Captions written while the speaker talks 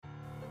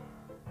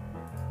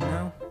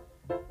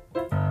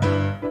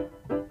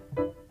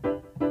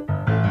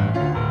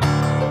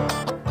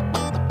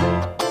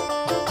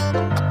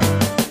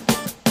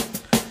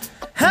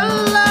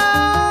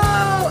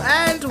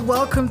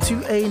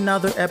to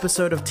another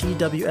episode of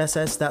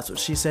TWSS. That's what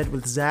she said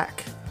with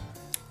Zach.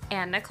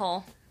 And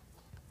Nicole.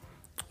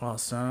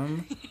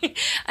 Awesome.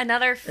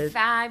 Another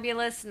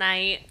fabulous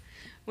night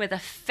with a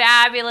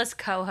fabulous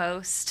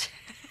co-host.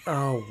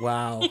 Oh,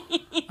 wow.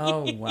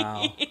 Oh,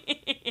 wow.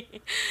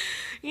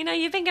 You know,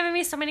 you've been giving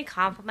me so many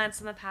compliments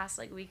in the past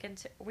week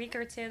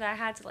or two that I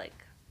had to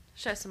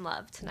show some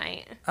love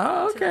tonight.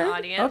 Oh, okay. To the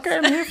audience. Okay,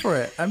 I'm here for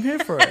it. I'm here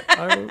for it.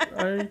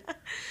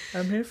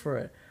 I'm here for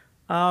it.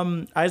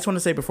 I just want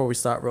to say before we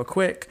start real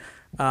quick,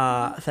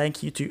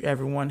 thank you to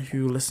everyone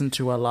who listened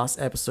to our last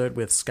episode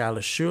with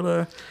Skylar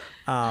Schuler.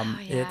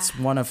 It's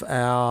one of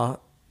our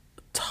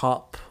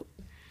top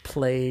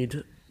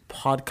played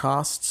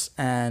podcasts,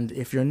 and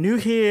if you're new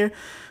here,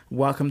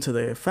 welcome to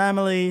the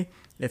family.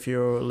 If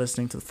you're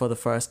listening for the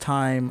first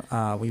time,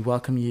 we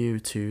welcome you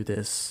to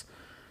this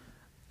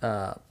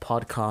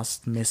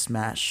podcast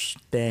mismatch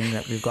thing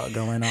that we've got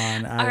going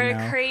on.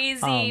 Our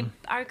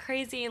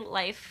crazy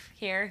life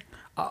here.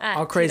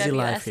 Our crazy TWSS.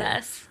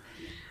 life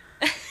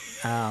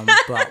here.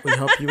 But we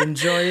hope you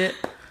enjoy it.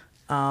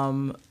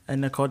 And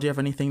Nicole, do you have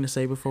anything to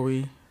say before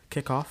we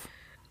kick off?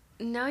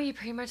 No, you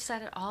pretty much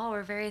said it all.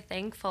 We're very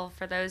thankful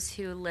for those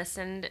who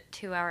listened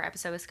to our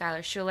episode with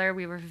Skylar Schuler.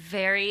 We were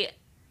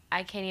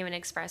I can't even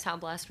express how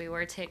blessed we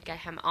were to get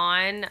him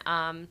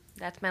on.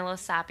 That's my little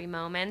sappy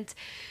moment.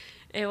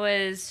 It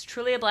was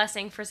truly a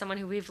blessing for someone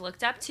who we've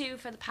looked up to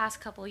for the past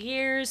couple of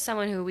years,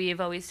 someone who we've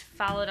always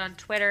followed on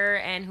Twitter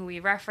and who we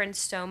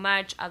referenced so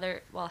much.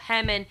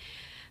 Him and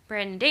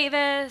Brandon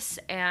Davis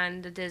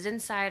and the Diz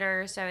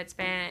Insider. So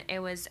it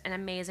was an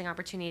amazing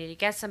opportunity to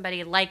get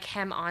somebody like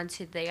him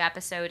onto the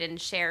episode and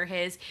share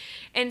his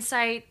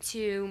insight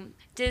to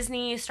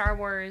Disney, Star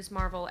Wars,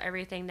 Marvel,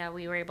 everything that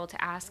we were able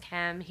to ask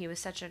him. He was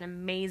such an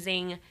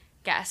amazing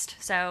guest.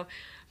 So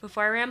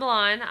before I ramble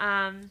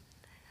on,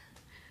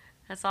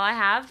 that's all I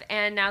have.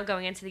 And now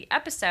going into the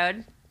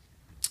episode,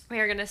 we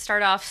are going to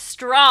start off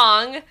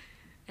strong.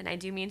 And I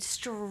do mean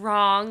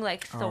strong,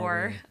 like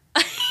Thor.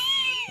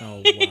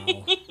 Oh,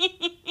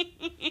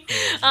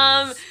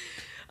 wow.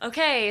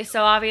 Okay,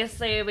 so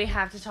obviously we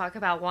have to talk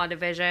about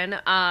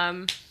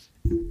WandaVision.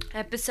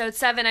 Episode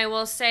 7, I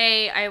will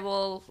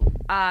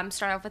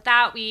start off with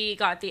that. We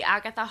got the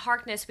Agatha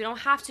Harkness. We don't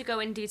have to go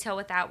in detail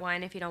with that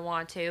one if you don't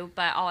want to,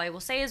 but all I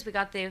will say is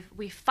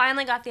we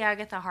finally got the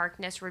Agatha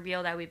Harkness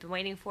reveal that we've been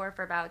waiting for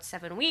about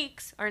 6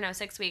 weeks,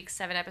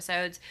 7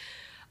 episodes.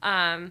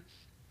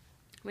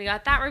 We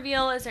got that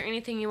reveal. Is there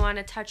anything you want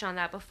to touch on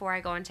that before I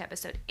go into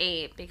episode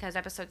 8? Because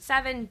episode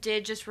 7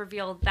 did just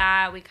reveal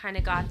that. We kind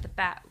of got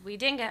we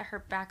didn't get her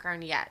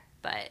background yet,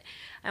 but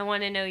I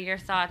want to know your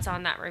thoughts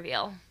on that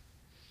reveal.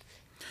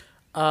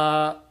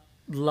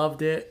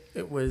 Loved it.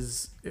 It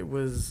was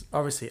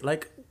obviously a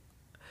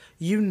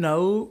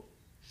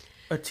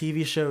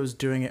TV show is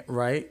doing it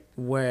right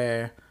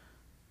where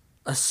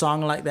a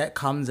song like that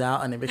comes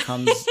out and it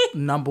becomes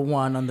number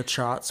one on the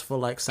charts for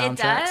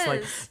soundtracks.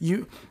 It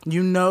does.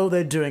 You know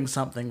they're doing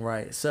something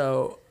right.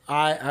 So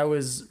I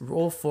was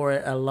all for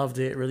it. I loved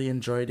it. Really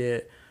enjoyed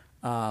it.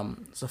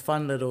 It's a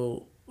fun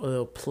little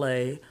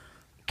play.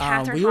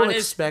 Catherine we all Hahn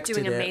is expected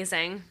doing it.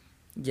 amazing.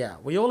 Yeah,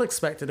 we all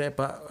expected it,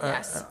 but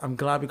Yes. I'm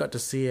glad we got to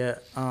see it.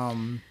 Are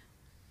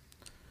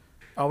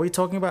we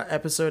talking about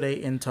episode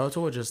 8 in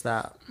total or just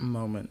that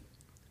moment?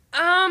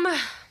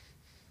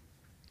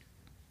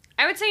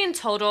 I would say in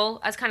total,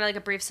 as kind of like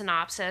a brief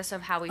synopsis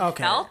of how we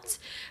felt.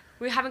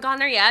 We haven't gone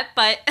there yet,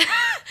 but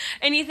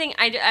anything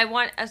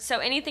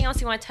anything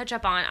else you want to touch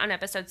up on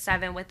episode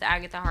 7 with the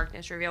Agatha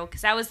Harkness reveal,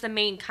 because that was the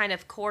main kind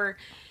of core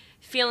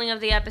feeling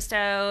of the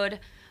episode.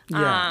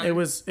 Yeah, it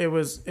was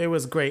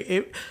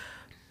great.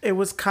 It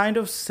was kind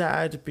of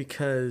sad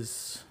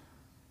because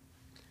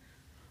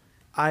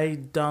I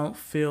don't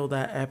feel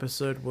that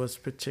episode was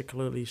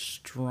particularly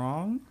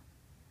strong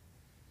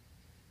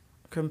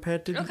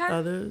compared to the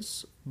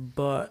others,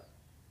 but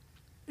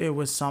it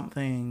was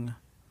something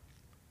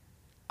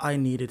I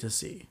needed to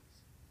see.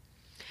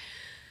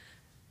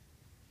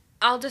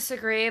 I'll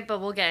disagree,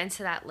 but we'll get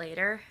into that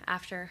later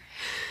after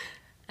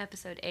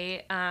episode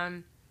 8.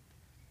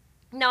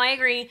 No, I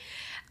agree.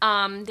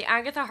 The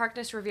Agatha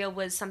Harkness reveal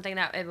was something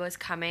that it was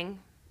coming.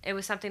 It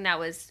was something that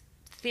was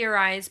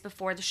theorized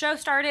before the show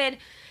started.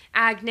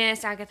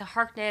 Agatha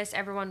Harkness,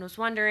 everyone was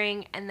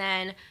wondering. And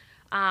then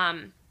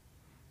I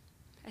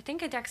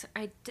think I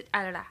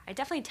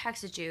definitely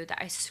texted you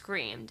that I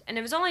screamed. And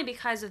it was only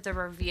because of the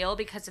reveal,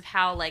 because of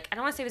how, I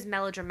don't want to say it was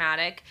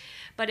melodramatic,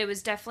 but it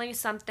was definitely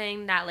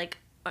something that,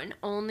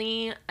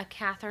 only a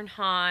Catherine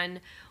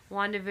Hahn,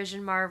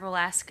 WandaVision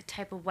Marvel-esque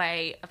type of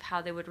way of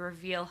how they would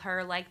reveal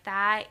her like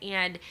that.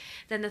 And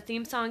then the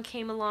theme song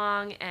came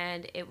along,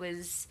 and it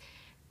was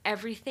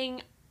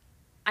everything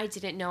I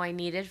didn't know I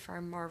needed for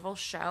a Marvel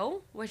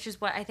show, which is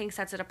what I think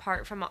sets it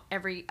apart from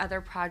every other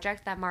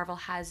project that Marvel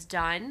has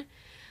done.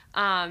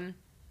 But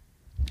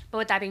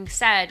with that being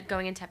said,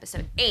 going into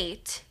episode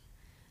 8,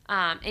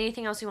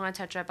 anything else you want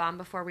to touch up on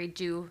before we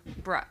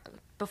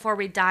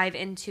dive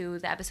into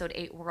the episode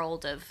 8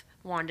 world of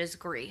Wanda's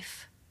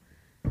grief?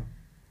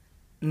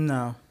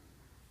 No.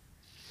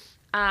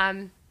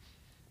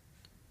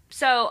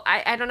 So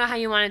I don't know how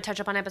you want to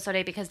touch up on episode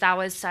 8 because that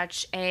was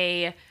such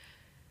a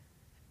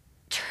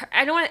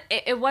I don't want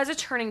it was a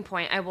turning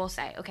point, I will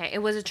say. Okay, it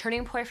was a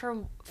turning point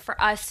for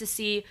us to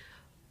see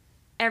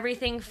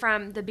everything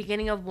from the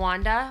beginning of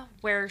Wanda,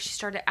 where she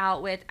started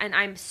out with, and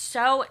I'm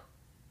so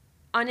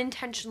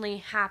unintentionally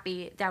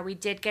happy that we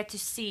did get to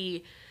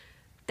see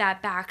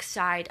that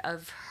backside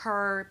of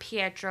her,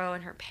 Pietro,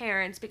 and her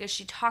parents, because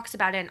she talks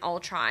about it in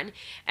Ultron.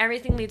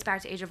 Everything leads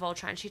back to Age of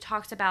Ultron. She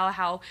talks about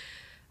how,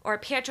 or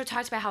Pietro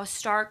talks about how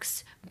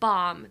Stark's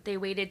bomb, they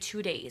waited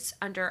 2 days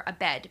under a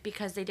bed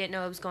because they didn't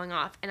know it was going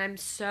off. And I'm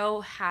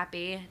so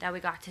happy that we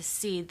got to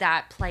see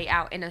that play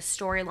out in a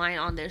storyline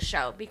on this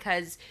show,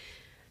 because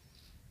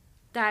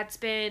that's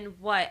been,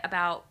 what,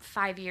 about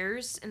 5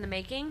 years in the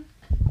making?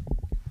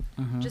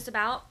 Just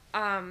about.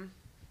 I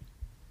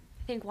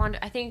think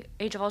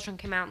Age of Ultron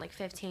came out in like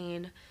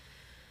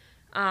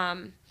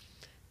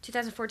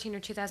 2014 or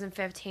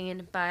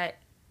 2015. But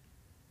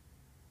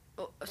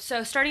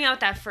so starting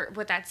out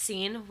with that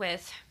scene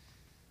with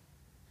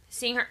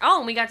seeing her. Oh,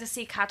 and we got to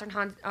see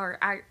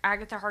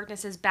Agatha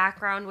Harkness's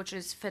background, which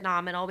is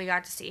phenomenal. We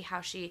got to see how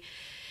she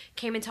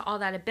came into all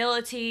that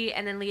ability,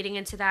 and then leading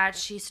into that,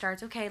 she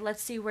starts, okay,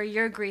 let's see where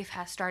your grief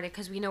has started,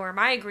 because we know where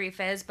my grief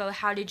is, but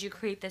how did you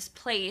create this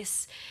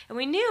place? And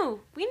we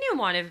knew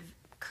Wanda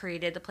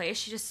created the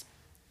place.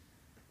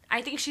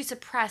 I think she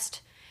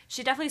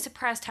definitely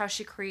suppressed how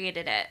she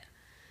created it.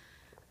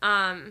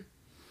 But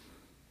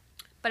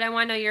I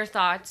want to know your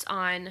thoughts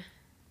on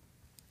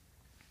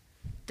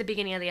the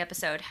beginning of the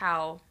episode,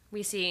 how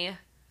we see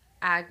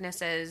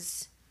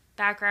Agnes's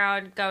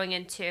background going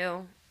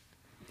into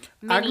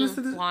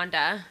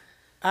Wanda.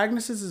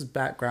 Agnes's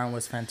background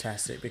was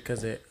fantastic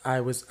because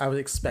I was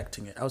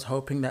expecting it. I was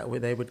hoping that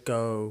they would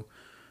go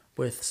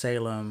with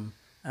Salem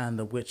and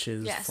the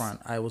witches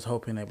front. I was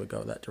hoping they would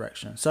go that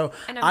direction. So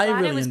and I'm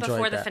glad it was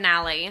before the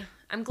finale.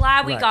 I'm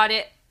glad we got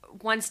it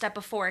one step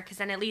before, because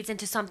then it leads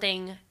into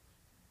something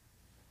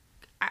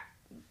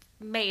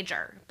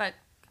major. But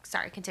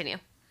sorry, continue.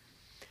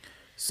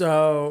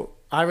 So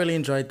I really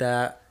enjoyed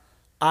that.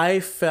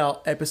 I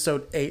felt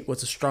episode 8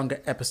 was a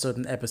stronger episode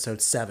than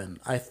episode 7.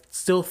 I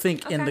still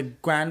think in the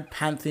grand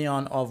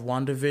pantheon of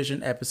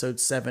WandaVision, episode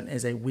 7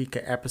 is a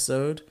weaker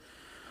episode.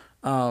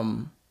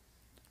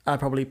 I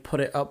probably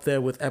put it up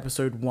there with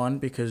episode 1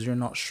 because you're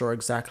not sure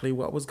exactly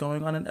what was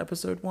going on in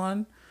episode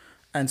 1.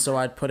 And so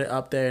I'd put it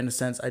up there in the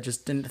sense I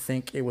just didn't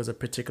think it was a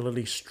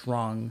particularly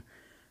strong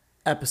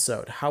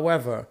episode.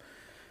 However,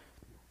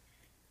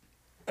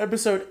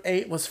 episode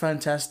 8 was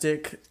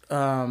fantastic.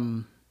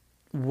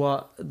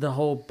 What the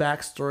whole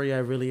backstory I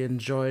really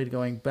enjoyed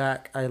going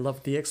back. I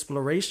loved the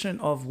exploration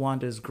of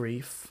Wanda's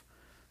grief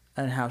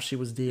and how she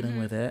was dealing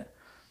with it.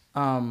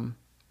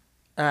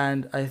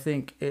 And I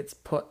think it's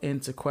put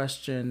into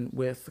question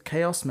with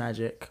Chaos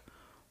Magic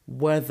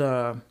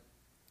whether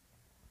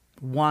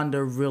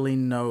Wanda really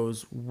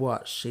knows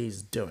what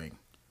she's doing.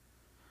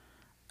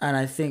 And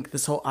I think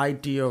this whole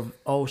idea of,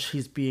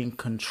 she's being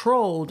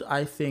controlled,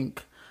 I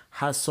think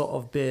has sort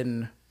of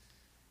been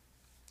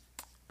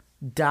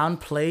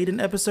downplayed in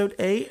episode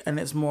 8, and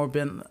it's more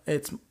been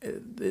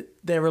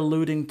they're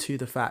alluding to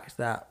the fact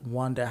that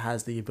Wanda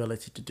has the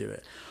ability to do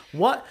it.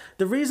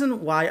 The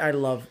reason why I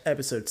love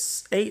episode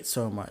 8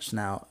 so much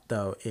now,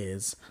 though,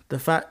 is the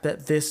fact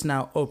that this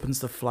now opens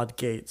the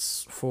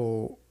floodgates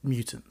for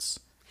mutants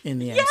in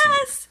the MCU.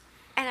 Yes,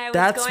 and I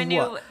was going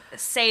to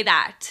say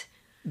that.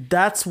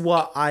 That's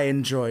what I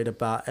enjoyed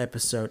about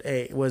episode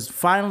 8 was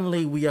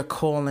finally we are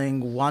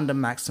calling Wanda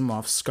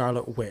Maximoff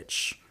Scarlet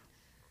Witch.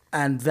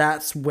 And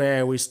that's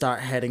where we start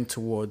heading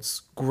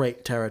towards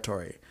great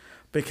territory.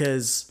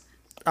 Because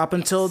up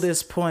until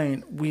this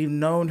point, we've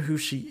known who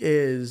she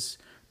is,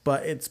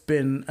 but it's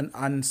been an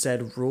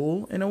unsaid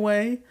rule in a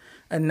way.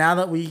 And now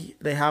that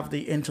they have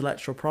the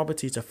intellectual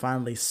property to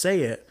finally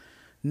say it,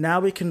 now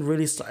we can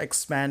really start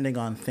expanding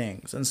on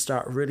things and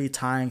start really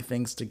tying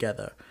things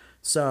together.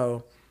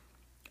 So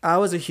I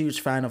was a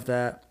huge fan of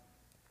that.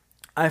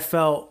 I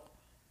felt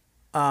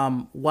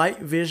White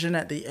Vision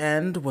at the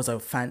end was a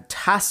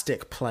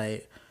fantastic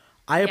play.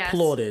 I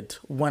applauded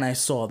when I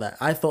saw that.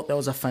 I thought that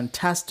was a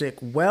fantastic,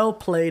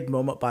 well-played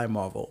moment by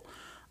Marvel.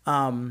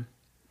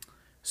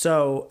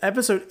 So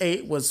episode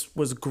 8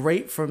 was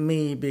great for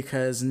me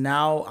because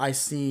now I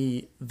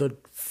see the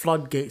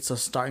floodgates are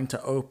starting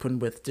to open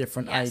with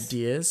different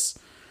ideas.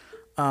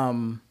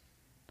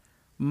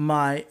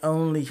 My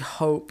only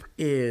hope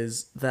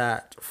is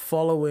that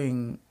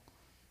following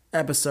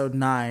episode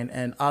 9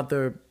 and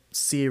other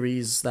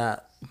series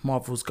that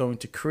Marvel's going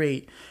to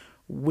create,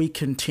 we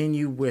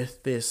continue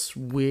with this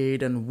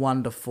weird and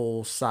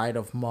wonderful side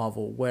of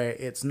Marvel where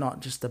it's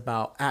not just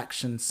about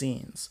action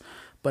scenes,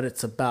 but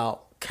it's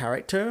about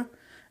character.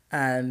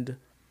 And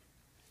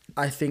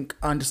I think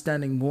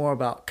understanding more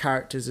about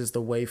characters is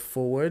the way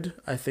forward.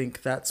 I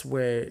think that's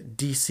where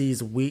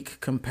DC's weak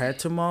compared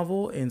to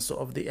Marvel in sort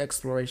of the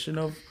exploration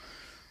of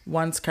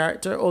one's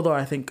character. Although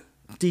I think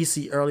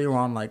DC earlier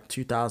on, like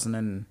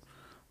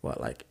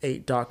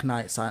 8 Dark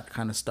Knight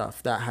kind of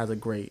stuff, that has a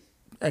great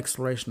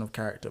exploration of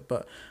character.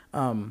 But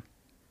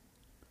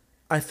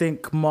I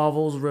think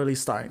Marvel's really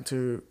starting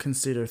to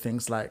consider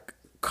things like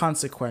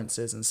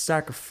consequences and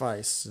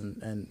sacrifice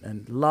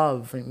and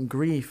love and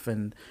grief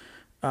and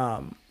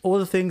all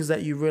the things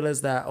that you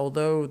realize that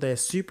although they're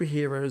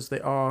superheroes,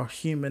 they are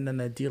human and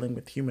they're dealing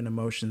with human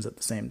emotions at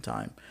the same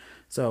time.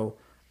 So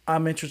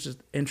I'm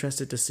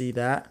interested to see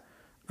that.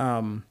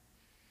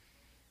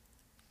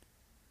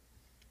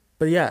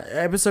 But yeah,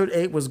 episode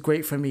 8 was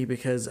great for me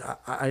because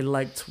I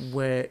liked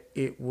where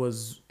it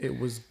was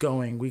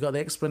going. We got the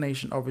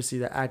explanation, obviously,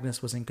 that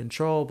Agnes was in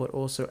control, but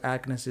also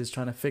Agnes is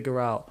trying to figure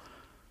out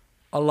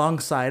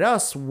alongside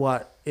us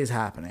what is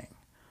happening.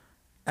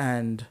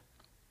 And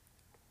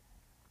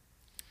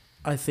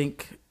I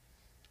think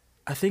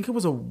it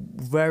was a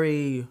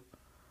very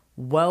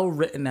well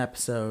written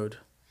episode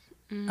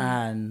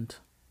and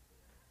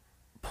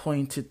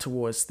pointed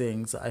towards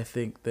things. I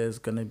think there's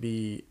gonna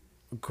be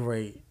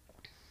great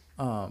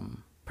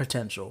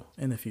potential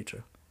in the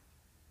future.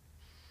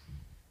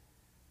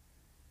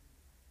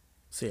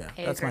 So yeah,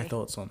 that's my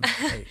thoughts on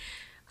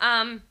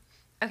 8.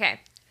 Okay,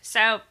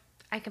 so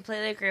I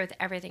completely agree with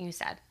everything you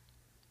said.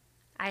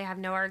 I have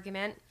no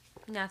argument,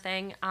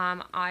 nothing.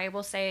 I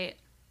will say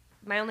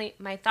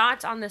my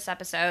thoughts on this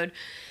episode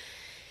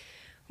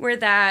were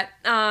that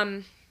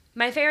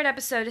my favorite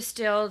episode is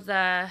still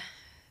the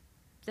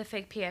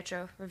fake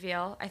Pietro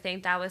reveal. I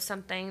think that was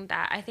something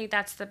that I think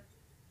that's the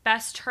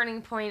best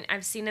turning point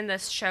I've seen in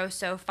this show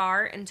so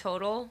far in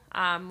total.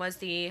 Was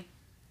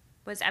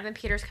Evan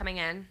Peters coming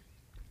in.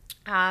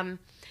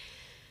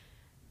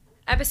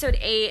 Episode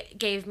 8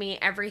 gave me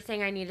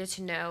everything I needed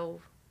to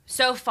know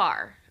so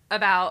far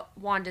about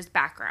Wanda's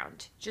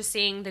background. Just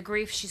seeing the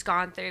grief she's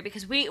gone through,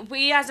 because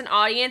we as an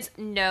audience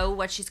know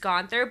what she's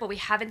gone through, but we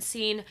haven't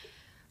seen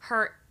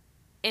her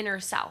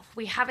inner self.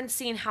 We haven't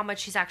seen how much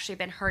she's actually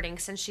been hurting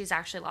since she's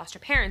actually lost her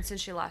parents,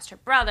 since she lost her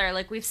brother.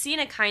 Like, we've seen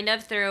it kind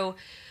of through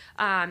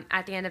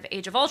at the end of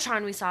Age of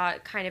Ultron. We saw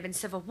it kind of in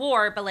Civil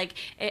War, but like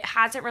it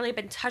hasn't really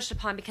been touched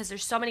upon because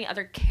there's so many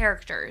other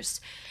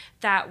characters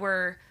that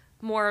were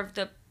more of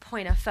the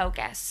point of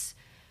focus.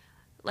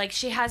 Like,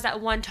 she has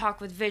that one talk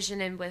with Vision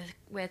and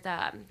with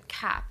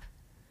Cap,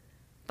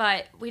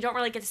 but we don't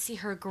really get to see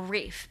her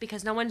grief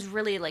because no one's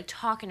really like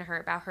talking to her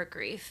about her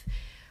grief.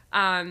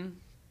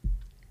 And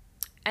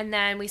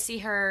then we see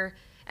her,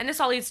 and this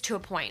all leads to a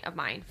point of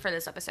mine for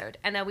this episode,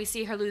 and then we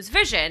see her lose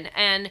Vision,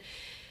 and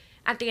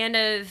at the end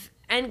of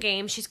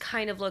Endgame, she's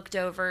kind of looked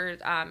over.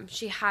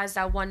 She has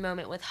that one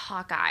moment with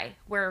Hawkeye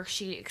where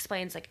she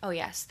explains, like, oh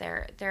yes,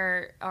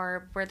 there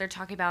are where they're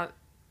talking about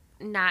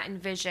Nat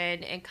and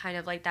Vision and kind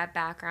of like that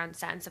background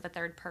sense of a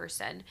third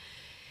person,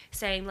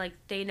 saying like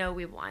they know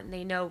we won,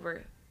 they know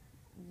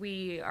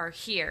we are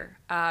here.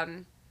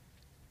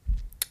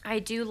 I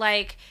do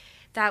like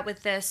that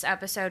with this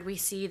episode we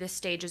see the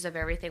stages of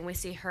everything. We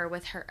see her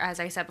with her, as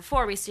I said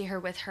before, we see her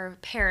with her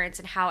parents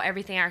and how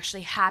everything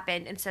actually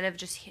happened instead of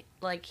just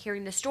like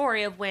hearing the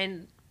story of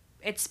when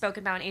it's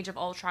spoken about in Age of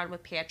Ultron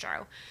with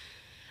Pietro.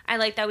 I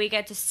like that we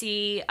get to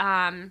see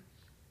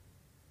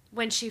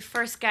when she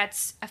first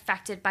gets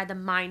affected by the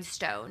Mind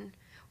Stone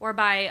or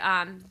by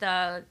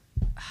the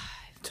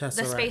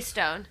Space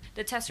Stone,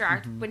 the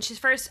Tesseract, when she's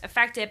first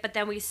affected, but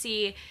then we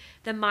see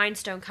the Mind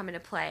Stone come into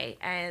play.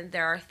 And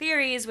there are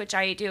theories, which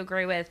I do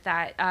agree with,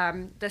 that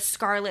the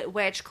Scarlet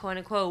Witch, quote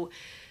unquote,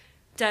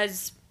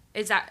 that's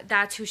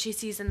who she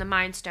sees in the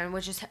Mind Stone,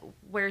 which is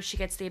where she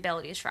gets the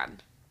abilities from.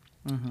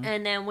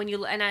 And then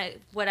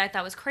what I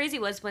thought was crazy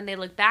was when they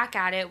look back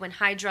at it, when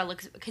Hydra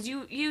looks, because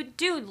you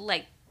do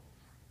like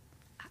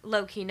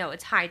low-key know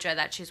it's Hydra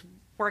that she's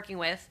working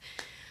with,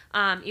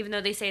 even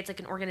though they say it's like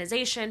an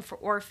organization for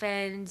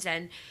orphans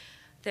and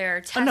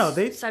they're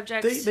test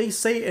subjects. They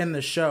say in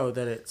the show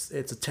that it's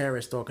a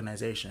terrorist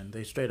organization.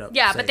 They straight up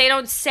but they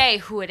don't say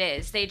who it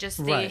is. They just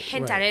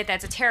hint at it.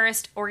 That's a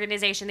terrorist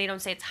organization. They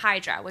don't say it's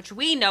Hydra, which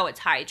we know it's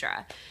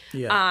Hydra.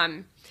 Yeah.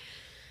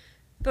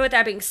 But with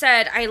that being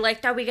said, I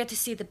like that we get to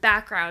see the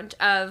background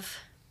of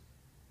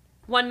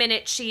 1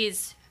 minute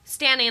she's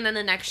standing and then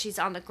the next she's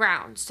on the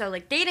ground. So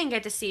like they didn't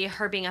get to see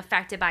her being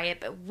affected by it,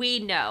 but we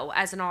know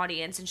as an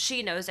audience, and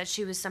she knows that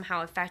she was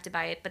somehow affected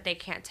by it, but they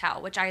can't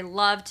tell, which I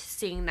loved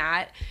seeing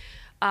that.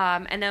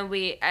 And then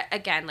we,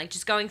 again, like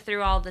just going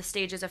through all the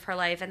stages of her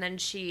life, and then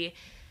she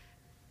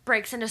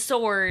breaks into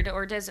sword,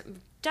 or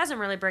doesn't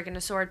really break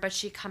into sword, but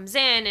she comes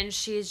in and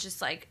she's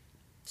just like,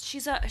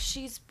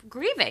 she's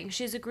grieving.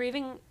 She's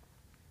grieving.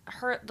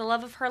 The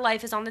love of her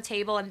life is on the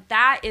table, and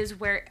that is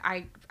where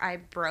I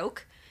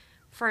broke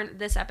for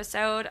this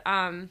episode.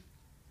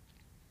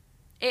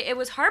 It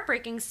was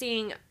heartbreaking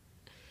seeing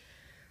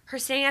her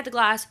standing at the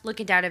glass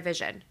looking down at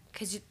Vision,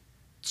 because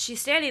she's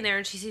standing there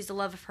and she sees the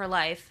love of her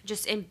life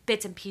just in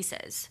bits and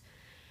pieces.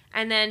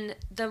 And then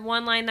the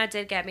one line that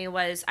did get me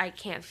was, I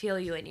can't feel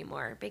you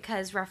anymore,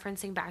 because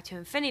referencing back to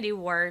Infinity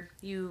War,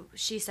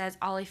 she says,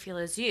 all I feel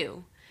is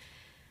you.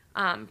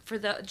 For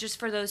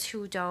those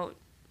who don't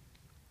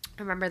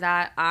remember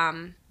that,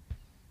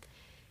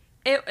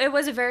 It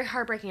was a very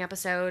heartbreaking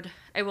episode.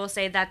 I will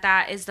say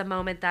that is the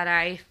moment that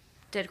I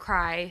did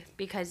cry,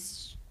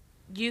 because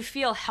you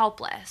feel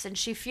helpless, and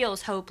she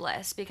feels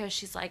hopeless because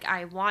she's like,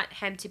 I want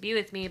him to be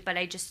with me, but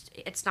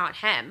it's not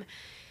him.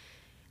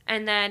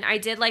 And then I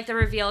did like the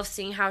reveal of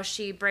seeing how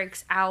she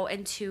breaks out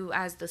into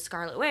as the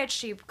Scarlet Witch.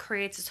 She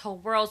creates this whole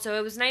world. So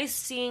it was nice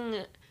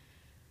seeing,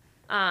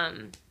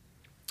 and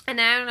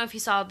I don't know if you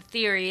saw the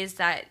theories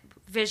that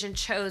Vision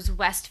chose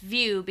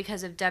Westview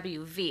because of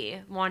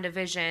WV,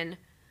 WandaVision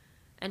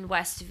and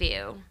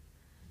Westview.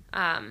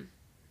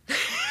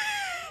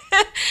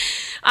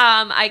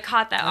 I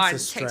caught that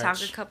That's on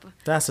TikTok a couple.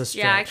 That's a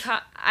stretch. Yeah,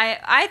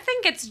 I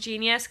think it's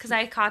genius because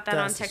I caught that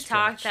That's on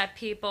TikTok that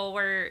people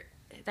were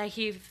that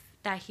he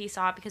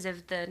saw it because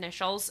of the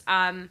initials.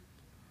 I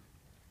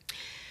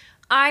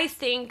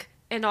think,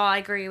 and I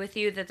agree with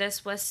you that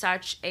this was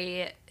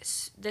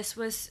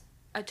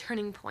a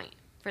turning point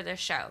for this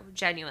show.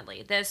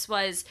 Genuinely, this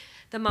was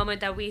the moment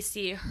that we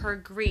see her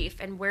grief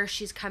and where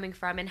she's coming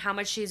from and how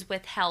much she's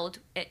withheld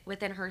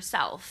within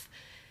herself,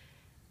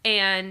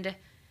 and.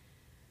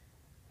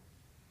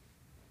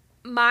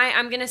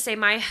 I'm going to say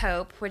my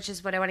hope, which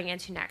is what I want to get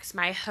into next.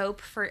 My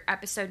hope for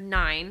episode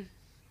 9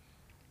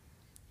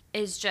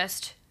 is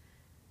just,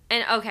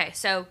 and okay,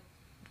 so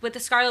with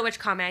the Scarlet Witch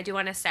comment, I do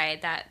want to say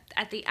that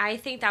I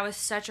think that was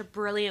such a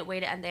brilliant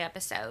way to end the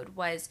episode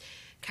was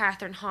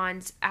Catherine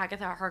Hahn's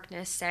Agatha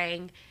Harkness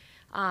saying,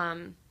 I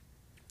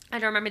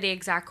don't remember the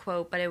exact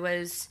quote, but it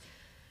was,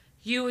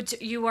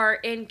 you are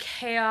in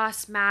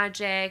chaos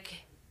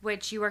magic,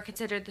 which you are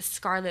considered the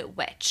Scarlet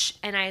Witch.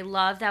 And I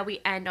love that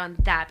we end on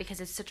that because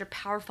it's such a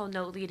powerful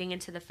note leading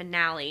into the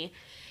finale.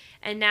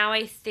 And now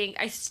I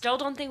still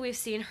don't think we've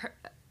seen her,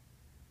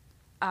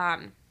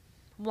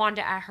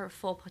 Wanda at her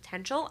full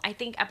potential. I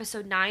think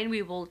episode 9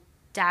 we will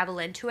dabble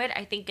into it.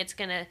 I think it's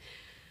going to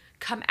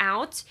come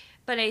out.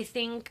 But I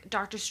think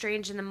Doctor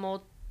Strange and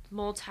the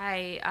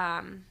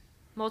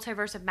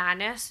Multiverse of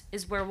Madness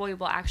is where we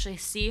will actually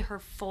see her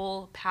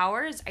full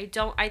powers. I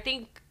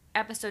think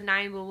episode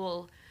 9 we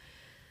will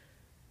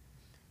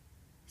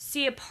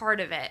see a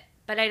part of it,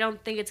 but I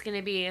don't think it's going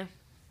to be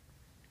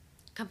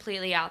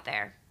completely out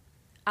there.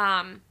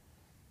 And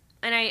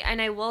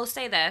I will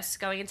say this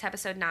going into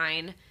episode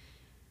 9,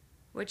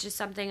 which is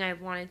something I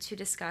wanted to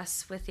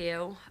discuss with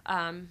you,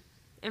 in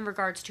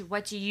regards to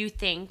what do you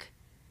think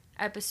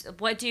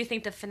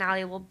the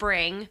finale will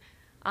bring.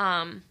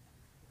 I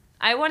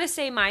want to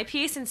say my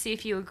piece and see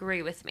if you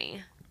agree with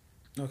me.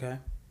 Okay.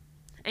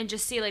 And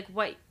just see like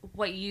what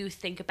you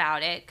think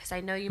about it, because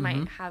I know you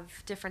might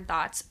have different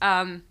thoughts.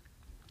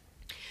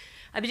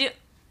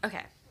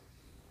 Okay.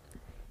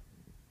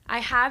 I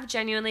have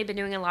genuinely been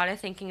doing a lot of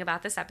thinking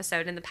about this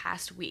episode in the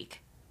past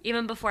week,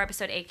 even before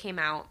episode 8 came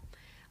out.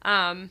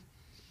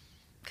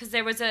 Because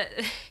there was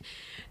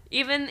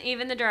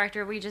even the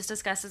director, we just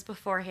discussed this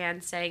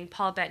beforehand, saying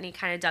Paul Bettany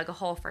kind of dug a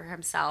hole for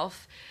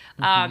himself.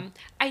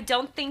 I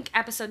don't think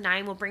episode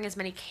 9 will bring as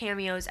many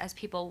cameos as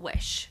people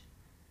wish.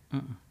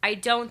 I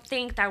don't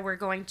think that we're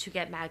going to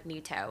get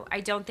Magneto.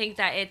 I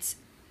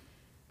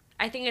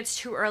think it's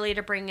too early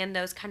to bring in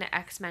those kind of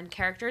X-Men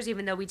characters,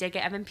 even though we did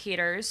get Evan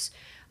Peters.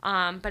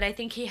 But I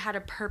think he had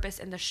a purpose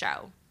in the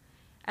show.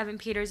 Evan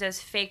Peters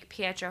as fake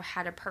Pietro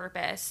had a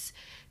purpose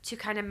to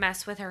kind of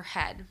mess with her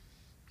head.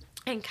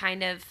 And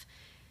kind of,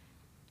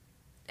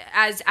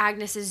 as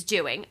Agnes is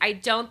doing. I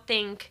don't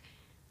think,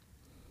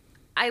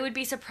 I would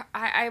be surprised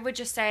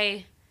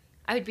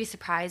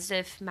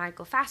if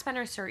Michael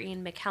Fassbender or Sir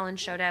Ian McKellen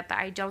showed up, but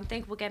I don't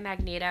think we'll get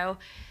Magneto.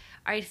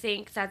 I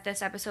think that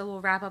this episode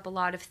will wrap up a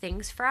lot of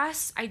things for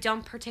us. I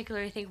don't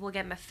particularly think we'll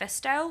get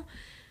Mephisto.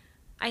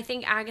 I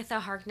think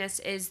Agatha Harkness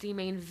is the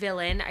main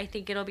villain. I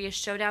think it'll be a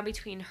showdown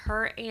between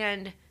her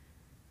and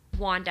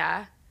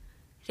Wanda.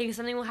 I think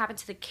something will happen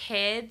to the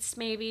kids,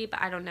 maybe,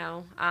 but I don't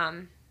know.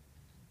 I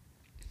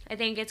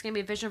think it's going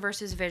to be Vision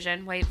versus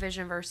Vision. White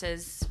Vision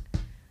versus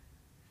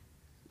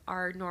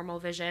our normal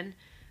Vision.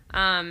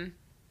 And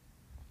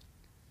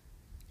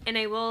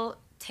I will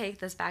take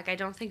this back. I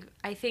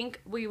think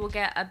we will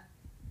get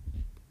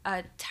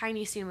a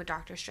tiny scene with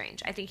Doctor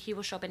Strange. I think he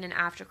will show up in an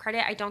after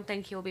credit. I don't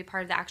think he will be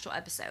part of the actual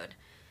episode.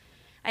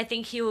 I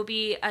think he will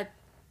be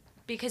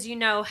because you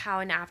know how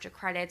in after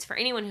credits, for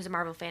anyone who's a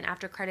Marvel fan,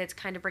 after credits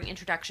kind of bring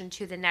introduction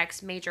to the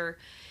next major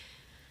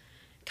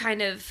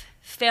kind of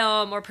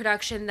film or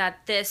production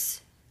that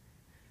this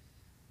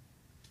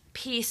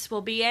piece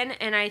will be in.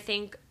 And I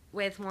think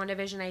with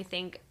WandaVision, I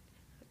think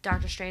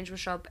Doctor Strange will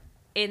show up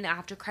in the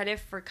after credit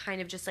for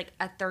kind of just like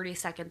a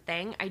 30-second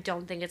thing. I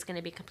don't think it's going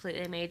to be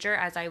completely major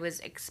as I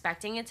was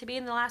expecting it to be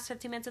in the last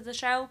 15 minutes of the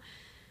show.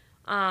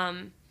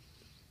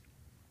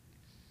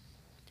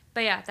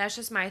 But yeah, that's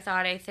just my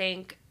thought. I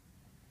think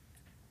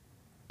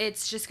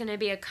it's just going to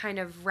be a kind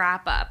of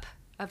wrap up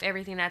of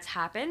everything that's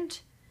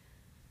happened.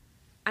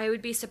 I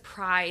would be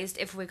surprised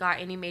if we got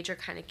any major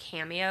kind of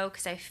cameo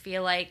because I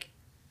feel like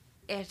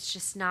it's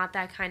just not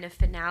that kind of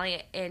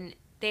finale. And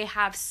they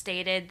have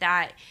stated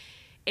that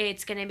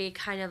it's going to be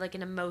kind of like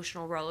an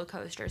emotional roller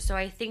coaster. So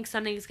I think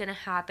something's going to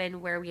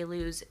happen where we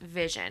lose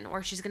Vision,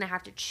 or she's going to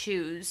have to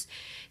choose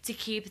to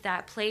keep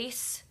that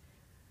place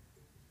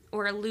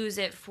or lose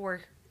it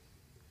for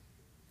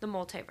the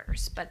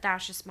multiverse, but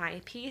that's just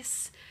my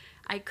piece.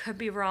 I could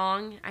be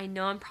wrong. I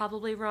know I'm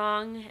probably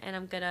wrong, and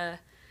I'm gonna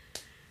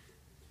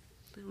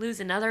lose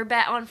another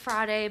bet on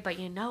Friday, but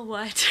you know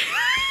what?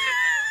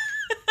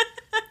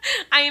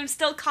 I am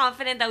still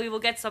confident that we will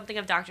get something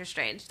of Doctor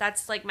Strange.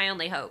 That's like my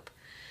only hope.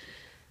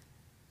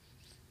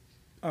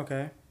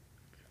 Okay.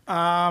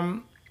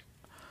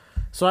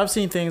 So I've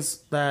seen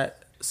things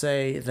that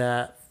say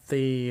that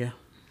the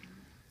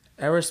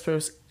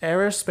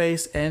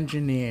aerospace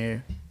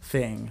engineer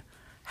thing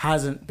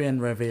hasn't been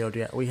revealed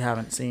yet. We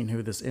haven't seen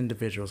who this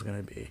individual is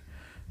going to be.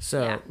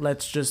 So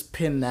let's just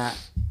pin that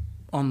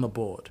on the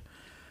board.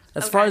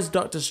 As far as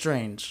Doctor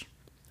Strange,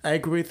 I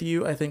agree with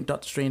you. I think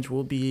Doctor Strange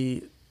will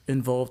be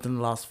involved in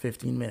the last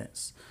 15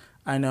 minutes.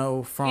 I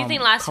know from... You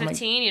think last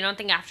 15? You don't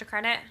think after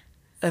credit?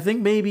 I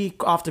think maybe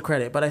after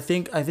credit, but I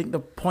think the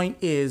point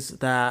is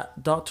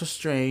that Doctor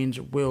Strange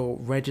will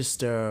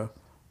register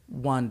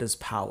Wanda's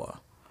power.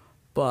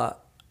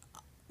 But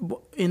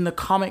in the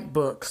comic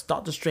books,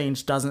 Doctor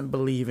Strange doesn't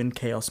believe in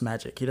chaos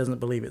magic. He doesn't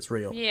believe it's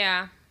real.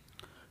 Yeah.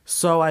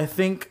 So I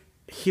think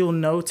he'll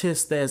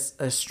notice there's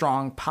a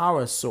strong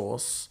power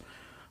source,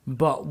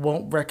 but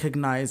won't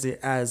recognize it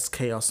as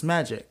chaos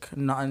magic.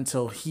 Not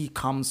until he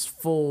comes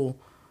full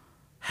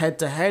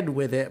head-to-head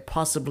with it,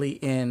 possibly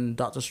in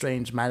Doctor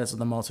Strange Madness of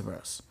the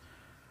Multiverse.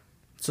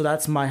 So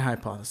that's my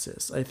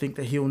hypothesis. I think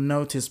that he'll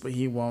notice, but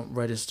he won't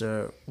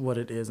register what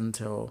it is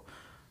until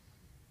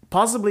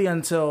that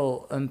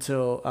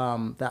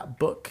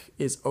book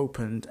is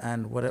opened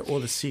and what all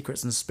the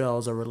secrets and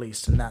spells are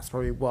released, and that's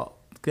probably what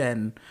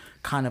then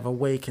kind of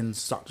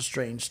awakens Doctor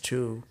Strange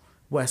to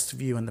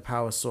Westview and the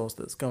power source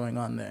that's going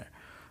on there.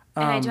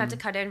 And I do have to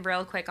cut in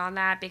real quick on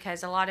that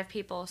because a lot of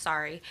people,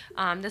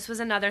 this was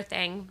another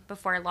thing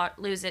before I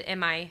lose it in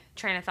my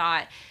train of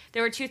thought.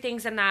 There were two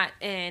things in that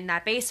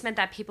basement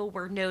that people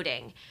were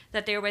noting.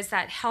 That there was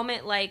that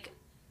helmet-like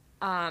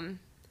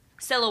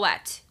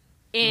silhouette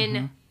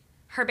in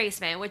her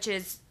basement, which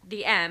is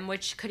the M,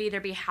 which could either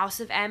be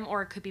House of M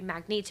or it could be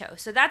Magneto.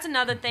 So that's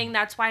another thing.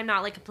 That's why I'm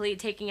not like completely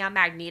taking out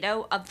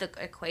Magneto of the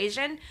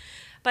equation.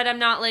 But I'm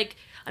not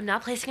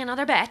placing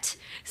another bet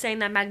saying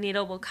that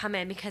Magneto will come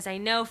in because I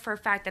know for a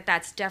fact that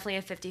that's definitely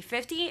a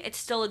 50-50. It's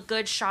still a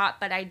good shot,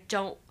 but I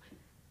don't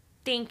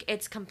think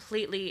it's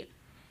completely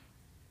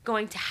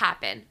going to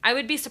happen. I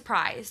would be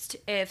surprised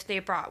if they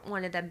brought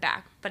one of them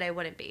back, but I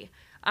wouldn't be.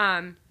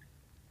 And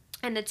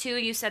the two,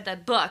 you said the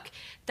book.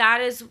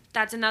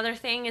 That's another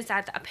thing is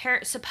that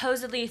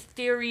supposedly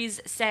theories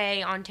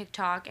say on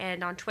TikTok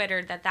and on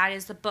Twitter that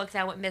is the book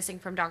that went missing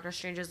from Doctor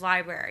Strange's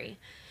library.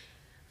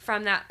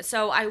 From that,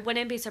 so I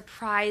wouldn't be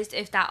surprised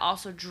if that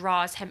also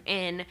draws him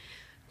in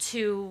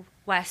to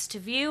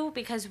Westview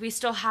because we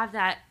still have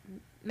that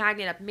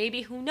magnet up.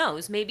 Maybe, who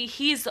knows, maybe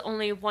he's the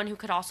only one who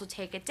could also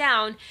take it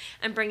down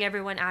and bring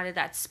everyone out of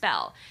that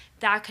spell.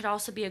 That could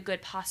also be a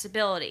good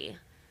possibility.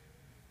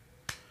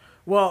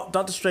 Well,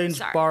 Doctor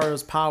Strange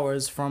borrows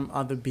powers from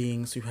other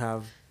beings who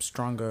have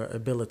stronger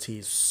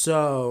abilities.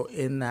 So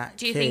in that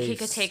Do you think he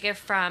could take it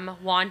from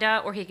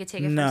Wanda or he could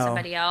take it from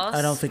somebody else?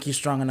 I don't think he's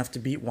strong enough to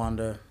beat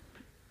Wanda.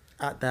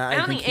 At that, I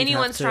don't think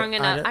anyone's strong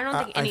enough. I don't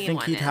think anyone is. I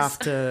think he'd have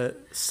to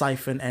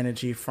siphon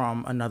energy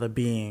from another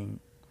being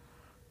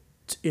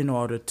in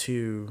order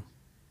to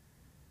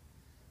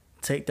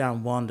take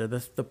down Wanda.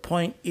 The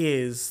point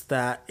is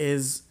that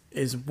is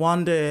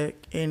Wanda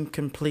in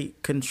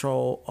complete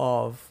control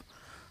of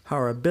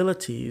her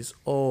abilities,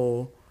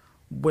 or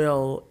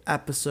will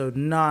episode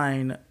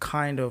 9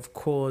 kind of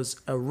cause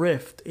a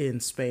rift in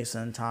space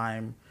and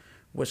time,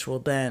 which will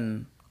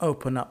then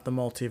open up the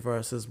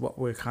multiverse, is what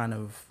we're kind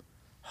of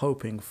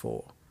hoping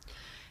for.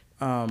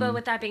 But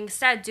with that being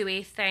said, do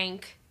we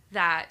think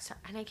that,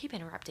 and I keep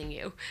interrupting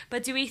you,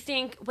 but do we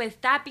think,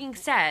 with that being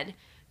said,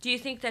 do you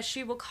think that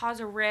she will cause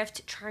a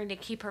rift trying to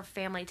keep her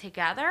family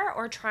together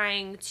or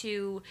trying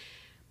to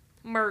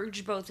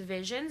merge both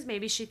visions?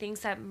 Maybe she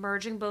thinks that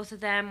merging both of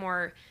them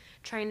or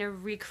trying to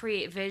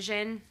recreate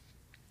Vision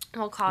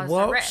will cause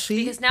a rift.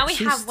 Because now we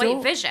have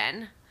White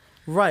Vision.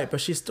 Right,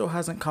 but she still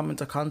hasn't come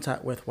into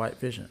contact with White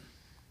Vision.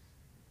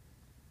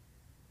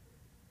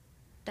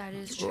 That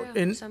is true.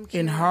 In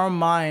her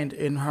mind,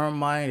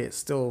 it's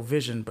still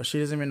Vision, but she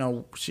doesn't even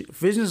know.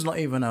 Vision's not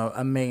even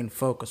a main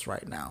focus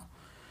right now.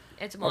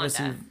 It's Wanda.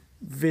 Obviously,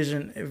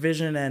 Vision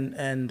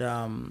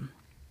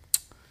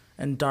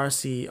and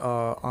Darcy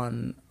are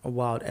on a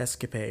wild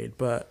escapade,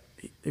 but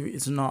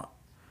it's not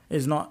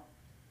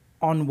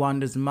on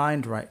Wanda's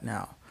mind right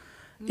now.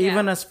 Yeah.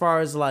 Even as far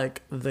as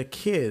like the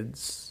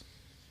kids,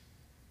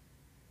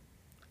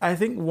 I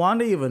think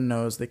Wanda even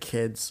knows the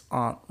kids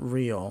aren't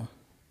real.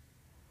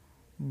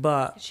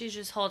 But she's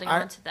just holding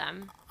on to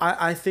them.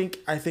 I think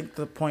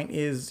the point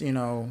is,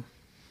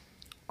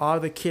 are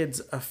the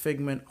kids a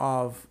figment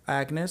of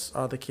Agnes?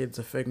 Are the kids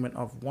a figment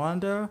of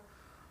Wanda?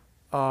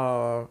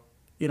 Like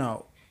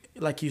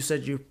you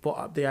said, you brought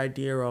up the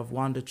idea of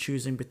Wanda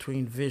choosing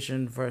between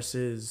Vision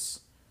versus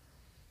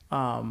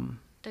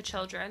the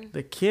children.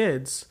 The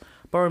kids.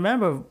 But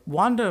remember,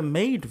 Wanda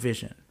made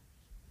Vision.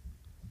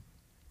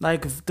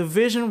 Like, the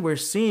Vision we're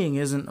seeing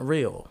isn't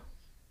real.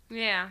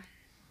 Yeah.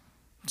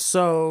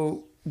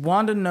 So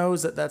Wanda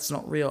knows that that's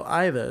not real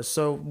either.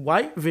 So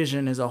White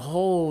Vision is a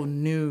whole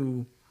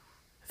new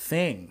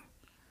thing.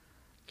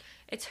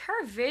 It's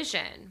her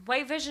vision.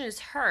 White Vision is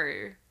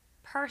her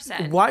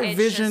person. White It's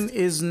Vision just,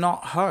 is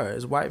not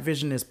hers. White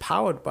Vision is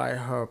powered by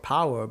her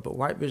power, but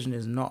White Vision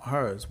is not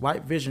hers.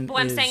 White Vision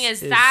what I'm is, saying is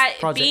that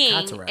Project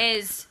being Cataract.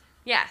 is,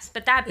 yes,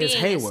 but that Is being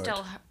is Hayward.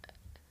 still her.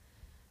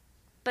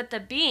 But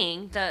the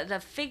being,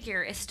 the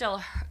figure is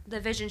still the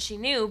vision she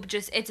knew, but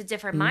just it's a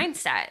different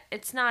mindset.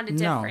 It's not a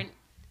No. different.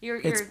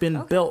 It's been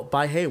okay. built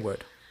by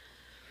Hayward.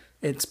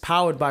 It's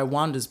powered by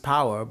Wanda's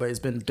power, but it's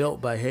been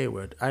built by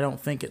Hayward. I don't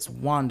think it's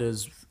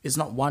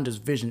not Wanda's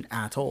vision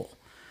at all.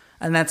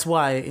 And that's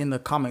why in the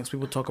comics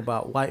people talk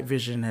about White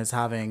Vision as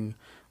having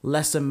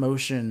less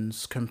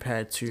emotions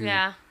compared to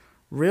Yeah.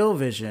 Real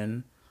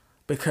Vision,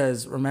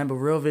 because remember,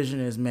 Real Vision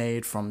is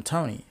made from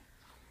Tony.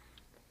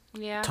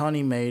 Yeah.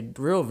 Tony made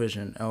Real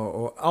Vision,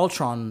 or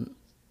Ultron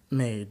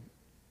made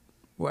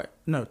what?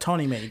 No,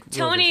 Tony made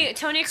Real Vision.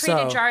 Tony created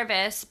So-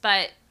 Jarvis,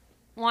 but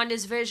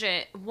Wanda's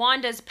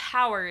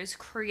powers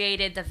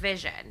created the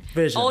vision.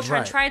 Vision,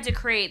 Ultron right. tried to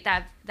create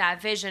that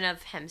vision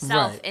of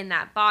himself Right. in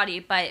that body,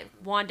 but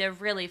Wanda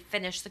really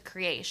finished the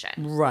creation.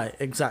 Right,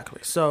 exactly.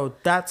 So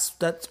that's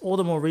all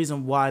the more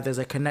reason why there's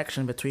a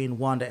connection between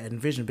Wanda and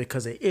Vision,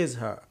 because it is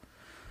her.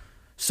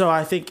 So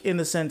I think in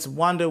the sense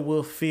Wanda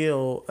will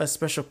feel a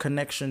special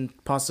connection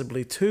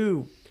possibly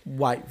to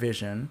White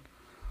Vision,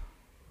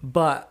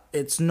 but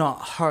it's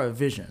not her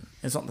vision.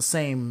 It's not the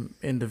same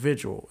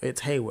individual.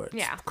 It's Hayward's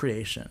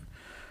creation.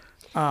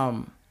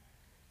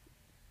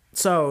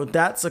 So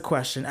that's a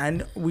question.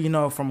 And we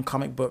know from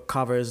comic book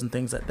covers and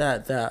things like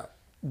that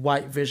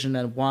White Vision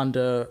and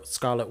Wanda,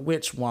 Scarlet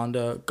Witch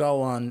Wanda,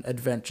 go on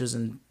adventures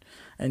and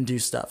do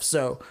stuff.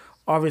 So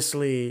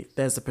obviously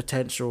there's the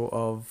potential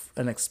of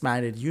an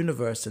expanded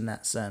universe in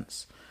that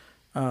sense.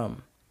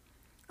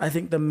 I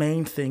think the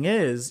main thing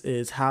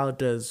is how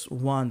does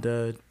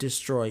Wanda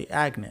destroy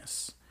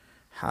Agnes?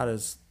 How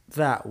does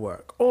that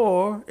work?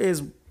 Or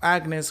is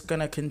Agnes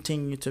going to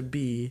continue to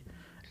be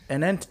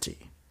an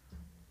entity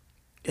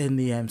in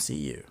the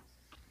MCU?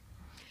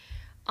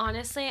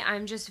 Honestly,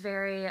 I'm just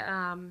very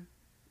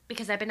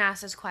because I've been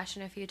asked this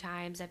question a few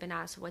times. I've been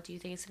asked, what do you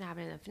think is going to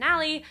happen in the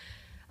finale?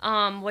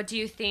 What do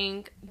you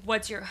think?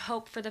 What's your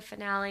hope for the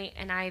finale?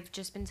 And I've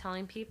just been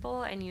telling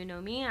people, and you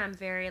know me, I'm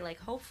very like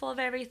hopeful of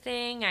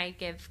everything. I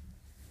give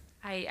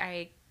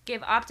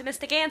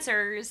optimistic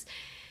answers.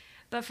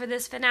 But for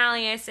this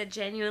finale, I said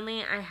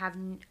genuinely,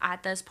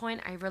 at this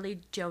point, I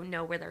really don't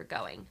know where they're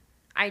going.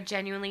 I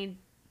genuinely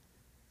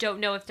don't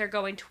know if they're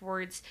going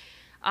towards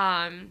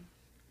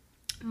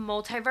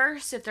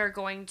multiverse, if they're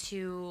going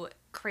to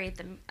create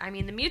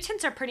the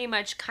mutants are pretty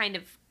much kind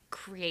of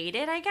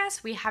created, I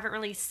guess. We haven't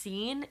really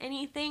seen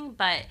anything,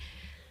 but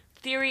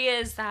theory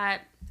is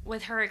that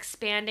with her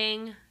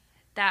expanding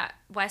that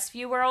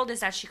Westview world is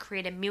that she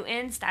created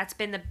mutants. That's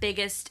been the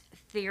biggest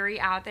theory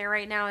out there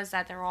right now, is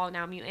that they're all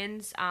now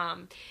mutants.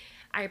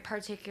 I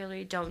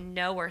particularly don't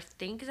know or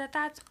think that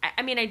that's...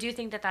 I do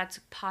think that that's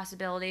a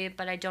possibility,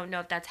 but I don't know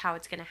if that's how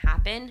it's going to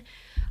happen.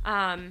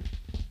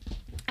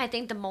 I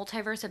think the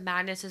Multiverse of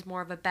Madness is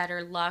more of a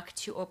better luck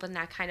to open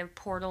that kind of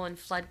portal and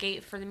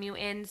floodgate for the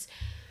mutants.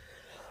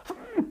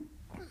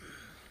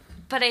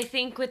 But I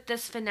think with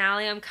this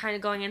finale, I'm kind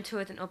of going into it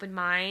with an open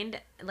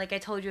mind. Like I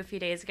told you a few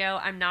days ago,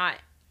 I'm not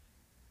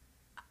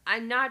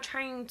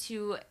trying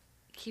to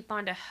keep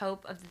on to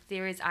hope of the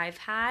theories I've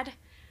had,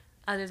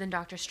 other than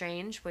Doctor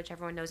Strange, which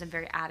everyone knows I'm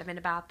very adamant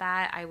about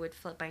that. I would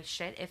flip my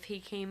shit if he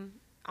came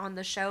on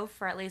the show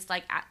for at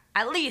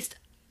least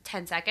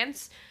 10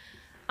 seconds.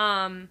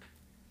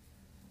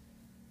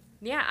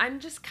 Yeah, I'm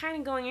just kind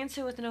of going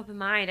into it with an open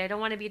mind. I don't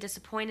want to be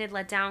disappointed,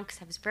 let down,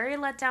 because I was very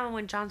let down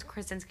when John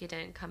Krasinski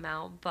didn't come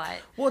out.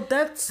 But well,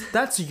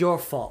 that's your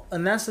fault,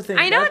 and that's the thing.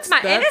 I know it is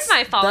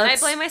my fault, and I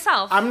blame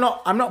myself. I'm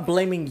not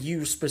blaming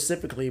you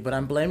specifically, but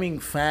I'm blaming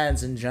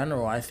fans in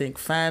general. I think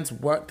fans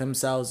work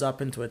themselves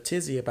up into a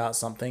tizzy about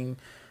something,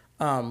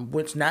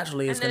 which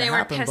naturally is going to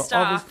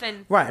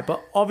happen.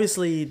 But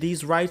obviously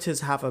these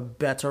writers have a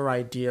better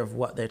idea of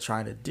what they're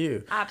trying to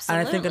do. Absolutely.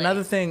 And I think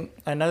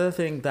another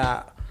thing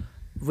that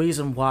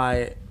reason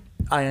why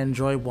I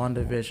enjoy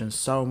WandaVision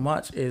so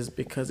much is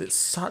because it's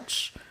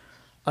such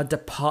a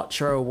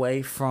departure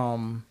away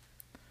from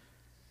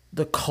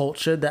the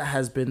culture that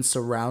has been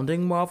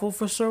surrounding Marvel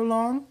for so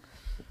long.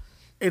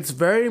 It's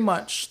very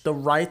much the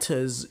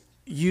writers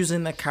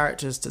using the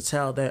characters to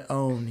tell their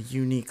own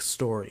unique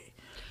story.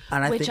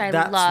 And I think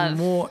that's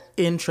more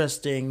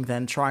interesting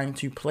than trying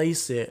to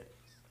place it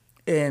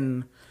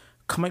in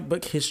comic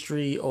book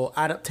history or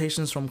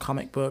adaptations from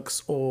comic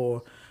books,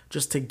 or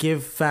just to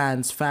give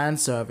fans fan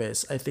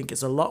service. I think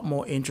it's a lot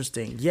more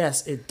interesting.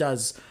 Yes, it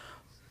does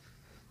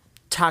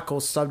tackle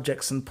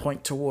subjects and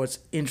point towards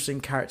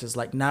interesting characters.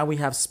 Like now we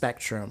have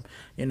Spectrum,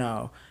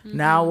 Now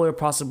we're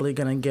possibly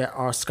going to get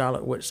our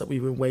Scarlet Witch that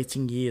we've been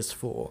waiting years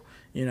for,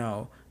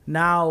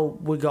 Now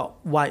we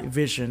got White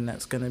Vision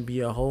that's going to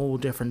be a whole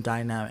different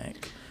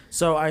dynamic.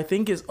 So I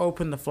think it's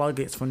opened the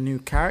floodgates for new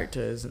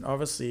characters, and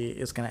obviously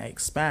it's going to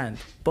expand.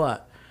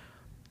 But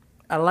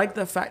I like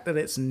the fact that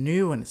it's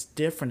new and it's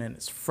different and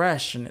it's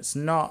fresh and it's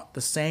not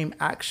the same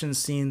action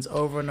scenes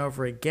over and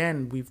over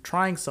again. We're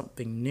trying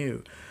something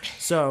new.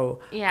 So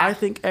Yeah. I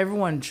think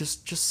everyone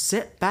just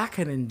sit back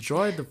and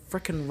enjoy the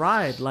freaking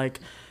ride. Like,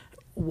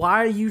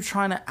 why are you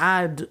trying to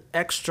add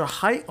extra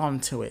height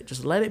onto it?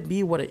 Just let it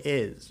be what it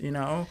is, you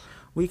know?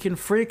 We can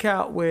freak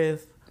out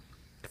with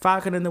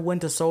Falcon and the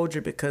Winter Soldier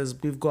because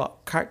we've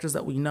got characters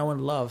that we know and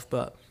love,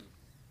 but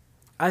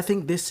I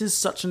think this is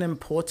such an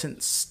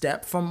important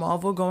step for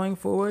Marvel going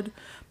forward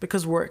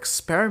because we're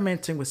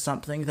experimenting with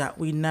something that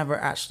we never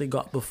actually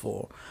got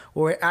before.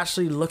 We're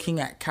actually looking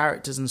at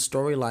characters and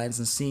storylines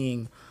and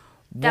seeing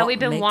that what we've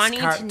been makes wanting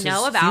to characters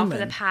know about for human.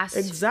 the past,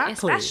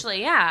 Exactly.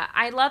 especially, yeah.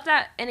 I love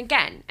that. And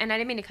again, and I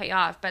didn't mean to cut you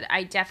off, but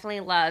I definitely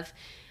love,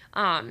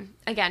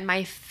 again,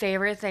 my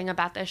favorite thing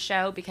about this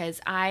show,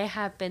 because I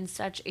have been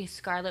such a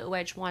Scarlet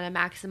Witch, Wanda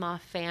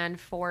Maximoff fan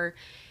for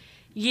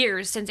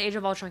years, since Age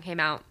of Ultron came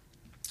out.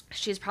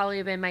 She's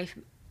probably been my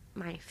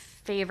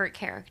favorite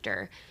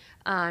character,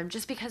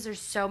 just because there's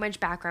so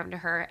much background to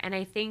her. And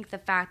I think the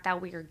fact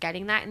that we are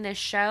getting that in this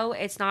show,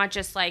 it's not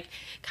just like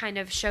kind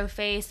of show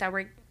face that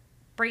we're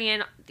bringing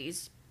in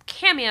these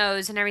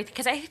cameos and everything.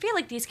 Because I feel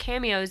like these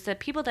cameos, the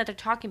people that they're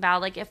talking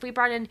about, like if we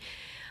brought in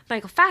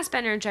Michael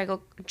Fassbender and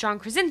John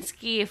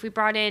Krasinski, if we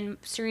brought in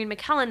Serene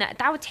McKellen,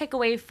 that would take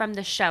away from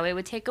the show. It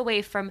would take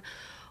away from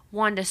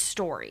Wanda's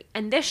story.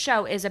 And this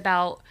show is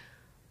about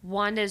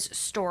Wanda's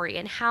story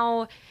and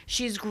how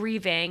she's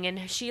grieving,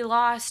 and she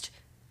lost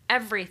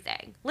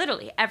everything,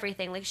 literally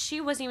everything. Like,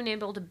 she wasn't even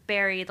able to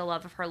bury the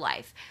love of her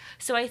life.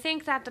 So I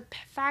think that the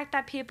fact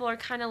that people are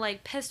kind of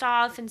like pissed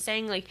off and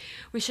saying like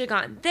we should have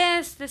gotten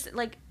this,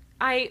 like,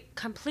 I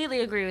completely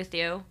agree with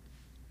you.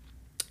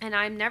 And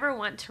I'm never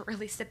one to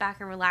really sit back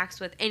and relax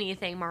with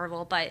anything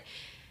Marvel, but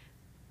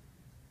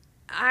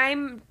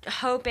I'm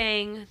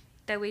hoping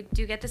that we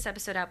do get this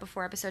episode out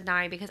before episode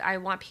 9, because I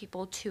want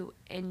people to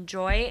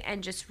enjoy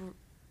and just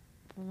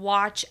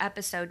watch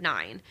episode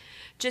 9.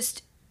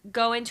 Just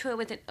go into it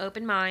with an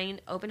open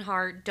mind, open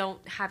heart.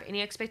 Don't have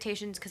any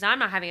expectations, because I'm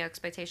not having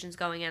expectations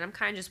going in. I'm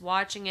kind of just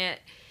watching it.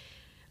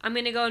 I'm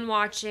going to go and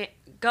watch it,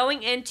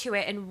 going into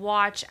it and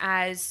watch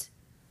as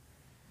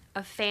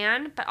a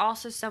fan, but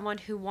also someone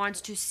who wants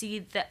to see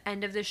the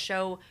end of the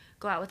show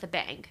go out with a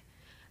bang.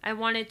 I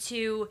wanted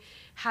to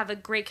have a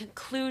great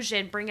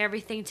conclusion, bring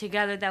everything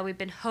together that we've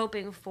been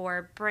hoping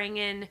for, bring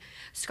in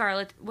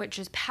Scarlet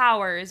Witch's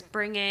powers,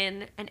 bring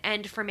in an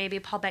end for maybe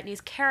Paul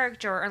Bettany's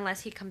character,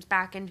 unless he comes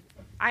back. And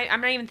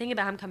I'm not even thinking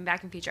about him coming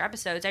back in future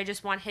episodes. I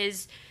just want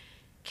his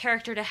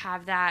character to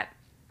have that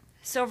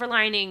silver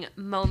lining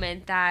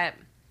moment that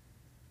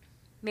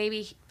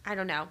maybe, I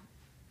don't know,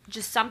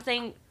 just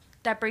something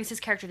that brings his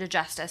character to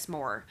justice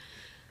more.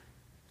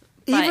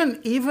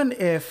 But, Even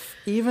if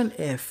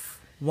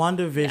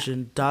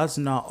WandaVision does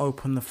not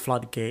open the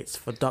floodgates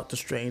for Doctor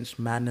Strange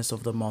Madness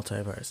of the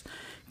Multiverse,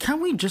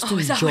 can we just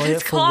enjoy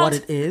it for what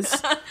it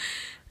is?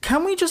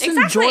 Can we just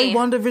enjoy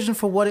WandaVision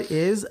for what it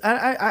is?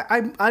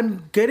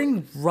 I'm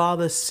getting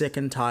rather sick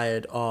and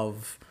tired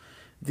of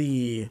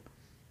the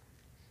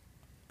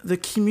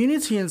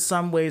community in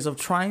some ways of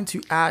trying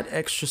to add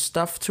extra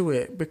stuff to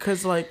it,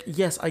 because, like,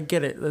 yes, I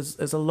get it.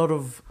 There's a lot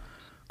of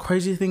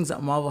crazy things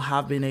that Marvel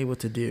have been able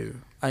to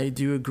do. I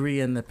do agree,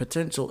 and the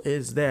potential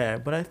is there.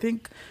 But I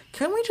think,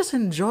 can we just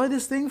enjoy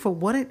this thing for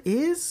what it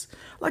is?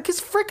 Like,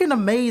 it's freaking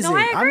amazing. No,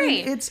 I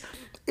agree. mean,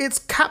 it's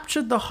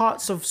captured the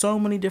hearts of so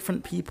many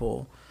different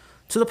people,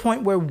 to the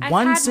point where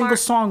one single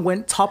song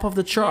went top of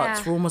the charts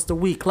for almost a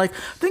week. Like,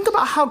 think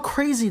about how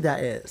crazy that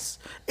is.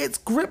 It's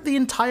gripped the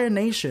entire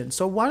nation.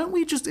 So why don't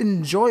we just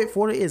enjoy it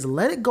for what it is?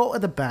 Let it go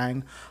at the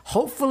bang.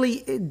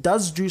 Hopefully it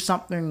does do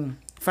something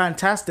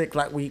fantastic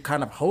like we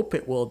kind of hope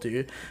it will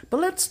do, but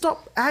let's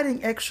stop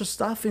adding extra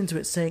stuff into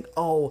it, saying,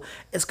 oh,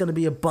 it's going to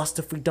be a bust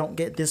if we don't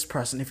get this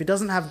person. If it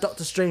doesn't have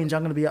Doctor Strange,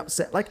 I'm going to be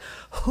upset. Like,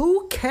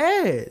 who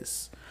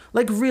cares?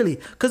 Like, really?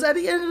 Because at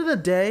the end of the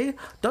day,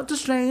 Doctor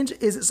Strange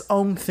is its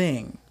own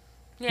thing.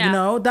 Yeah. You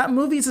know, that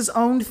movie is its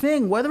own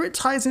thing. Whether it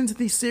ties into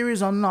the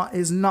series or not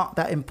is not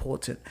that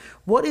important.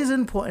 What is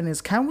important is,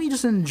 can we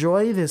just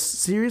enjoy this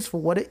series for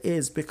what it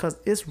is? Because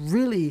it's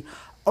really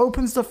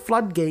opens the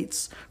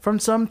floodgates from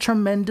some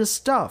tremendous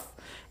stuff.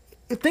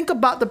 Think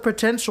about the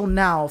potential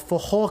now for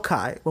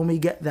Hawkeye when we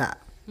get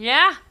that.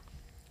 Yeah.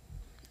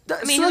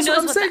 I mean, so who knows what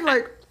I'm saying?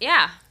 Like,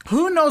 yeah.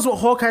 Who knows what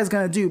Hawkeye is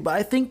going to do? But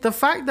I think the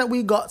fact that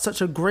we got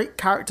such a great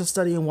character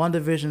study in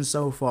WandaVision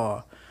so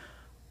far,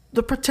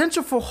 the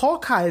potential for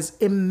Hawkeye is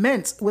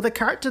immense, with a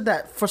character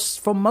that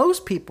for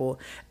most people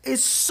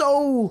is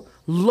so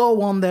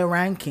low on their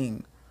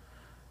ranking,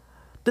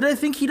 that I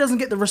think he doesn't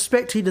get the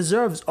respect he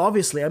deserves,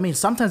 obviously. I mean,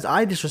 sometimes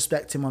I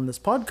disrespect him on this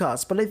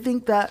podcast, but I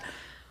think that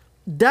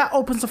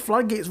opens the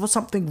floodgates for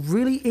something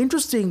really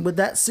interesting with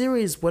that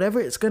series,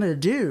 whatever it's going to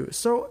do.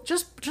 So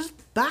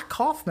just back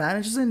off, man,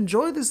 and just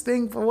enjoy this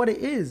thing for what it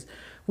is.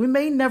 We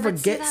may never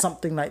get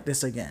something like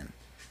this again.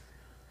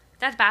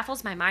 that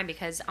baffles my mind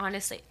because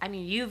honestly, I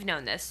mean, you've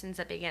known this since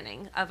the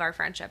beginning of our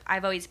friendship.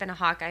 I've always been a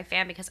Hawkeye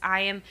fan because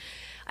I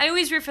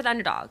always root for the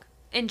underdog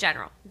in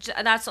general.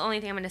 That's the only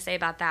thing I'm going to say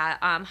about that.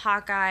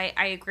 Hawkeye,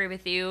 I agree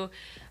with you.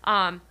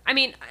 I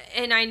mean,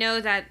 and I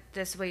know that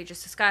this is what you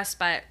just discussed,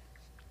 but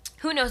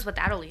who knows what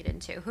that'll lead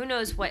into? Who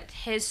knows what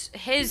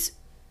his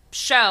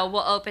show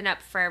will open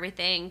up for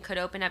everything? Could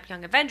open up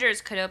Young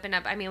Avengers, could open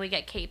up, I mean, we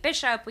get Kate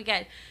Bishop, we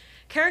get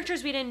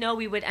characters we didn't know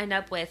we would end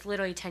up with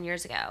literally 10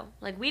 years ago.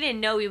 Like, we didn't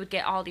know we would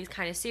get all these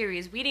kind of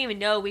series. We didn't even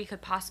know we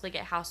could possibly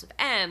get House of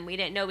M. We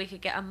didn't know we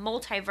could get a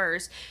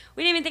multiverse.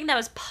 We didn't even think that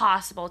was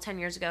possible 10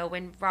 years ago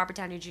when Robert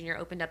Downey Jr.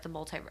 opened up the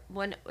multiverse,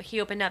 when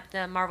he opened up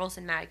the Marvel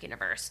Cinematic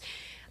Universe.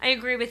 I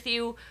agree with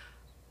you.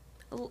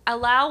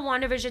 Allow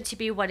WandaVision to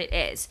be what it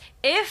is.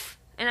 If,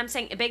 and I'm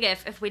saying a big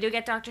if we do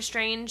get Doctor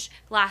Strange,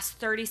 last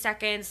 30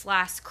 seconds,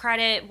 last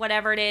credit,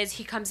 whatever it is,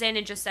 he comes in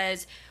and just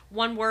says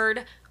one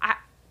word,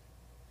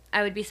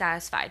 I would be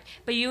satisfied.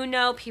 But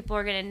people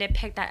are going to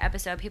nitpick that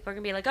episode. People are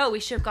going to be like, oh, we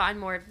should have gotten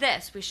more of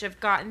this. We should have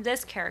gotten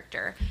this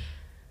character.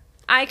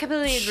 I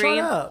completely agree. Shut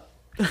up.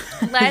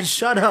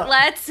 Shut up.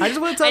 I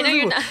just want to tell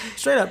you,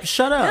 straight up,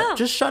 shut up. No.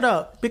 Just shut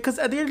up. Because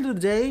at the end of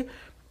the day,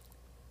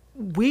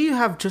 we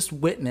have just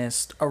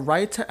witnessed a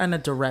writer and a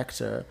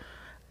director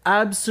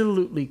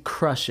absolutely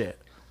crush it.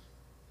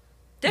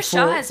 This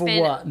show has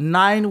been... what,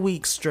 9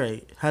 weeks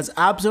straight, has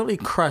absolutely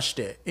crushed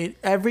it.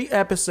 Every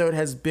episode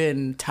has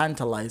been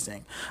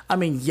tantalizing. I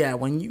mean, yeah,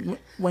 when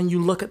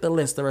you look at the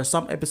list, there are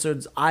some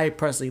episodes I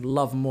personally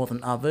love more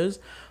than others.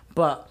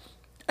 But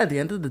at the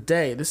end of the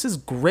day, this has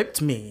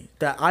gripped me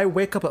that I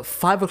wake up at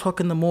 5 o'clock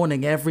in the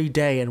morning every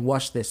day and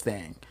watch this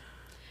thing.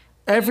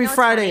 Every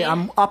Friday,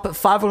 I'm up at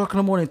 5 o'clock in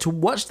the morning to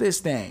watch this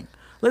thing.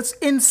 That's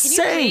insane.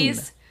 Can you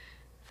please...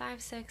 5,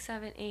 6,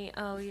 7, 8.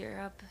 Oh, you're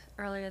up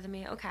earlier than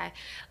me. Okay.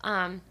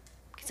 So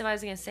what I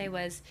was going to say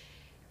was,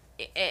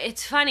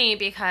 it's funny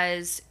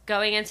because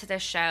going into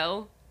this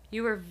show,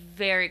 you were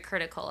very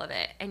critical of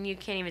it, and you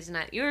can't even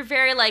deny it. You were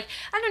very like,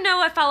 I don't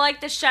know if I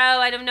like the show.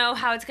 I don't know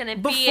how it's going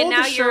to be. And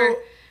now you're...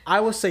 I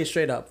will say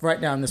straight up,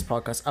 right now in this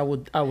podcast, I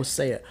would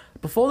say it.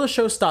 Before the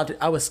show started,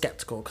 I was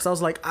skeptical because I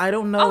was like, I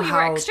don't know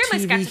how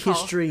TV skeptical.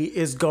 History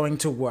is going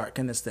to work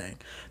in this thing.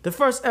 The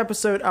first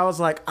episode, I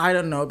was like, I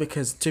don't know,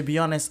 because to be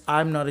honest,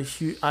 I'm not a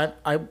huge, I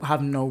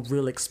have no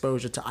real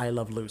exposure to I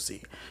Love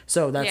Lucy,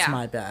 so that's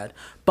my bad.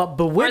 But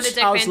Bewitched,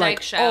 I was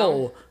like,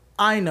 oh,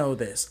 I know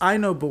this. I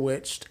know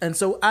Bewitched. And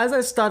so as I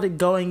started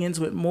going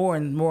into it more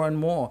and more and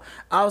more,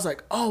 I was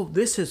like, oh,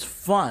 this is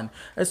fun.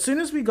 As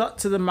soon as we got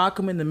to the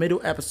Malcolm in the Middle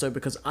episode,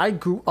 because I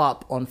grew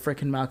up on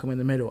freaking Malcolm in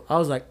the Middle, I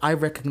was like, I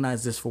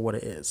recognize this for what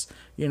it is,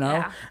 you know?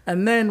 Yeah.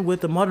 And then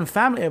with the Modern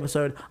Family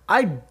episode,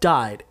 I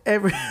died.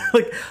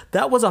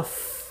 That was a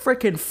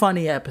freaking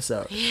funny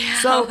episode. Yeah,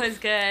 so that was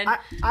good.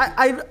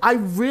 I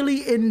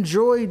really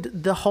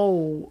enjoyed the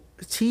whole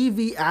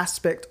TV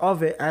aspect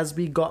of it as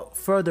we got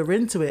further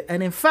into it.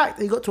 And in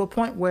fact, it got to a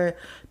point where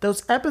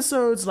those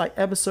episodes, like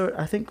episode,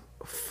 I think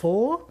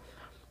 4,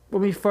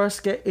 when we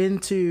first get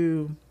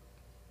into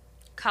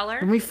color,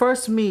 when we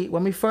first meet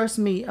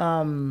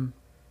Monica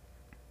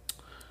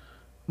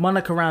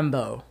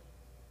Rambeau,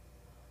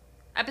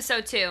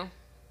 episode 2,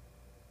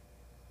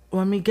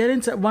 when we get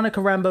into Monica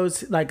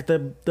Rambeau's, like the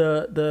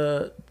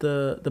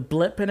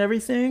blip and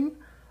everything,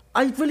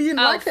 I really didn't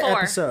like the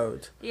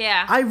episode.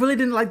 Yeah. I really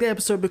didn't like the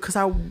episode because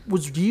I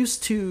was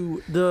used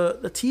to the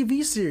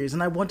TV series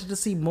and I wanted to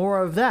see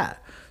more of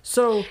that.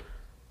 So,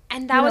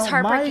 and that was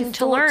heartbreaking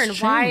to learn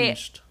why.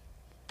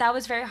 That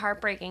was very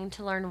heartbreaking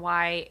to learn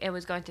why it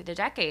was going through the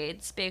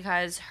decades,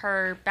 because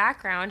her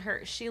background,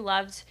 she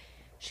loved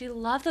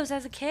those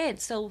as a kid.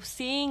 So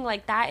seeing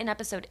like that in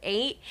episode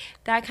 8,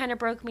 that kind of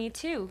broke me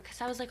too, because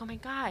I was like, oh my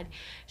God,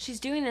 she's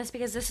doing this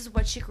because this is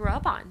what she grew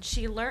up on.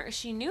 She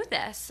knew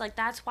this. Like,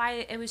 that's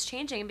why it was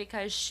changing,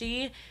 because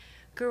she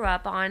grew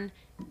up on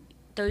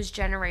those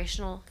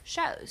generational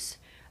shows.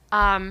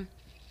 The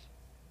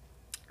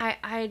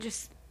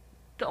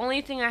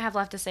only thing I have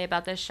left to say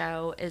about this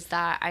show is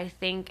that I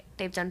think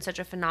they've done such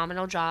a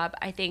phenomenal job.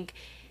 I think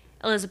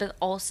Elizabeth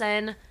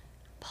Olsen,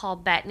 Paul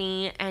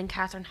Bettany, and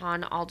Kathryn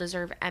Hahn all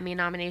deserve Emmy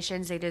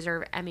nominations. They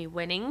deserve Emmy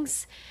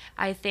winnings.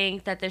 I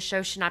think that this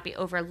show should not be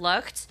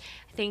overlooked.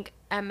 I think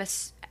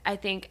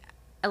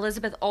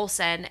Elizabeth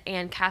Olsen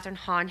and Kathryn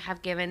Hahn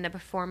have given the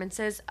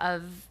performances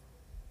of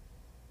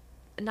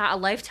not a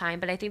lifetime,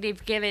 but I think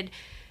they've given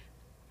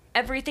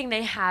everything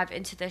they have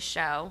into this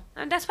show.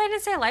 And that's why I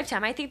didn't say a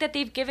lifetime. I think that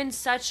they've given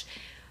such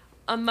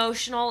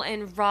emotional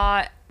and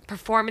raw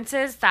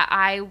performances that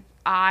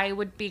I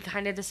would be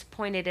kind of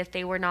disappointed if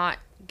they were not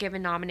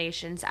given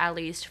nominations, at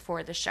least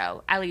for the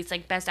show, at least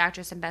like Best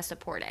Actress and Best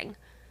Supporting.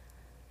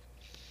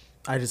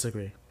 I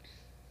disagree.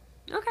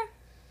 Okay.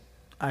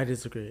 I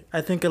disagree.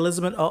 I think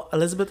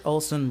Elizabeth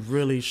Olsen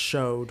really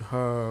showed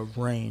her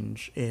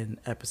range in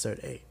episode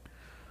 8,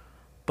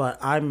 but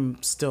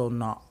I'm still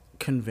not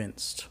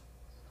convinced.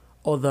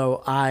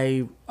 Although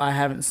I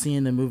haven't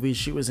seen the movie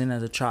she was in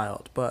as a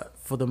child, but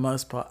for the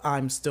most part,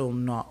 I'm still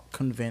not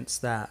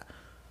convinced that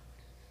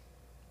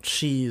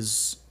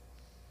she's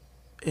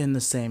in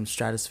the same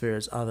stratosphere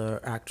as other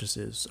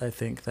actresses. I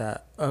think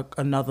that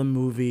another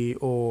movie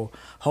or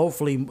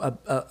hopefully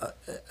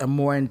a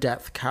more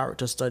in-depth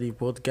character study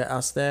would get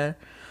us there.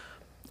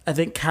 I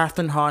think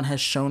Catherine Hahn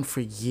has shown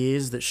for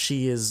years that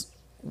she is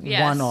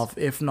one of,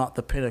 if not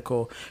the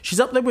pinnacle. She's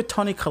up there with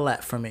Toni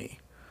Collette for me,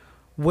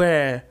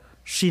 where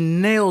she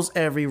nails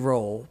every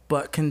role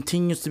but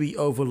continues to be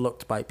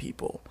overlooked by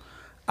people.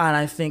 And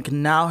I think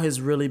now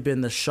has really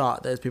been the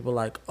shot that people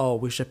like, oh,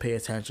 we should pay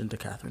attention to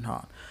Catherine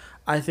Hahn.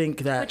 I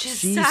think that which is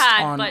she's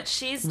sad, on, but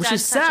she's which done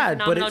is such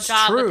sad, a phenomenal but it's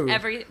job true. with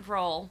every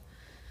role.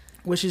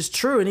 Which is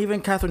true, and even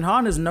Catherine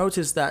Hahn has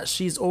noticed that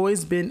she's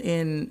always been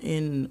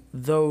in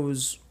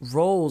those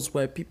roles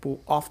where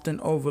people often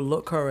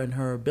overlook her and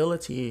her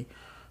ability,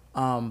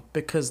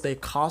 because they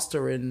cast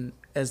her in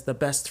as the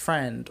best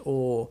friend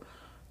or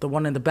the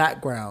one in the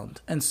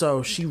background, and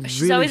so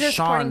she's really always a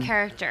supporting shone.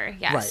 Character,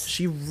 yes. Right,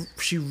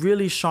 she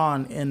really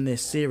shone in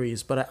this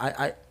series, but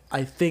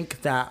I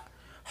think that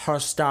her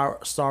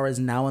star is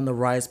now on the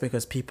rise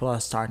because people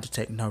are starting to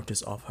take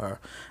notice of her,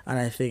 and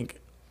I think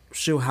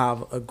she'll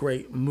have a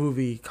great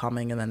movie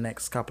coming in the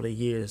next couple of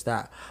years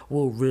that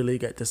we'll really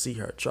get to see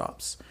her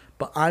chops.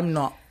 But I'm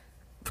not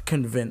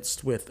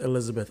convinced with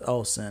Elizabeth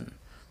Olsen,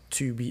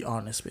 to be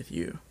honest with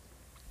you.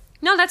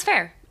 No, that's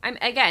fair.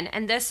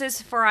 And this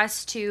is for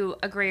us to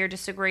agree or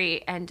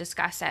disagree and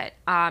discuss it.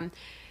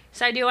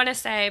 So I do want to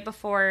say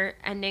before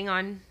ending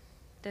on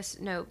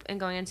this note and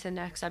going into the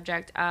next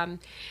subject, I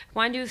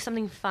want to do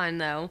something fun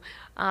though.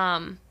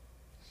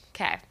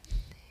 Okay,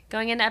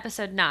 going into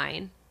episode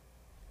 9,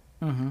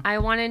 I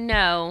want to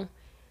know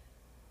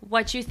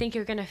what you think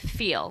you're going to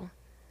feel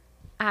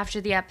after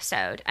the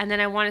episode, and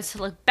then I want us to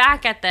look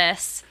back at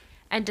this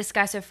and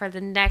discuss it for the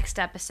next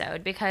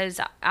episode, because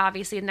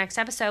obviously the next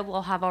episode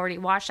we'll have already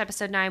watched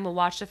episode 9. We'll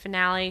watch the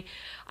finale.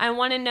 I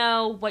want to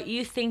know what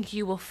you think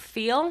you will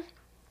feel,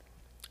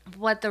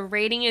 what the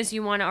rating is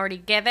you want to already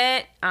give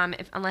it,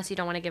 unless you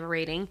don't want to give a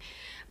rating.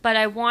 But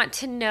I want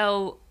to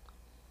know,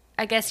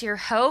 I guess, your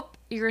hope,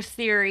 your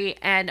theory,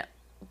 and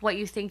what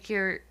you think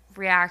your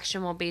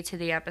reaction will be to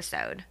the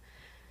episode.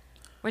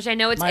 Which I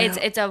know it's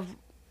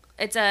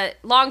a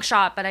long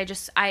shot, but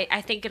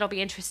I think it'll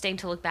be interesting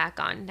to look back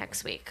on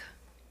next week.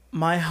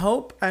 My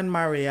hope and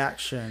my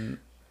reaction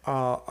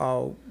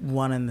are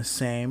one and the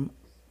same.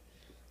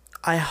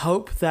 I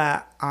hope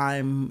that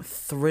I'm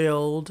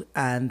thrilled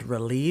and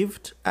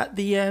relieved at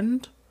the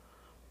end.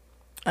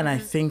 And I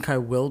think I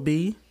will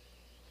be,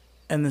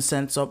 in the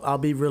sense of I'll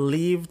be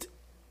relieved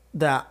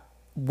that,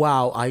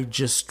 wow, I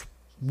just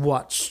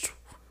watched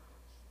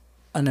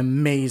an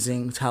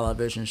amazing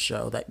television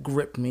show that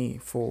gripped me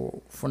for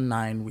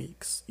 9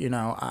 weeks. You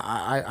know,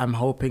 I'm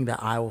hoping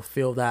that I will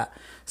feel that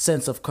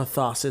sense of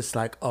catharsis,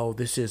 like, oh,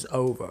 this is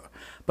over.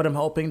 But I'm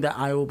hoping that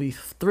I will be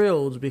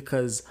thrilled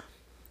because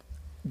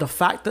the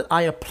fact that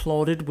I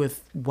applauded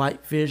with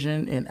White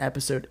Vision in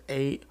episode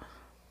 8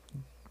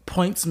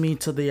 points me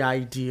to the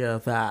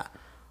idea that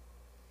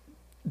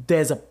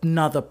there's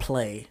another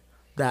play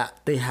that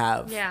they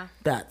have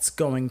that's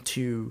going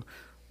to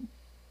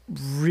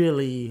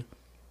really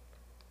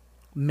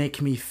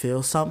make me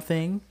feel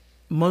something,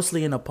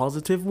 mostly in a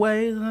positive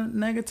way than a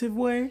negative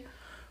way.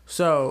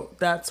 So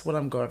that's what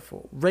I'm going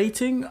for.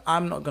 Rating,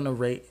 I'm not gonna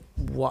rate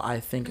what I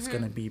think it's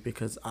gonna be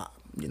because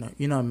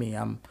you know me,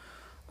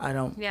 I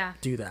don't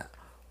do that.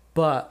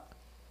 But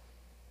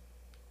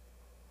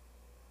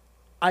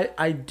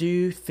I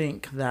do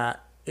think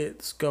that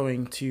it's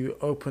going to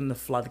open the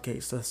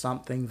floodgates to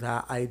something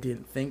that I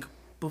didn't think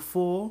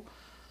before.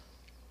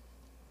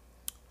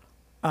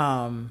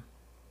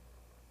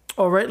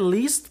 Or at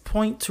least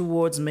point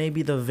towards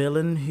maybe the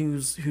villain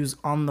who's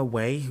on the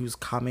way, who's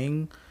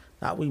coming,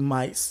 that we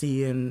might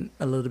see in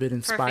a little bit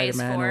in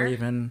Spider-Man or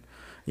even,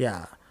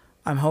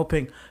 I'm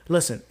hoping.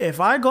 Listen, if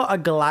I got a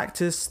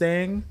Galactus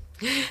thing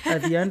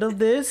at the end of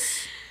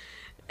this,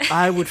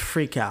 I would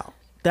freak out.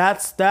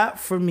 That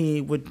for me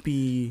would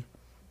be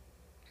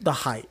the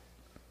height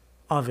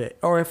of it.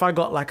 Or if I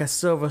got like a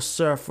Silver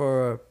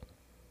Surfer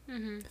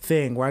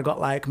thing where I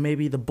got like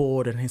maybe the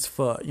board in his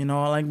foot, you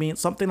know, like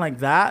something like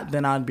that,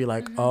 then I'd be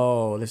like,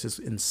 oh, this is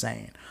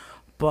insane.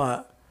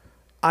 But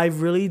I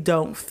really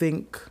don't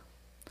expect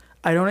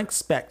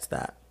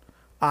that.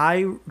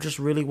 I just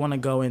really want to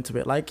go into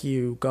it like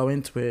you, go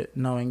into it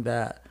knowing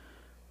that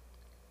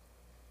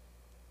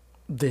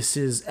this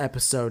is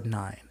episode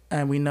 9.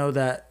 And we know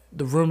that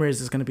the rumor is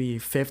it's going to be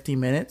 50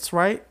 minutes,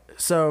 right?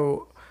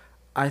 So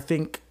I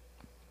think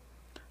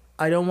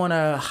I don't want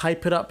to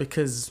hype it up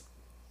because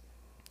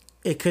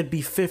it could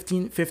be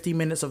 50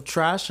 minutes of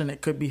trash and it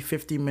could be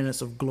 50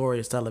 minutes of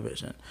glorious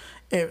television.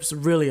 It's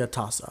really a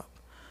toss-up.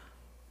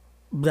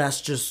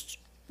 That's just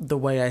the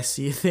way I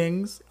see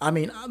things. I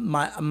mean,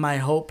 my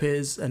hope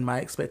is and my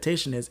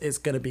expectation is it's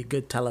going to be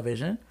good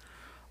television,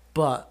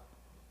 but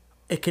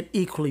it could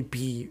equally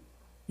be,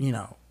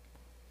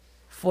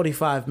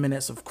 45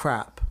 minutes of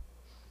crap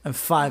and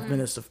 5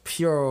 minutes of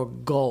pure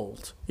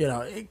gold.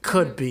 It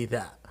could be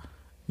that.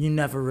 You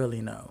never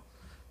really know.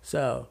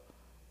 So,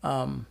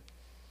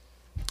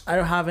 I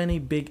don't have any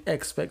big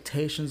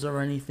expectations or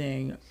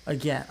anything.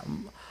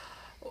 Again,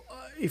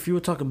 if you were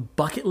talking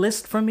bucket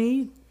list for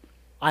me,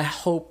 I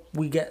hope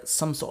we get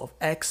some sort of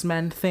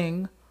X-Men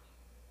thing.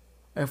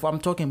 If I'm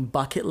talking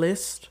bucket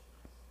list,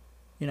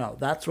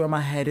 that's where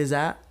my head is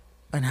at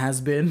and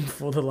has been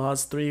for the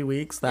last 3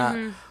 weeks,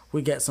 that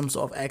we get some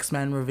sort of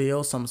X-Men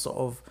reveal, some sort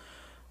of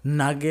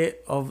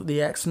nugget of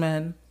the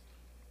X-Men.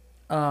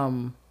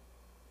 But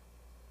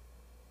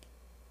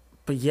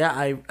yeah,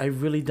 I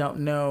really don't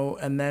know.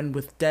 And then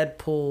with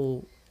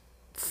Deadpool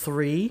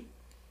 3,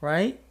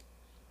 right?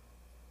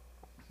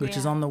 Which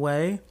is on the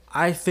way.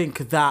 I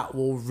think that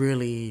will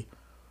really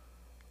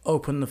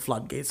open the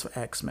floodgates for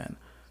X-Men.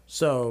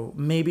 So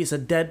maybe it's a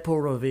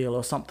Deadpool reveal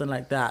or something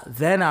like that.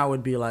 Then I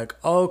would be like,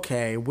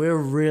 okay, we're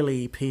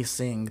really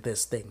piecing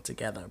this thing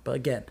together. But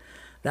again,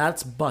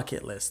 that's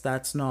bucket list.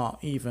 That's not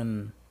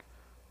even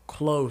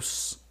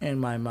close in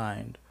my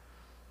mind.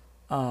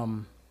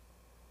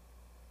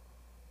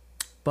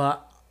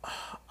 But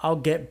I'll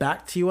get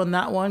back to you on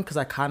that one because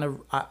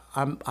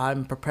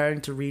I'm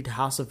preparing to read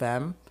House of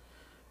M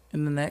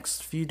in the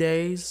next few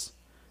days,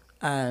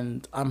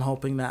 and I'm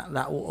hoping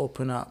that will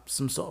open up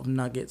some sort of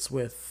nuggets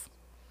with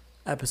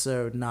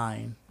episode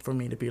 9 for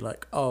me to be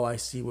like, oh, I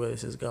see where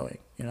this is going,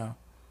 I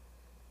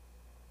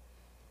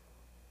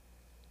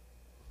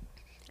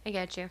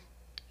get you.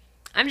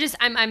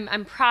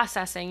 I'm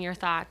processing your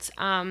thoughts.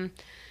 No,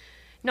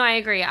 I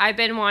agree. I've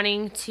been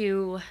wanting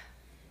to.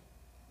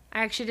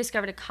 I actually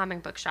discovered a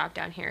comic book shop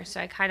down here, so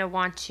I kind of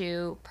want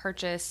to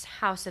purchase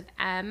House of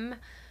M,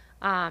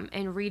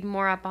 and read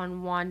more up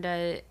on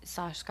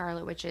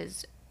Wanda/Scarlet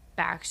Witch's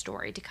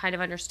backstory to kind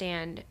of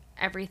understand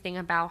everything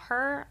about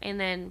her,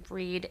 and then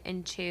read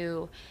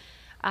into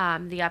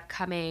the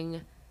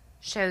upcoming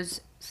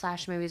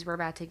shows/movies we're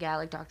about to get,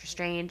 like Doctor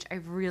Strange. I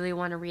really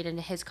want to read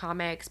into his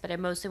comics, but I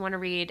mostly want to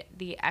read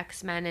the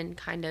X-Men and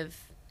kind of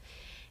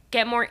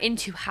get more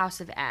into House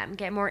of M,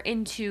 get more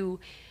into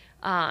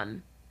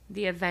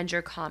the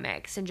Avenger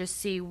comics, and just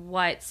see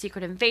what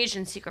Secret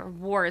Invasion, Secret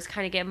Wars,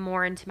 kind of get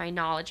more into my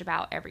knowledge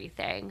about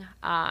everything,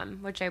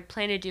 which I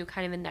plan to do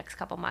kind of in the next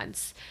couple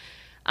months.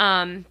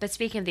 But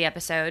speaking of the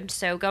episode,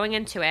 so going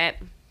into it,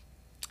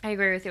 I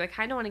agree with you. I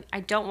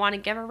don't want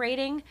to give a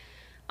rating,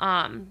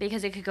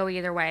 because it could go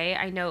either way.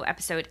 I know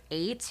episode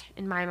 8,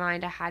 in my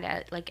mind, I had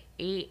it like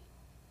 8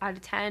 out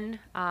of 10.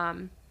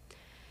 I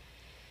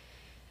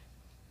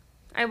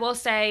will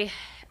say,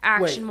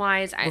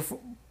 action-wise,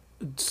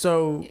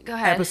 So go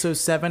ahead. Episode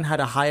 7 had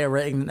a higher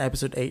rating than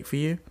episode 8 for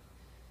you?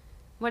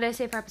 What did I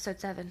say for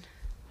episode 7?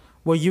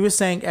 Well, you were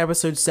saying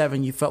episode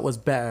 7 you felt was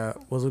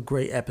a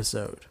great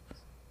episode.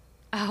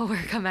 Oh,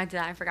 we're coming back to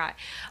that. I forgot.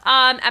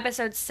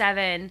 Episode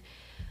 7.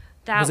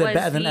 Was it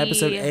better than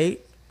episode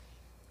 8?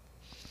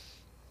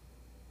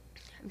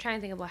 I'm trying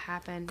to think of what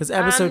happened. Because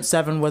episode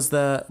 7 was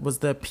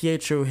the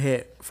Pietro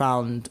hit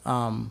found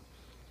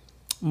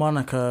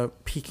Monica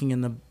peeking in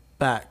the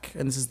back,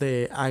 and this is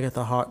the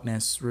Agatha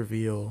Harkness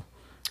reveal.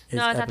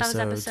 No, I thought that was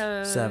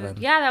episode 7.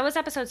 Yeah, that was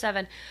episode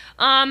 7.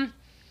 I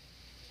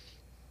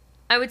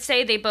would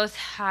say they both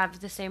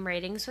have the same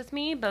ratings with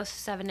me, both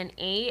 7 and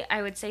 8.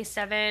 I would say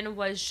 7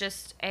 was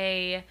just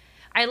I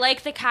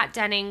like the Kat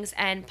Dennings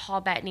and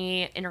Paul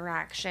Bettany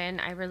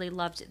interaction. I really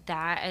loved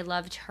that. I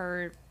loved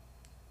her.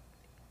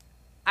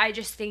 I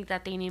just think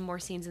that they need more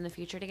scenes in the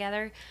future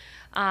together.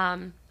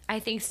 I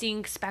think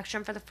seeing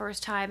Spectrum for the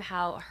first time,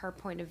 how her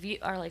point of view,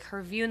 or like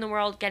her view in the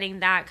world, getting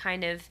that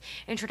kind of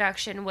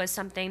introduction was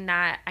something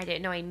that I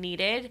didn't know I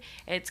needed.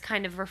 It's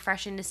kind of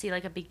refreshing to see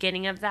like a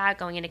beginning of that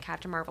going into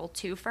Captain Marvel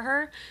 2 for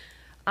her.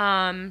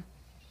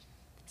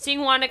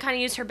 Seeing Wanda kind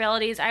of use her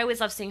abilities, I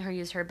always love seeing her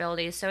use her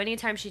abilities. So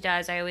anytime she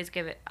does, I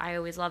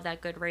always love that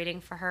good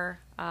rating for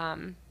her.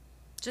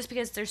 Just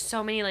because there's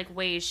so many like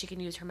ways she can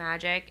use her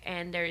magic,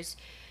 and there's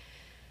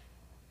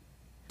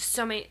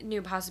so many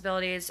new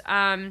possibilities.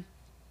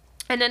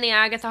 And then the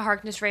Agatha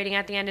Harkness rating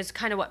at the end is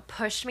kind of what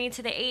pushed me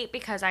to the 8,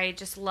 because I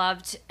just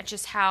loved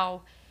just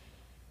how,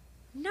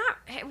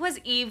 it was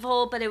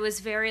evil, but it was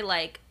very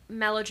like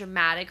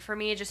melodramatic for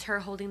me. Just her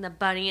holding the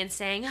bunny and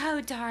saying,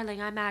 "Oh,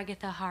 darling, I'm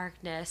Agatha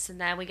Harkness."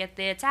 And then we get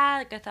the "It's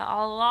Agatha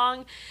all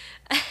along."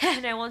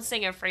 And I won't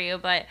sing it for you,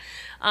 but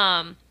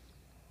that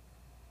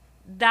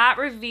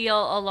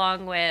reveal,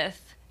 along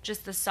with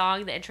just the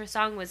song, the intro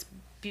song, was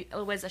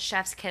a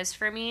chef's kiss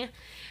for me.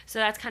 So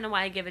that's kind of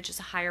why I give it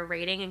just a higher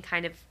rating and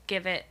kind of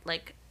give it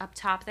like up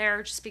top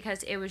there, just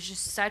because it was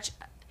just such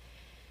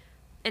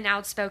an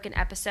outspoken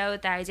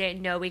episode that I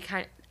didn't know they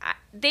could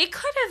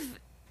have,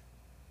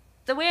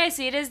 the way I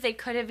see it is they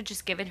could have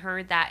just given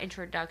her that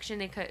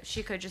introduction.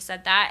 She could have just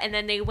said that, and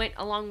then they went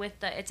along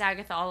with the "It's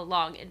Agatha all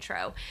along"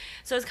 intro.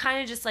 So it's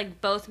kind of just like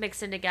both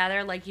mixed in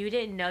together. Like you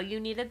didn't know you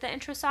needed the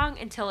intro song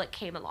until it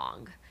came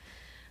along.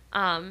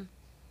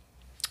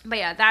 But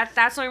yeah,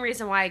 that's the only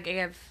reason why I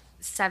gave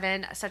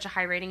 7 such a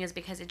high rating, is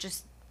because it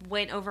just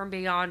went over and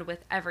beyond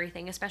with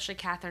everything, especially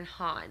Catherine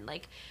Hahn.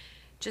 Like,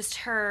 just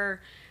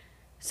her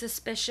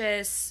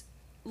suspicious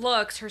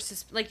looks,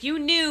 like you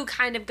knew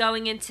kind of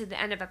going into the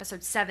end of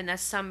episode 7 that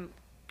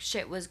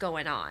shit was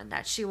going on,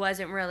 that she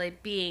wasn't really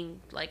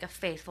being like a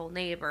faithful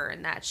neighbor,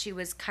 and that she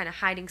was kind of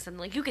hiding something.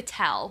 Like, you could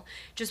tell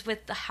just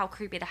with how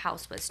creepy the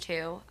house was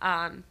too.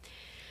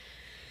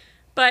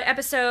 But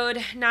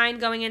episode 9,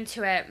 going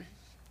into it,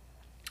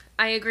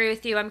 I agree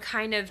with you. I'm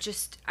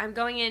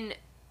going in,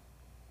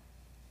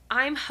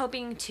 I'm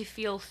hoping to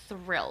feel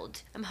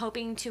thrilled. I'm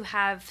hoping to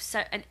have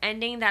an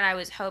ending that I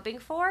was hoping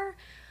for,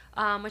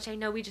 which I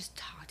know we just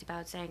talked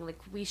about, saying like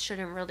we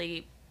shouldn't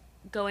really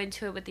go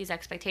into it with these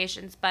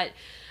expectations, but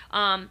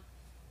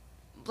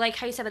like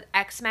how you said with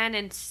X-Men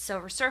and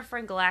Silver Surfer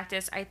and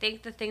Galactus, I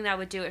think the thing that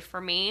would do it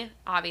for me,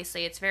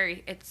 obviously it's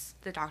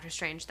the Doctor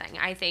Strange thing.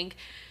 I think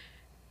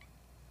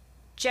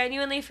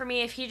genuinely for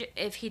me,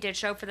 if he did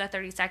show up for that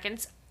 30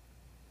 seconds,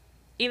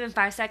 even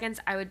 5 seconds,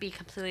 I would be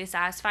completely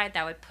satisfied.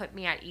 That would put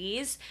me at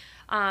ease.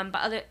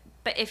 But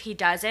if he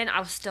doesn't,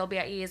 I'll still be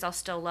at ease. I'll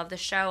still love the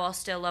show. I'll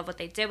still love what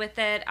they did with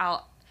it. I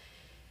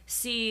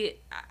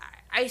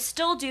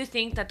still do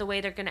think that the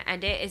way they're going to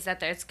end it is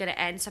that it's going to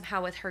end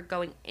somehow with her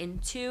going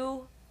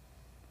into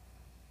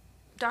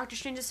Doctor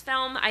Strange's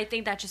film. I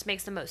think that just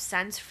makes the most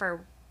sense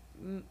for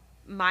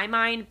my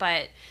mind.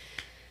 But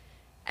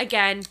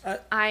again,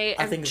 I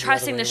am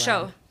trusting the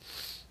show.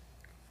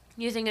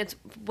 You think it's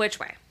which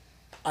way?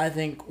 I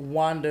think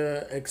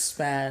Wanda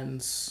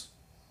expands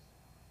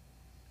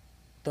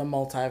the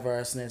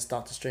multiverse, and it's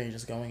Doctor Strange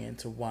is going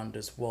into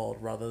Wanda's world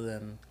rather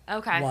than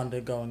Wanda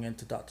going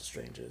into Doctor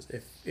Strange's.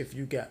 If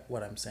you get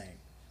what I'm saying.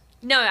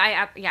 No,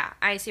 I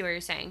see what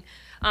you're saying.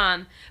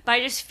 But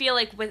I just feel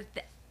like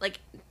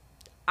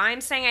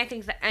I'm saying I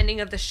think the ending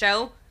of the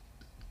show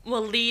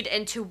will lead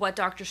into what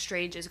Doctor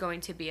Strange is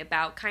going to be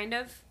about, kind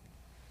of.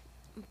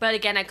 But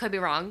again, I could be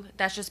wrong.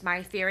 That's just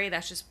my theory.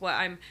 That's just what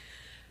I'm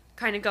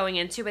kind of going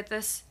into with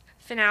this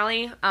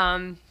finale.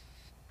 I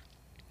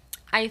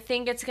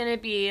think it's going to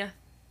be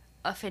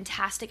a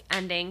fantastic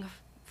ending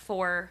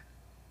for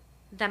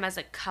them as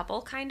a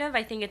couple, kind of.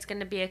 I think it's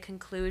going to be a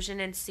conclusion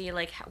and see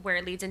like where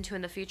it leads into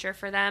in the future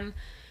for them.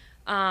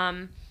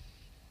 I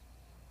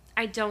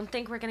don't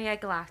think we're going to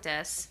get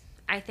Galactus.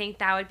 I think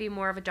that would be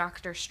more of a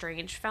Doctor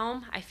Strange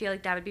film. I feel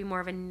like that would be more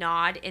of a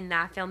nod in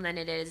that film than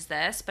it is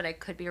this, but I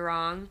could be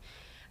wrong.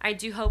 I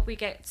do hope we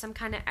get some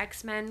kind of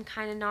X-Men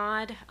kind of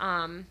nod.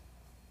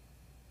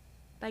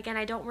 But again,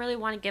 I don't really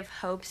want to give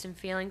hopes and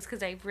feelings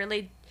because I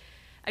really,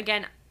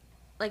 again,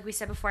 like we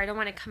said before, I don't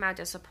want to come out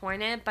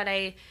disappointed, but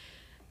I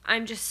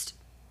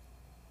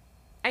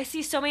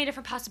see so many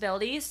different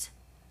possibilities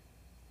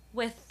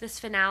with this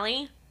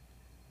finale,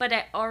 but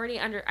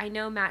I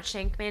know Matt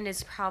Shankman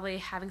is probably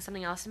having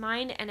something else in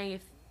mind, and I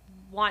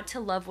want to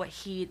love what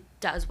he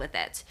does with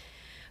it.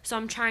 So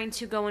I'm trying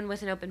to go in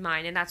with an open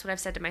mind, and that's what I've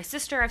said to my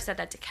sister. I've said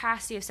that to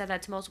Cassie. I've said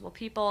that to multiple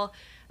people.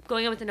 I'm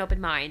going in with an open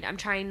mind. I'm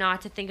trying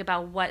not to think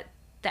about what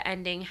the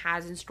ending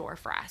has in store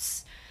for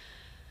us.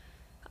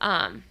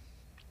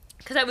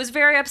 Because I was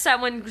very upset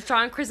when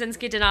John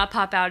Krasinski did not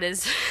pop out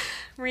as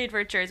Reed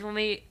Richards. When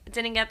we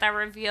didn't get that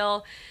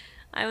reveal,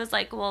 I was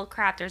like, well,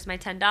 crap, there's my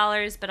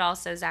 $10, but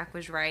also Zach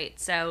was right.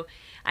 So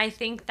I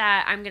think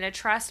that I'm going to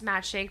trust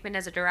Matt Shankman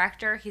as a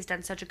director. He's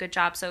done such a good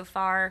job so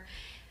far.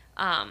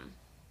 But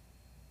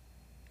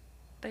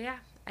yeah,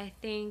 I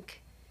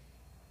think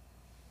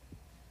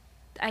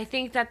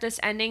that this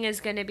ending is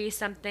going to be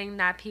something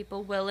that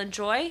people will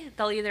enjoy.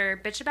 They'll either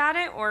bitch about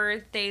it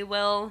or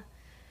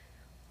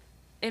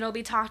it'll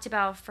be talked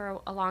about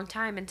for a long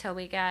time until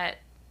we get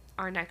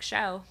our next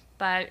show.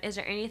 But is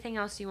there anything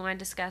else you want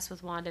to discuss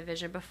with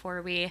WandaVision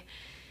before we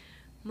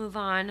move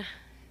on?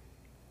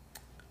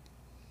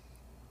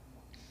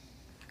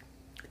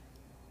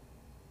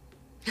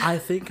 I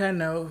think I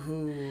know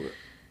who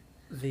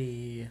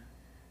the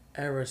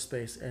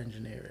aerospace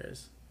engineer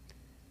is.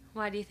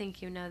 Why do you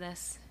think you know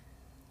this?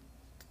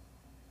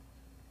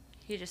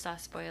 You just saw a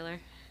spoiler.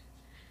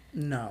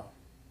 No.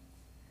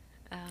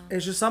 Oh.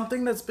 It's just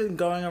something that's been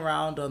going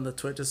around on the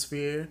Twitter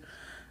sphere,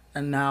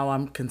 and now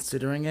I'm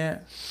considering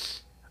it.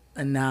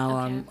 And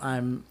now okay.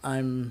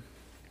 I'm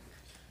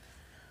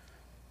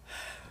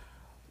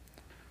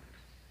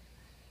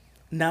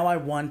now I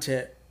want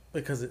it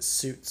because it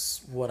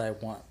suits what I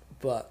want.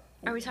 But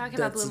are we talking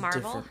about Blue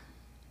Marvel?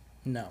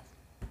 No.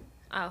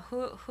 Oh,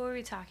 who are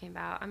we talking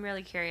about? I'm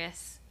really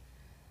curious.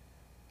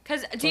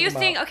 Because do you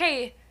think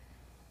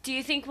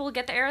we'll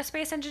get the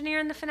aerospace engineer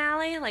in the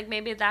finale? Like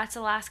maybe that's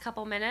the last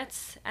couple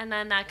minutes, and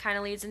then that kind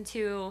of leads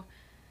into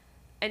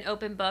an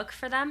open book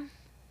for them?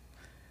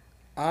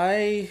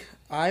 I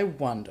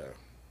wonder,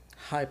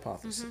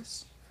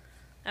 hypothesis.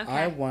 Mm-hmm.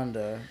 Okay. I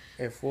wonder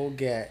if we'll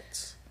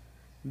get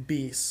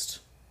Beast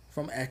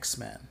from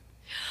X-Men.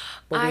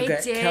 But we'll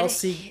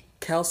get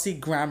Kelsey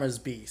Grammer's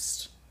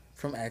Beast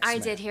from X-Men. I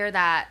did hear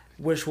that.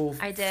 Which will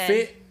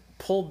fit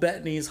Paul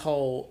Bettany's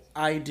whole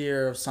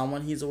idea of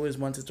someone he's always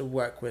wanted to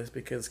work with,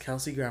 because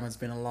Kelsey Grammer's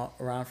been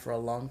around for a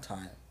long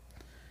time.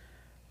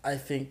 I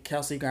think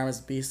Kelsey Grammer's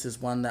Beast is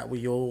one that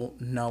we all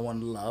know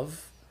and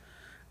love.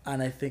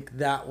 And I think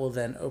that will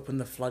then open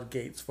the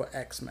floodgates for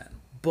X-Men.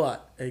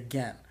 But,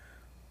 again...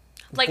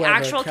 Like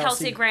actual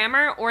Kelsey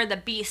Grammer or the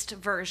Beast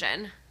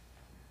version?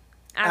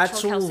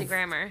 Actual Kelsey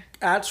Grammer.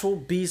 Actual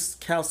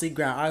Beast Kelsey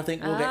Grammer. I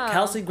think we'll get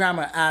Kelsey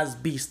Grammer as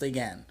Beast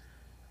again.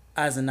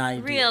 As an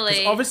idea.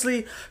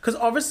 Really? Because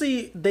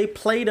obviously they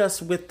played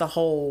us with the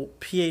whole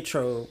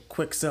Pietro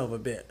Quicksilver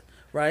bit,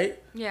 right?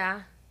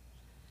 Yeah.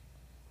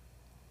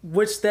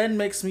 Which then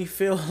makes me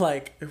feel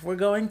like if we're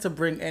going to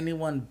bring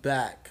anyone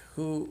back,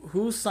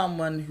 who's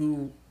someone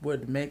who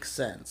would make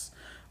sense?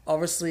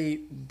 Obviously,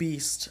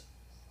 Beast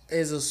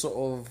is a sort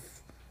of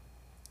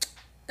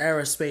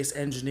aerospace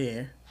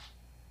engineer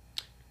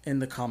in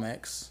the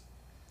comics.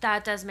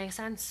 That does make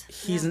sense.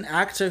 He's an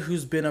actor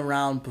who's been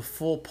around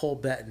before Paul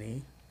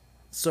Bettany.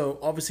 So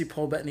obviously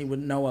Paul Bettany would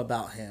know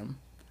about him.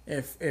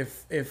 If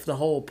the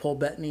whole Paul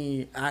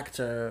Bettany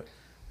actor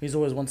he's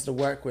always wanted to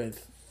work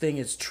with thing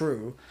is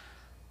true.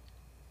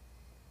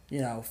 You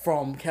know,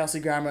 from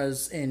Kelsey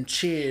Grammer's in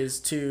Cheers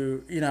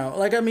to, you know,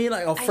 like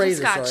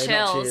Fraser, not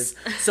Cheers.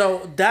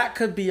 So that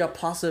could be a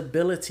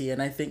possibility,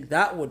 and I think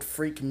that would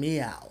freak me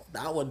out.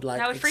 That would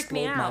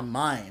explode my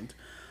mind.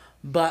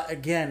 But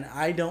again,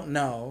 I don't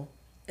know.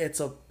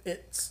 It's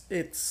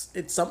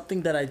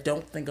something that I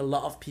don't think a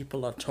lot of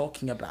people are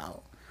talking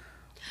about.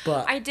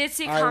 But I did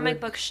see Comic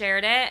Book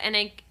shared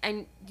it,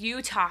 and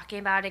you talking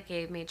about it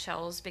gave me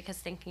chills because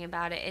thinking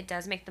about it, it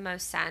does make the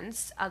most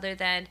sense. Other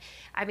than,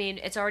 I mean,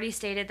 it's already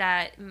stated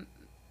that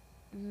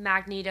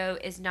Magneto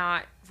is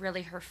not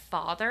really her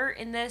father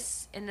in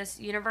this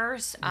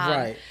universe.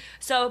 Right.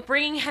 So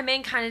bringing him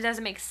in kind of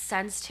doesn't make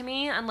sense to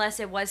me unless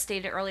it was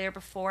stated earlier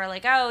before,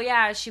 like, oh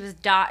yeah, if she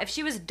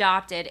was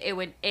adopted,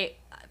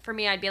 for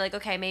me, I'd be like,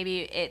 okay,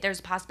 maybe there's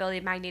a possibility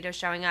of Magneto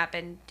showing up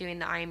and doing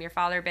the I am your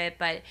father bit,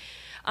 but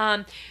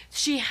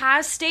she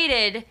has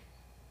stated,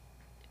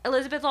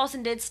 Elizabeth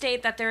Olsen did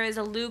state that there is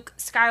a Luke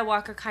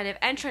Skywalker kind of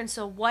entrance,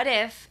 so what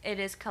if it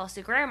is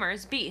Kelsey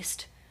Grammer's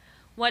Beast?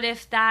 What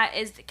if that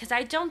is, because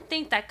I don't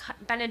think that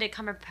Benedict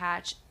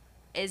Cumberbatch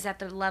is at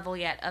the level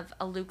yet of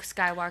a Luke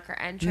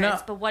Skywalker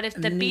entrance, but what if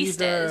the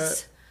Beast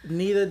is?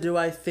 Neither do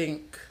I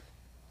think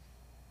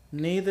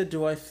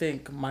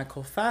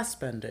Michael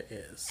Fassbender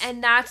is.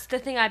 And that's the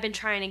thing I've been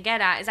trying to get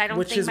at, is I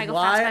don't think Michael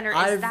Fassbender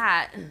is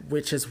that.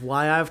 Which is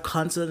why I've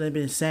constantly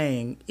been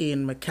saying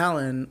Ian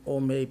McKellen or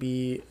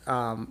maybe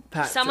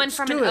Patrick someone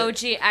from Stewart. an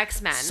OG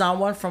X-Men.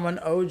 Someone from an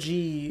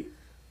OG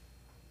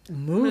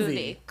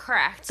movie.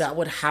 Correct. That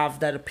would have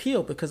that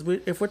appeal. Because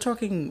if we're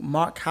talking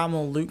Mark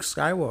Hamill, Luke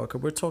Skywalker,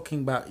 we're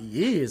talking about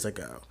years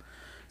ago.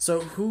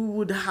 So who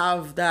would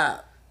have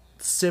that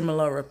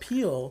similar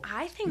appeal?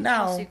 I think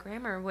Kelsey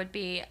Grammer would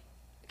be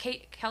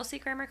Kelsey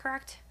Grammer,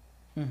 correct?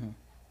 Mm-hmm.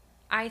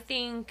 I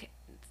think,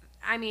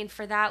 I mean,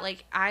 for that,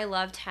 like, I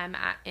loved him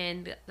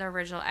in the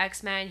original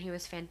X-Men. He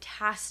was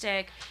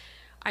fantastic.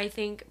 I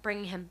think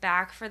bringing him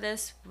back for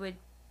this would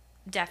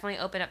definitely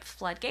open up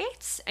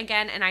floodgates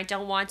again, and I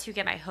don't want to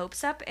get my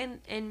hopes up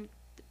in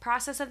the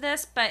process of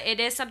this, but it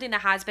is something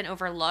that has been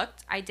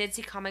overlooked. I did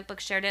see Comic Book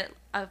shared it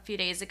a few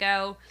days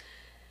ago,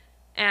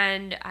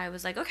 and I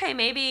was like, okay,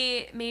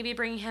 maybe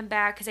bringing him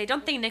back, because I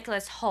don't think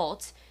Nicholas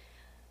Hoult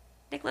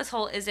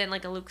isn't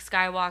like a Luke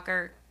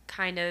Skywalker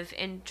kind of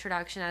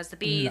introduction as the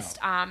Beast.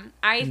 No.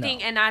 I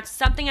think, and that's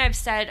something I've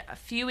said a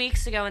few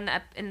weeks ago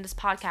in this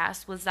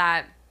podcast, was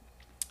that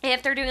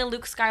if they're doing a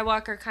Luke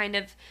Skywalker kind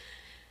of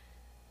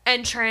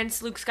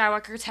entrance, Luke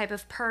Skywalker type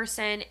of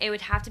person, it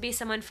would have to be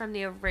someone from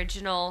the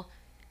original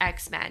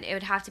X-Men. It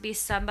would have to be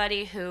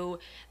somebody who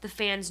the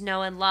fans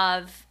know and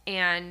love,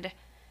 and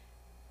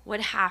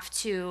would have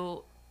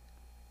to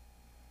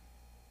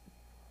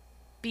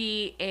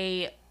be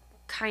a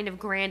kind of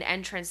grand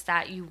entrance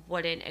that you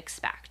wouldn't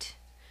expect.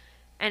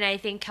 And I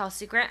think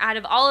Kelsey Grant, out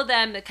of all of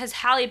them, because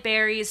Halle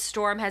Berry's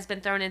Storm has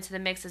been thrown into the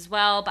mix as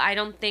well, but I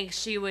don't think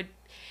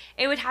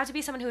it would have to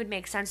be someone who would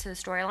make sense to the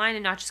storyline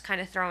and not just kind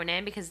of thrown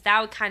in, because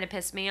that would kind of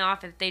piss me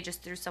off if they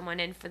just threw someone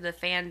in for the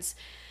fans'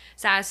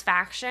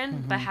 satisfaction.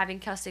 Mm-hmm. But having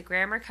Kelsey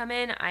Grammer come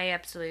in, I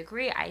absolutely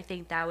agree. I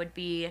think that would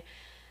be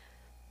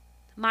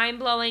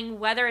mind-blowing,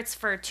 whether it's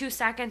for 2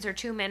 seconds or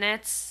 2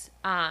 minutes.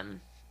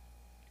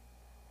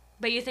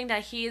 But you think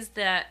that he's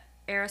the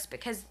aerospace,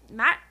 because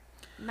Matt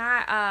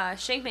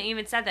Shankman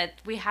even said that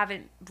we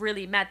haven't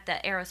really met the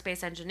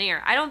aerospace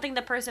engineer. I don't think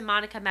the person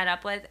Monica met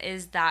up with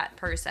is that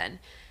person.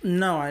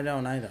 No, I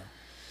don't either.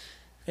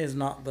 Is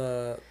not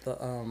the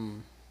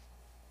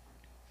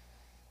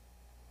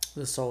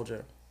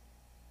soldier.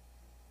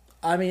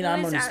 I mean,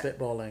 I'm only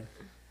spitballing.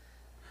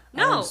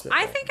 No,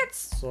 I think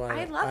it's. So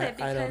I love it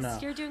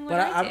because you're doing what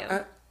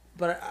I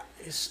do.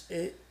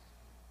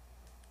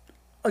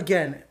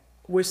 Again,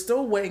 we're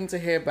still waiting to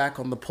hear back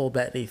on the Paul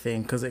Bettany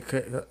thing,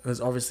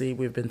 because obviously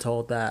we've been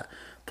told that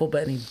Paul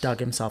Bettany dug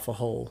himself a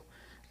hole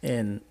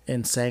in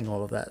saying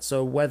all of that.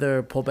 So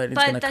whether Paul Bettany's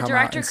going to come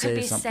out and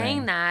say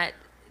something,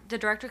 the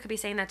director could be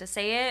saying that to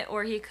say it,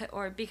 or he could,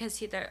 or because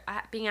they're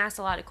being asked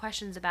a lot of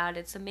questions about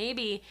it. So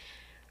maybe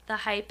the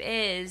hype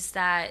is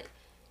that.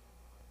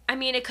 I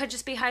mean, it could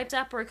just be hyped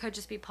up, or it could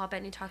just be Paul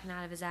Bettany talking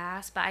out of his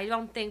ass. But I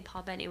don't think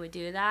Paul Bettany would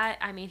do that.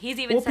 I mean, he's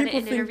even said it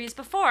in interviews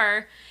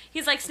before.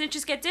 He's like,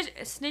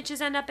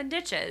 snitches end up in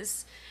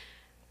ditches.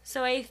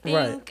 So I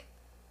think,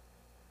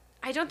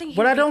 I don't think.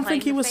 But I don't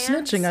think he was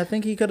snitching. I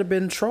think he could have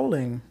been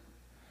trolling.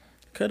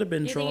 Could have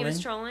been trolling. You think he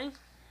was trolling?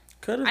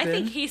 Could have been. I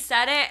think he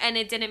said it and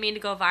it didn't mean to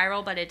go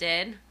viral, but it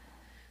did.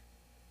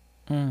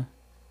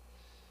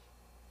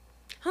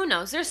 Who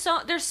knows? There's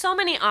so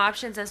many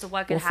options as to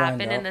what could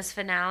happen in this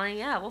finale.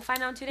 Yeah, we'll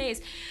find out in 2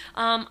 days.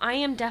 I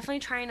am definitely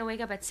trying to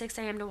wake up at 6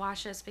 a.m. to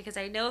watch this because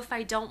I know if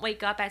I don't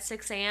wake up at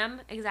 6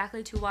 a.m.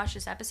 exactly to watch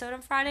this episode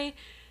on Friday,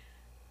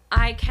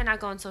 I cannot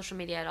go on social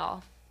media at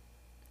all.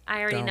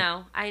 I already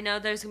know. I know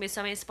there's going to be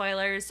so many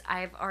spoilers.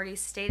 I've already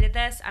stated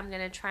this. I'm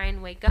going to try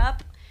and wake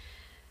up,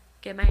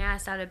 get my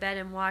ass out of bed,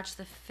 and watch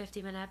the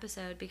 50-minute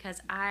episode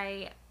because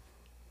I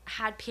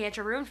had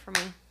Pietro ruined for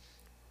me.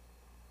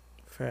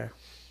 Fair.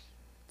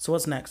 So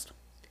what's next?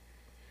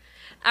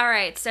 All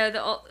right. So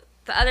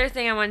the other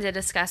thing I wanted to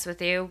discuss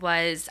with you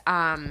was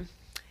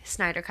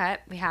Snyder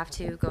Cut. We have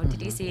to go into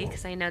DC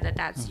because I know that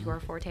that's your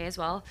forte as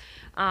well.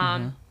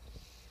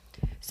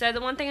 So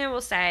the one thing I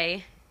will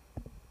say,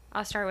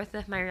 I'll start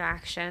with my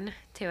reaction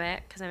to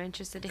it because I'm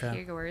interested to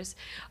hear yours.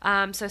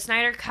 So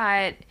Snyder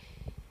Cut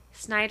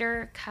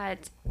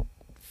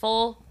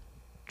full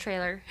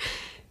trailer.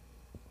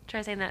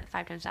 Try saying that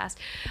 5 times fast.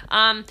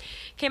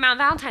 Came out on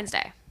Valentine's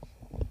Day.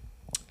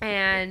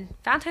 And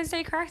Valentine's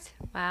Day, correct?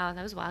 Wow,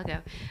 that was a while ago.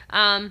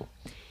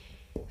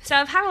 So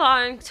I've had a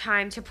long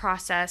time to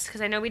process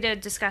because I know we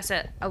did discuss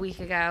it a week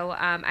ago.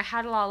 I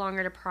had a lot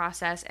longer to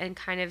process and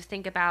kind of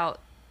think about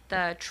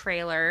the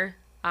trailer.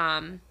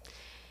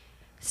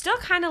 Still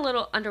kind of a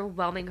little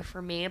underwhelming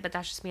for me, but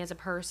that's just me as a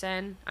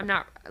person. I'm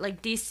not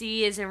like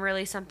DC isn't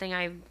really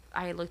something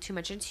I look too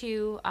much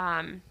into.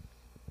 But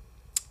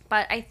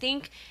I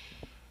think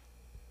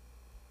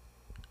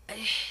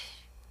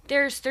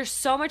there's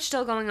so much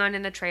still going on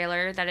in the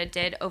trailer that it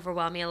did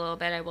overwhelm me a little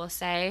bit, I will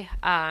say.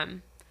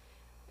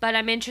 But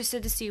I'm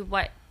interested to see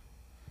what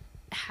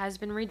has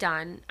been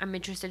redone. I'm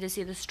interested to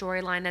see the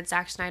storyline that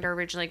Zack Snyder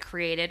originally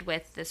created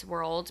with this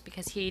world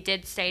because he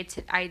did say,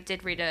 I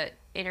did read an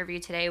interview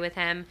today with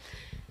him,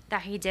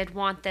 that he did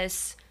want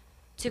this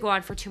to go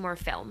on for 2 more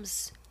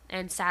films.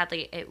 And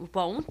sadly, it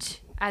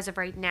won't as of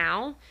right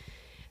now.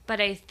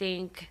 But I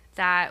think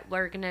that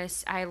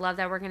I love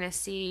that we're going to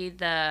see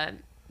the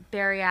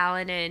Barry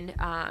Allen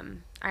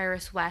and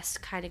Iris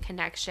West kind of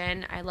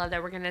connection. I love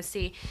that we're going to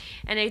see.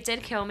 And it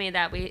did kill me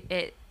that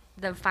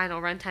the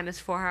final runtime is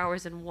 4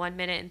 hours and 1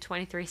 minute and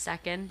 23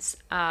 seconds.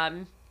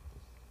 I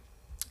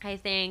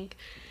think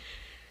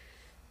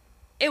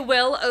it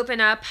will open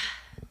up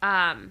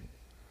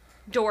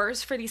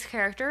doors for these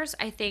characters.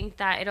 I think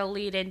that it'll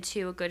lead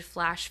into a good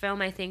Flash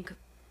film. I think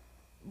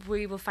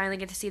we will finally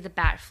get to see the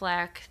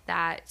Batfleck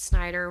that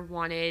Snyder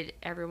wanted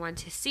everyone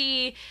to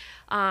see.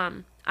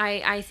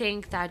 I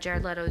think that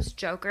Jared Leto's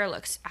Joker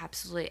looks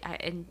absolutely,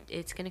 and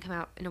it's going to come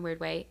out in a weird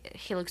way,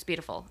 he looks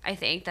beautiful. I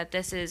think that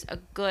this is a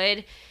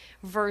good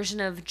version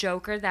of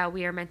Joker that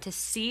we are meant to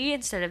see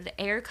instead of the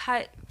air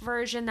cut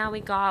version that we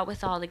got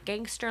with all the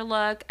gangster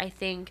look. I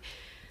think,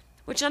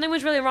 which nothing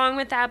was really wrong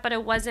with that, but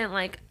it wasn't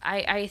like,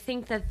 I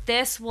think that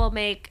this will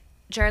make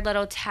Jared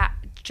Leto tap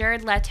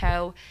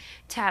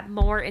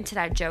more into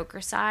that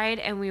Joker side,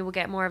 and we will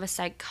get more of a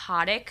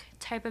psychotic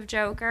type of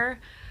Joker.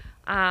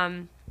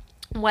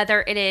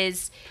 Whether it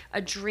is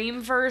a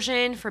dream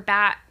version for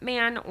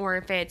Batman or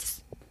if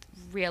it's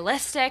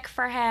realistic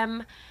for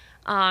him.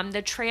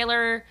 The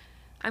trailer,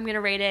 I'm going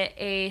to rate it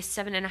a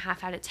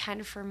 7.5 out of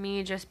 10 for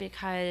me just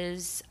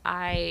because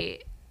there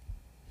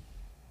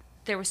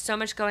was so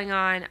much going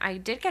on. I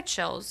did get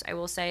chills, I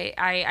will say.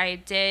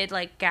 I did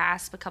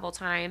gasp a couple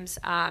times.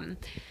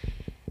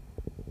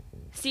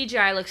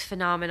 CGI looks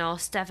phenomenal.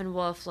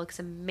 Steppenwolf looks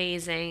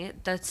amazing.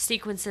 The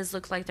sequences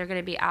look like they're going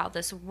to be out of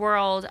this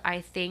world.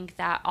 I think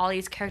that all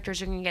these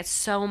characters are going to get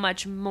so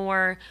much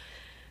more.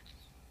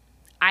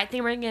 I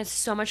think we're going to get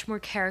so much more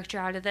character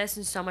out of this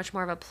and so much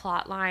more of a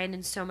plot line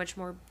and so much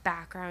more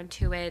background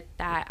to it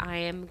that I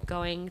am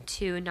going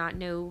to not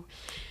know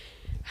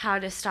how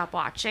to stop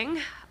watching.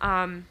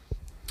 But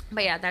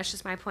yeah, that's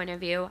just my point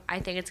of view. I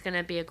think it's going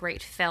to be a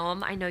great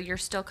film. I know you're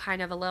still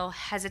kind of a little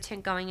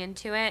hesitant going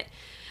into it.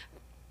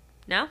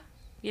 No?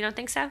 You don't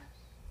think so?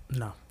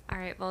 No. All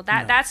right. Well,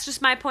 that's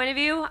just my point of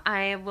view.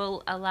 I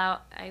will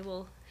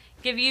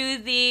give you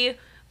the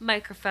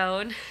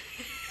microphone.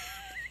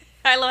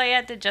 I love you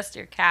had to adjust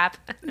your cap.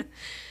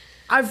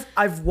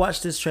 I've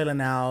watched this trailer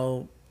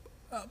now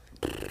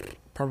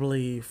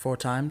probably 4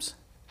 times.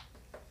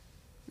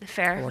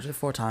 Fair. I watched it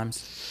 4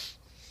 times.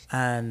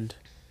 And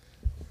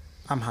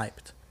I'm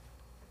hyped.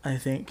 I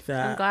think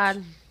that... I'm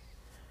glad.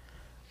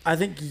 I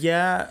think,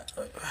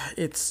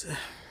 it's...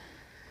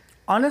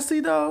 Honestly,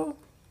 though,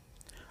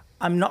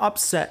 I'm not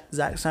upset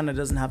Zack Snyder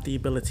doesn't have the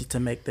ability to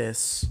make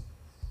this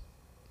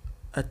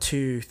a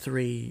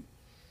 2-3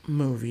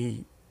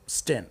 movie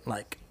stint.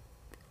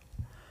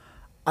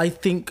 I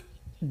think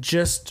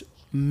just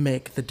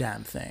make the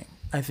damn thing.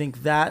 I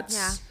think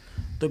that's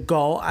the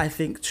goal. I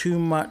think too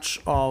much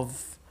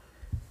of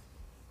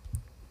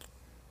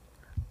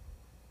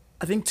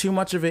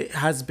it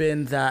has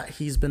been that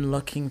he's been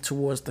looking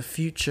towards the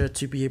future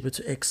to be able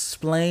to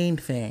explain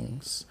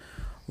things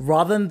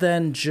rather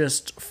than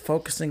just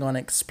focusing on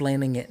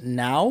explaining it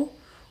now,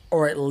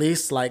 or at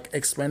least like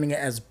explaining it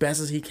as best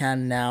as he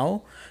can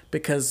now,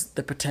 because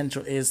the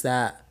potential is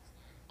that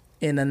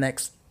in the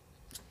next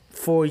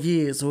 4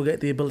 years we'll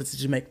get the ability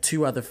to make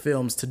 2 other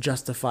films to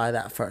justify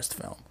that first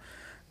film.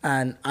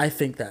 And I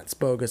think that's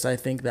bogus. I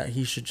think that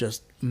he should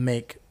just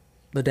make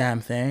the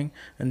damn thing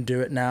and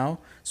do it now.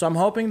 So I'm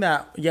hoping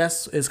that,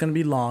 yes, it's going to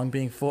be long,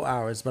 being 4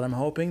 hours, but I'm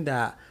hoping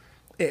that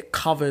it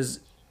covers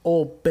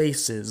all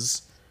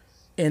bases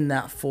in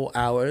that 4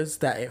 hours,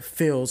 that it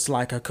feels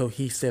like a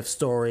cohesive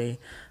story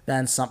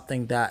than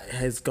something that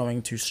is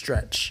going to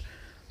stretch,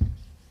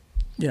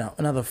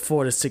 another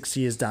 4 to 6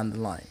 years down the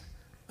line.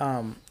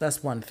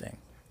 That's one thing.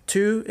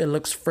 2, it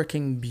looks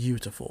freaking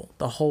beautiful.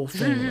 The whole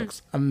thing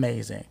looks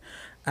amazing.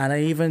 And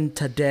even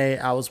today,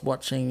 I was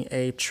watching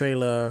a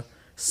trailer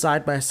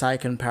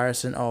side-by-side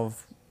comparison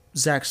of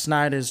Zack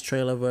Snyder's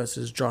trailer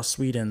versus Joss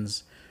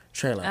Whedon's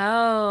trailer.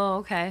 Oh,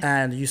 okay.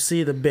 And you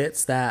see the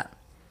bits that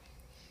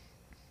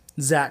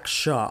Zack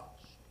shot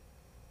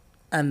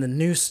and the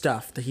new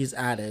stuff that he's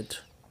added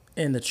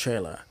in the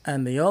trailer,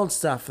 and the old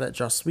stuff that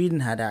Joss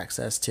Whedon had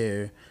access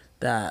to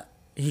that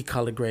he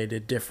color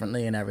graded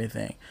differently and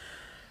everything.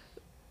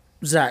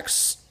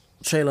 Zack's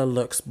trailer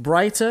looks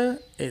brighter.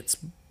 It's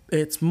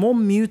more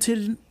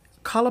muted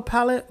color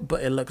palette,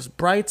 but it looks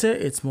brighter.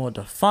 It's more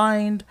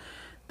defined.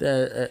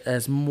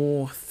 There's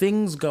more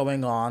things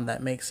going on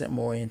that makes it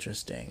more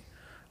interesting.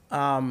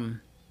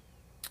 I'm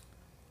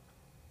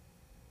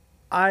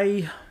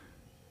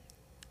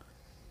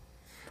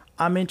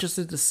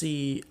interested to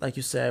see, like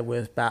you said,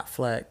 with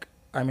Batfleck.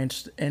 I'm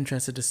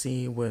interested to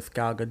see with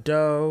Gal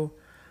Gadot.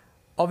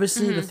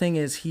 Obviously, the thing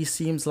is, he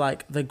seems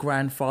like the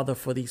grandfather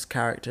for these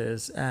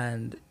characters,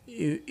 and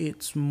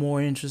it's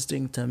more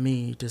interesting to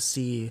me to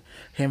see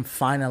him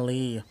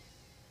finally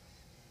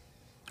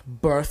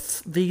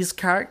birth these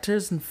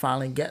characters and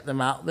finally get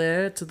them out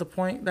there to the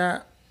point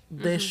that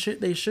they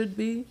should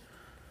be.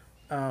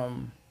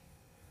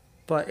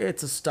 But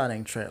it's a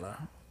stunning trailer.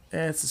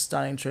 It's a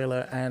stunning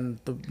trailer, and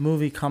the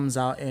movie comes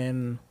out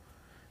in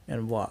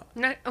what?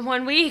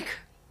 1 week.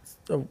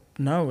 Oh,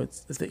 no,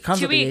 it comes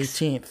 2 out the weeks.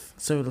 18th,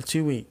 so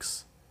 2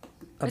 weeks.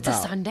 It's a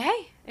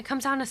Sunday? It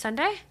comes out on a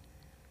Sunday?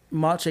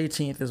 March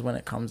 18th is when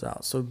it comes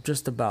out, so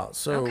just about.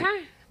 So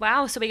okay.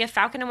 Wow, so we get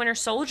Falcon and Winter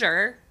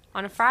Soldier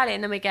on a Friday,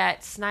 and then we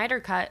get Snyder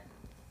Cut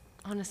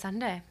on a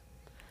Sunday.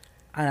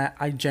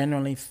 I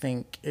genuinely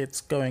think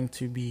it's going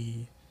to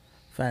be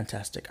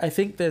fantastic. I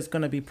think there's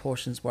going to be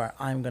portions where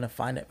I'm going to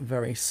find it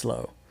very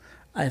slow.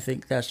 I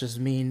think that's just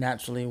me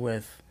naturally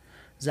with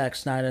Zack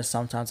Snyder.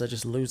 Sometimes I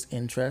just lose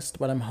interest,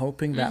 but I'm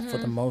hoping that for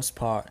the most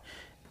part,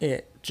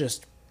 it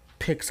just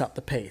picks up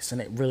the pace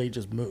and it really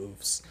just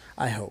moves.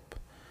 I hope.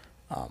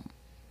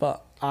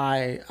 But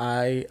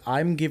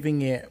I'm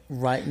giving it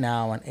right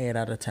now an 8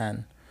 out of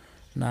 10.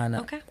 9,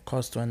 okay.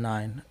 Close to a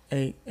 9.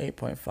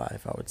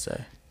 8.5, I would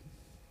say.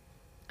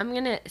 I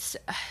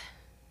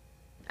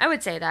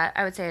would say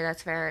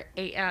that's fair.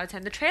 8 out of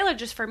 10. The trailer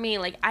just for me,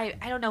 like, I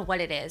don't know what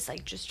it is.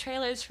 Like, just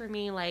trailers for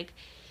me, like,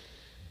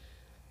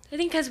 I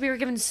think because we were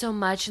given so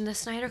much in the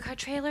Snyder Cut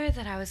trailer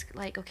that I was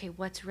like, okay,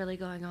 what's really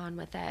going on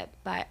with it?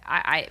 But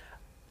I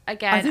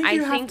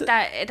think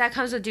that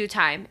comes with due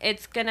time.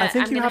 It's gonna. I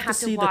think I'm you gonna have to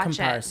see the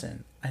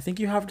comparison. I think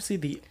you have to see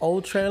the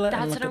old trailer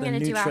and look at the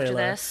new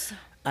trailer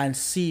and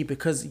see,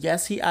 because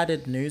yes, he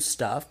added new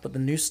stuff, but the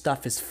new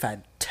stuff is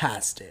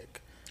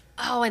fantastic.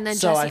 Oh, and then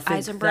Jesse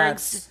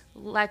Eisenberg's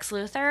Lex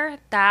Luthor,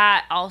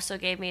 that also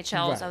gave me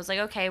chills. Right. I was like,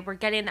 okay, we're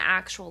getting the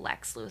actual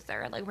Lex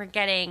Luthor. Like, we're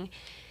getting,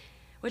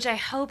 which I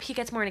hope he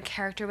gets more into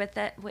character with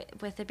it,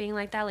 with it being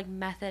like that, like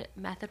method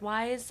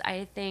wise.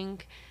 I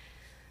think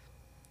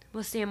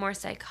we'll see a more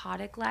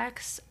psychotic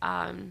Lex.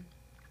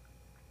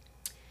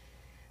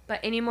 But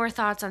any more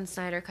thoughts on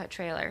Snyder Cut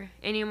trailer?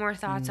 Any more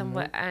thoughts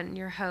on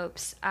your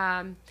hopes?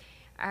 And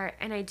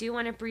I do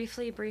want to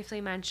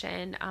briefly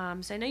mention,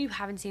 so I know you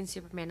haven't seen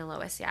Superman and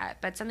Lois yet,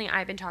 but something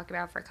I've been talking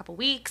about for a couple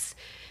weeks.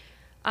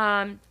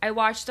 I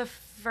watched the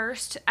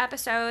first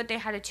episode. They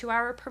had a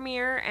 2-hour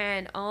premiere,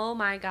 and oh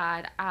my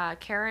God,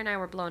 Kara and I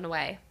were blown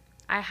away.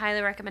 I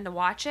highly recommend to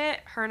watch it.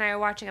 Her and I are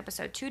watching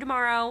episode 2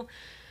 tomorrow.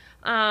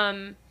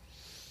 I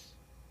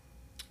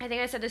think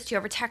I said this to you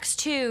over text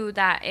too,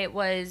 that it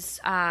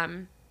was a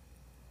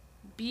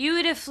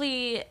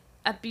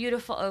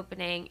beautiful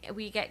opening.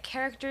 We get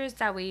characters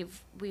that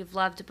we've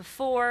loved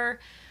before.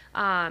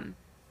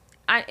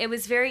 It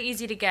was very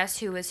easy to guess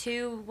who was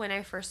who when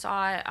I first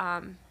saw it.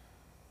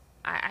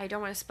 I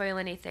don't want to spoil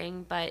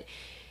anything, but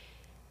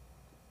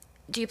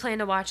do you plan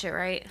to watch it,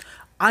 right?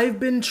 I've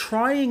been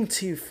trying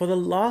to. For the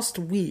last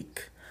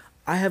week,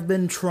 I have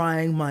been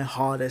trying my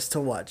hardest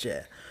to watch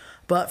it.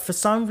 But for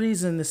some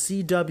reason, the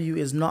CW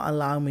is not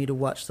allowing me to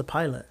watch the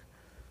pilot.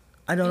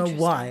 I don't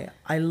know why.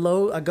 I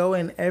go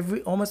in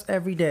almost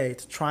every day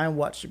to try and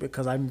watch it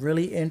because I'm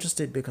really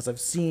interested, because I've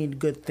seen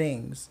good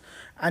things,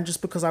 and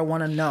just because I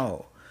want to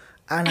know.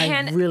 And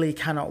I really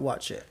cannot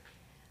watch it.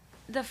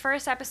 the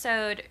first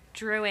episode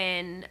drew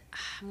in,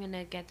 I'm going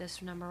to get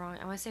this number wrong.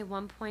 I want to say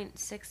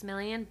 1.6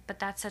 million, but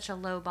that's such a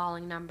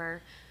low-balling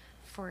number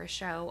for a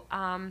show.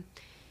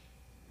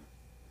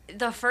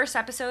 The first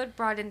episode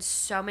brought in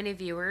so many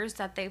viewers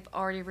that they've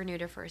already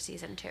renewed it for a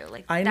season 2.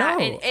 Like I that,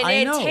 know.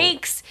 I know.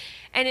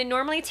 It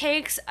normally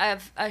takes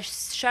a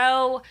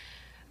show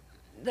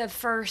the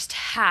first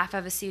half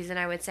of a season,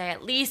 I would say,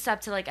 at least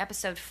up to like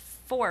episode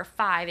 4 or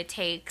 5 it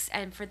takes.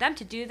 And for them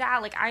to do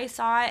that, like I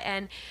saw it,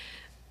 and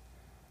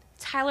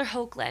Tyler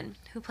Hoechlin,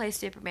 who plays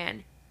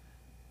Superman,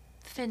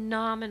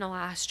 phenomenal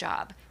ass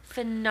job.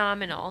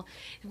 Phenomenal.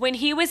 When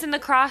he was in the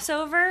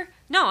crossover,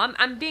 no,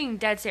 I'm being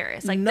dead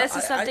serious. Like, No, this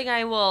is something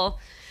I will...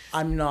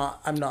 I'm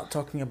not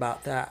talking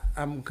about that.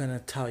 I'm gonna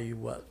tell you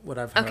what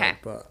I've heard, Okay.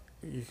 but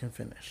you can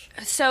finish.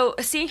 So,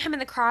 seeing him in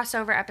the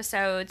crossover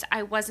episodes,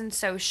 I wasn't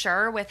so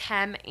sure with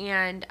him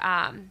and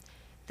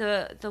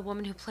the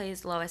woman who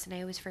plays Lois, and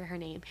I always forget her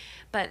name.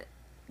 But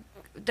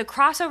the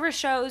crossover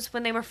shows,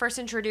 when they were first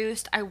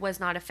introduced, I was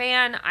not a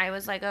fan. I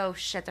was like, oh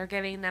shit, they're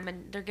giving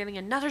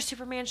another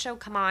Superman show.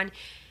 Come on.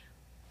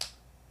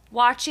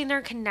 Watching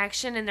their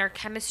connection and their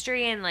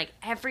chemistry and like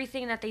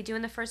everything that they do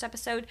in the first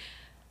episode,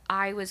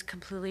 I was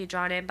completely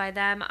drawn in by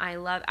them.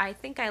 I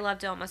think I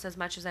loved it almost as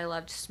much as I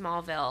loved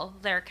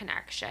Smallville, their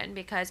connection,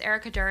 because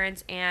Erica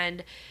Durance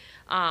and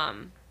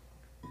Tom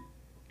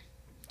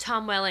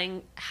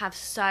Welling have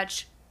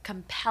such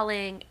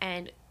compelling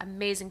and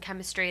amazing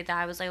chemistry that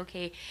I was like,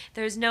 okay,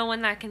 there's no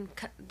one that can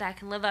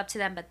live up to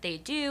them, but they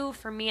do,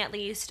 for me at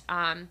least.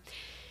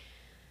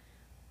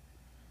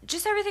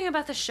 Just everything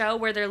about the show,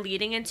 where they're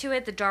leading into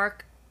it, the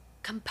dark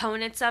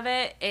components of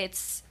it,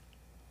 it's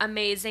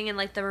amazing. And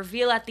like the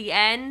reveal at the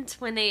end,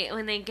 when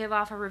they give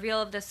off a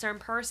reveal of this certain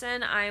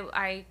person,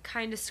 I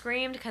kind of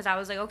screamed, because I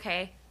was like,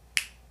 okay,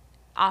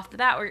 off the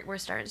bat we're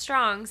starting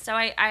strong. So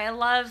I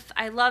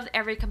love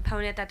every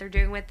component that they're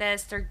doing with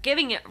this. They're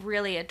giving it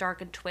really a dark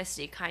and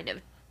twisty kind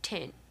of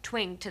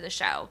twang to the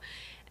show,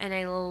 and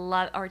I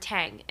love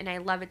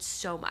it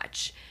so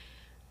much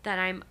that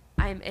I'm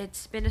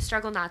it's been a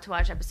struggle not to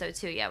watch episode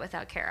 2 yet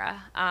without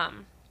Kara.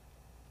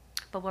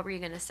 But what were you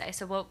gonna say?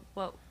 So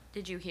what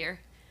did you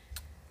hear?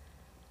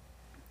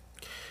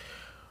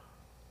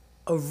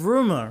 A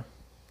rumor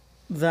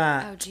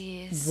that Oh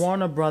jeez.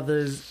 Warner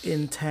Brothers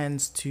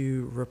intends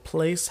to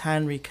replace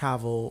Henry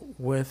Cavill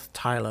with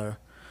Tyler,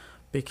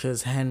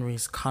 because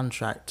Henry's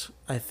contract,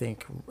 I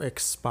think,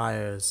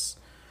 expires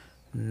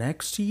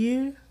next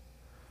year.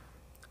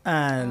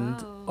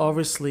 And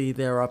obviously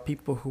there are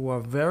people who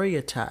are very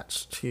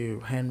attached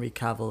to Henry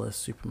Cavill as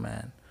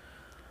Superman.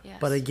 Yes.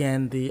 But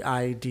again, the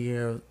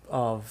idea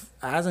of,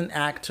 as an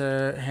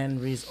actor,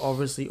 Henry's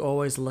obviously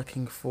always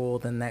looking for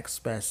the next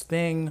best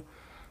thing.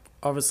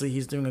 Obviously,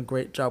 he's doing a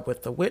great job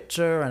with The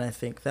Witcher, and I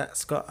think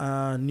that's got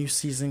a new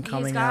season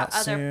coming out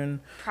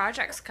soon.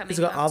 Projects coming. He's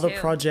got other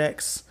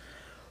projects.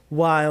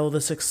 While the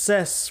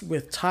success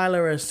with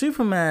Tyler as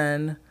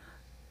Superman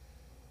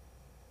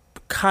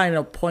kind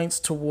of points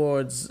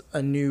towards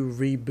a new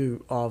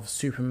reboot of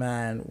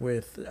Superman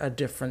with a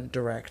different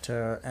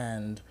director,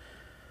 and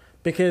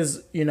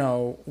because, you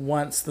know,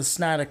 once the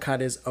Snyder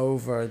Cut is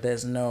over,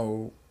 there's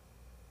no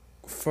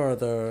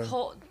further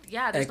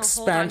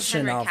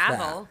expansion no hold on of Henry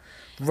that. Cavill.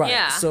 Right.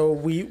 Yeah. So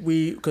we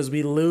because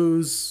we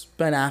lose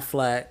Ben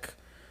Affleck,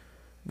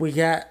 we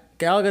get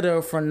Gal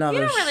Gadot for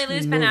another You don't really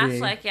lose Ben movie.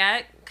 Affleck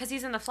yet, because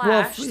he's in the Flash.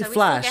 Well, so we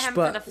Flash, still get him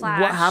but for the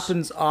Flash. what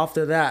happens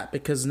after that?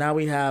 Because now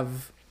we got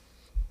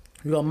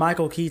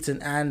Michael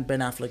Keaton and Ben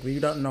Affleck. We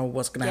don't know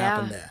what's going to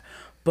happen there.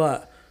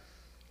 But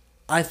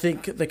I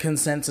think the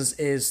consensus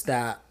is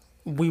that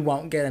we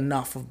won't get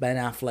enough of Ben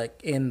Affleck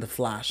in the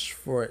Flash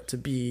for us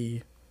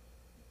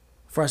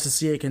to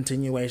see a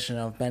continuation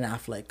of Ben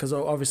Affleck. Because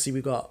obviously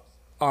we got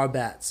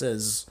Arbats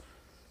as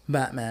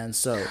Batman,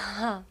 so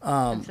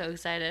I'm so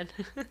excited.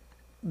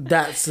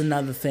 that's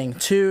another thing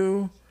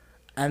too.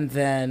 And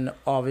then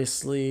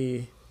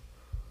obviously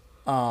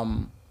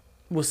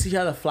we'll see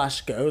how the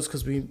Flash goes,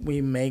 because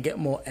we may get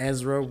more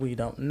Ezra. We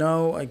don't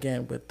know,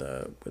 again, with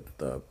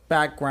the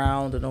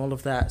background and all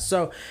of that.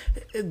 So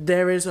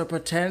there is a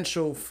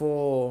potential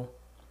for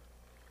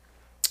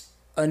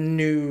a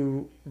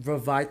new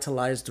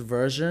revitalized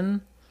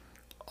version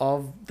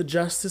of the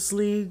Justice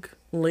League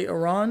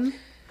later on,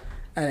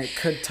 and it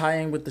could tie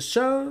in with the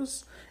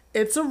shows.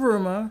 It's a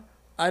rumor.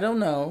 I don't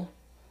know,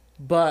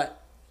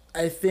 but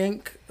I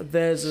think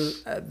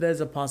there's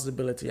a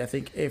possibility. I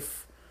think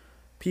if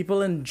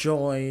people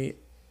enjoy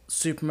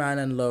Superman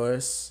and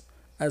Lois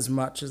as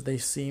much as they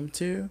seem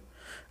to,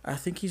 I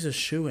think he's a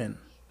shoo-in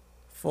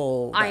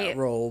for that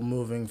role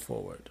moving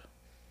forward.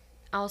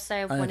 I'll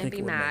say I wouldn't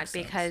be mad,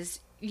 because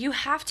you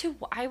have to,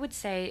 I would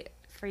say,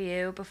 for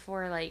you,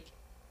 before like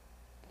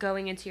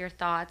going into your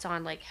thoughts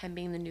on like him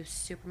being the new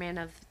Superman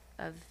of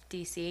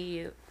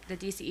DCEU, the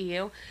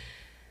DCEU,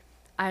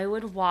 I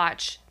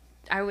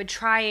would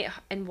try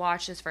and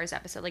watch this first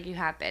episode like you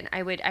have been.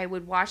 I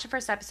would watch the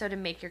first episode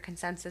and make your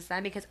consensus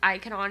then, because I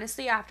can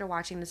honestly, after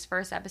watching this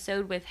first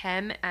episode with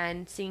him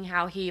and seeing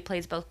how he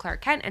plays both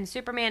Clark Kent and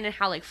Superman and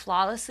how like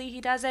flawlessly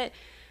he does it,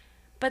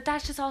 But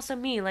that's just also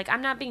me. Like,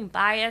 I'm not being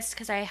biased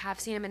because I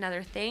have seen him in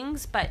other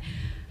things, but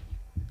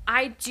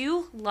I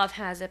do love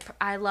him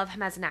I love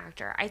him as an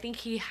actor. I think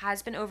he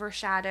has been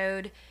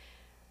overshadowed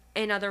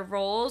in other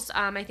roles.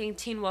 I think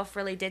Teen Wolf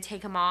really did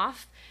take him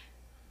off.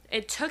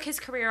 It took his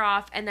career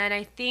off, and then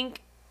I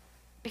think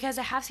because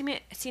I have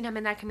seen him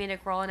in that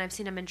comedic role and I've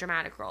seen him in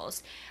dramatic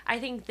roles, I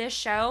think this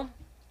show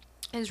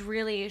is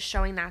really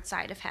showing that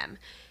side of him.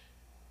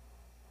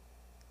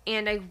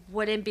 And I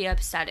wouldn't be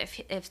upset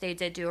if they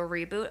did do a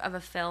reboot of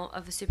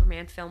a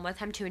Superman film with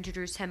him to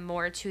introduce him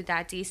more to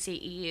that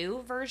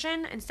DCEU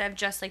version instead of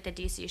just like the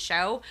DC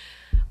show.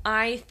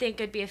 I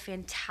think it'd be a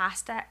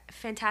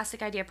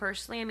fantastic idea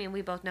personally. I mean,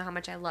 we both know how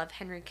much I love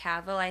Henry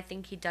Cavill. I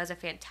think he does a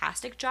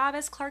fantastic job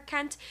as Clark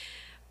Kent.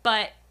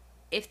 But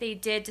if they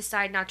did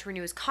decide not to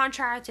renew his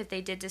contract, if they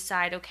did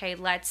decide, okay,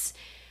 let's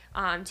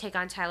take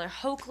on Tyler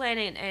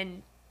Hoechlin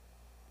and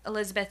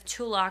Elizabeth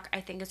Tulloch, I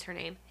think is her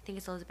name. I think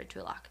it's Elizabeth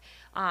Tulloch.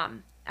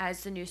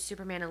 As the new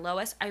Superman and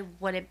Lois, I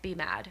wouldn't be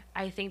mad.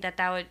 I think that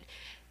would,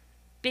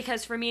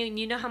 because for me,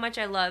 you know how much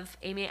I love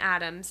Amy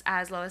Adams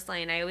as Lois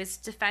Lane. I always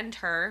defend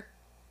her.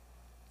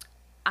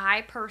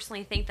 I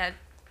personally think that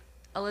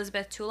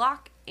Elizabeth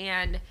Tulloch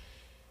and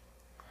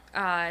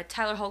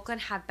Tyler Hoechlin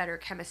have better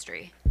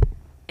chemistry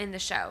in the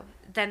show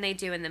than they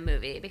do in the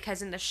movie,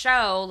 because in the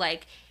show,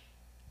 like,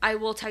 I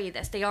will tell you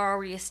this, they are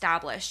already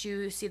established.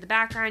 You see the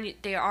background,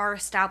 they are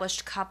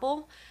established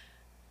couple.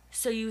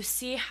 So you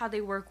see how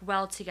they work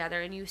well together,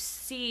 and you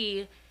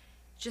see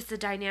just the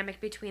dynamic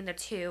between the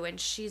two, and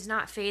she's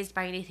not fazed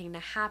by anything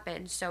that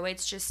happened. So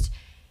it's just,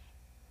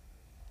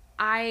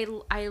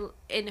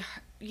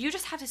 you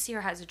just have to see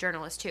her as a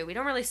journalist too. We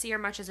don't really see her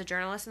much as a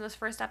journalist in this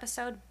first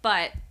episode,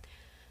 but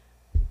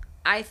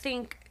I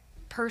think,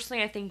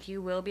 personally, I think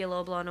you will be a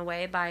little blown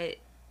away by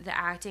the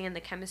acting and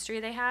the chemistry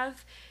they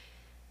have.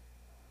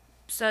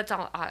 So that's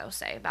all I'll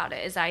say about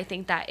it, is I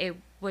think that it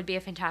would be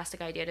a fantastic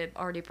idea to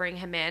already bring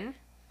him in.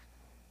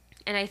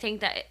 And I think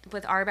that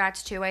with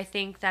Arbats too, I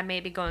think that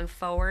maybe going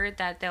forward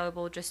that they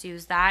will just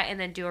use that and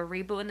then do a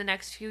reboot in the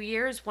next few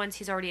years once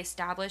he's already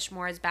established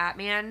more as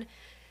Batman,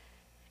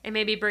 and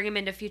maybe bring him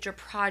into future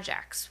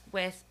projects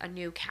with a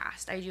new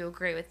cast. I do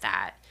agree with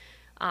that.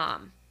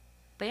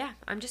 But yeah,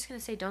 I'm just going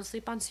to say don't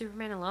sleep on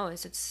Superman and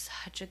Lois. It's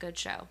such a good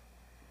show.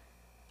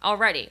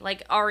 Already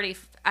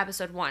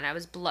episode 1, I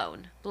was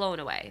blown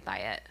away by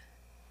it.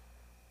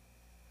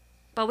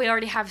 But we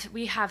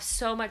have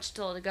so much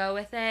still to go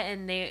with it,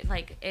 and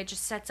it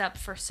just sets up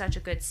for such a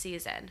good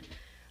season.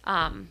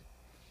 But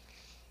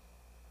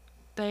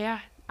yeah,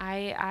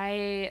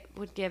 I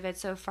would give it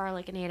so far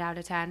like an 8 out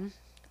of 10.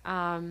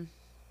 I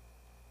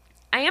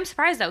am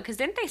surprised though, because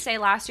didn't they say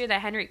last year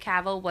that Henry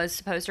Cavill was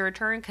supposed to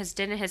return, because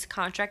didn't his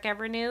contract get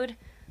renewed?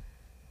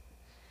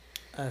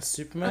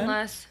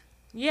 Superman?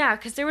 Yeah,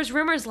 because there was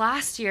rumors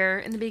last year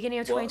in the beginning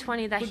of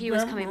 2020 that he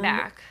was coming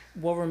back.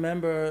 Well,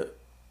 remember,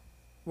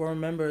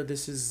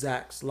 this is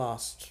Zach's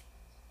last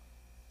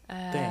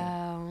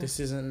thing.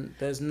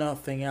 There's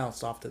nothing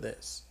else after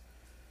this.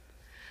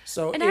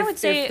 So and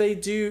if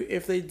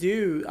they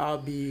do, I'll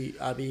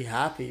be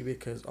happy,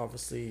 because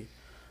obviously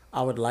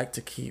I would like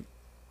to keep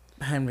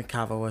Henry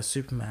Cavill as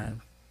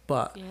Superman.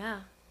 But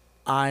yeah,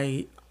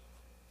 I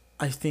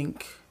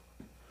think,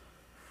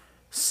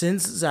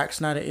 since Zack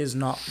Snyder is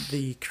not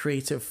the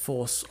creative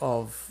force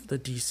of the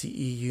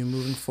DCEU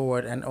moving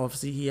forward, and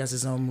obviously he has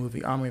his own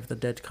movie, Army of the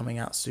Dead, coming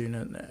out soon,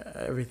 and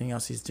everything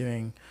else he's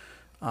doing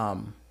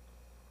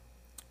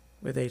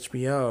with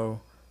HBO,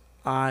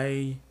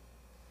 I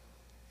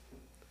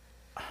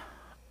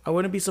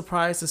wouldn't be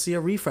surprised to see a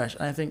refresh.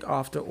 And I think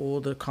after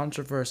all the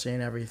controversy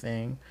and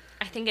everything,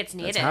 I think it's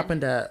needed. That's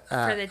happened at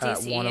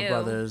Warner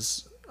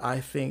Brothers. I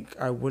think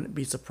I wouldn't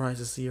be surprised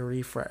to see a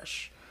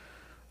refresh.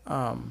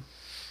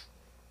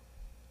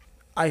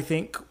 I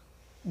think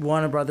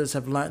Warner Brothers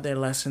have learned their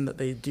lesson that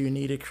they do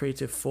need a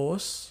creative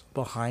force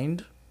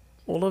behind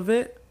all of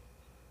it.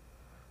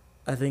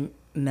 I think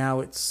now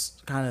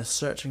it's kind of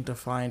searching to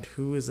find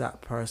who is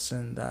that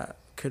person that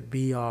could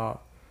be our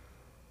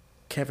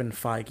Kevin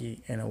Feige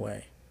in a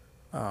way.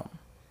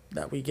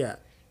 That we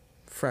get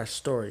fresh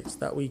stories,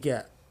 that we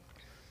get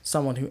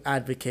someone who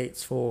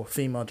advocates for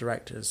female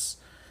directors,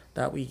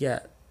 that we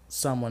get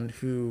someone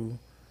who...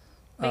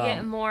 We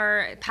get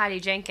more Patty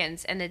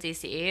Jenkins in the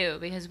DCEU,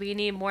 because we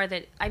need more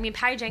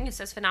Patty Jenkins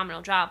does a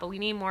phenomenal job, but we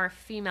need more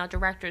female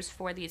directors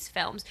for these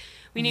films.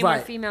 We need more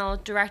female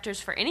directors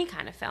for any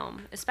kind of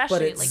film,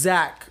 especially.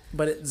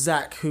 But it's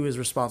Zach who is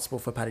responsible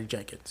for Patty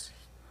Jenkins,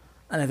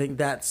 and I think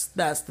that's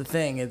the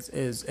thing.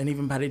 Is and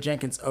even Patty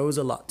Jenkins owes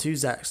a lot to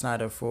Zack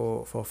Snyder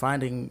for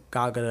finding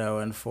Gal Gadot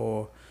and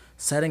for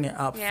setting it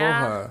up for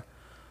her.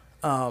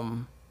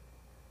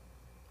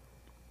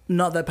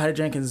 Not that Patty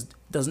Jenkins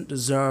doesn't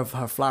deserve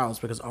her flowers,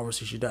 because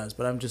obviously she does,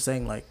 but I'm just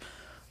saying,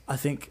 I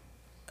think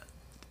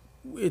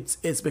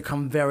it's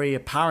become very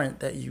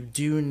apparent that you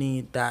do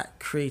need that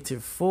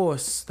creative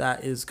force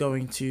that is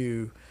going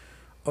to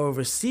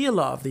oversee a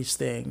lot of these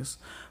things.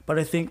 But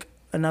I think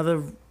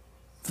another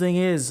thing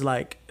is,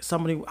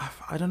 somebody,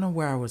 I don't know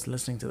where I was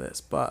listening to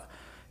this, but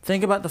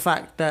think about the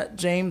fact that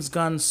James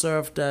Gunn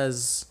served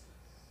as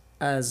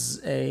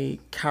a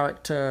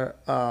character.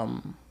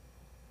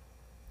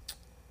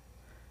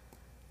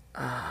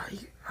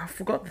 I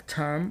forgot the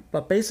term,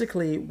 but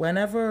basically,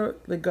 whenever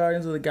the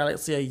Guardians of the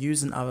Galaxy are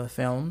used in other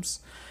films,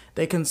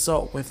 they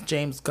consult with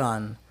James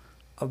Gunn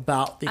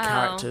about the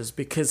characters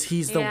because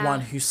he's the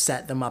one who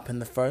set them up in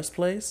the first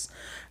place.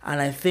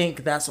 And I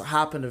think that's what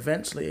happened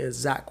eventually is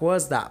Zack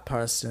was that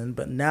person,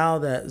 but now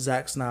that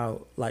Zack's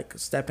now like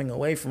stepping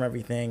away from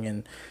everything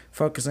and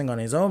focusing on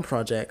his own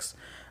projects,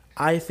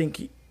 I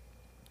think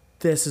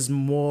this is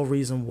more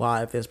reason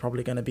why there's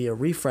probably going to be a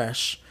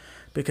refresh,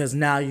 because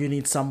now you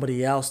need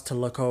somebody else to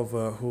look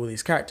over who are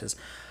these characters.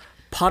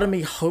 Part of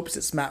me hopes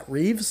it's Matt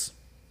Reeves,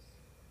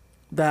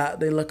 that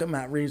they look at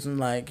Matt Reeves and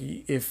like,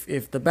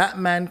 if the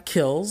Batman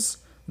kills,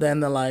 then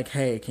they're like,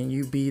 hey, can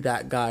you be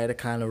that guy to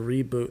kind of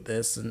reboot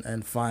this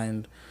and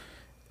find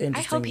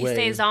interesting ways? I hope he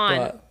stays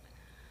on.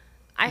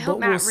 I hope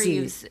Matt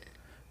Reeves...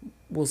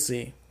 We'll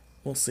see.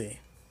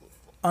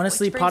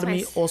 Honestly, part of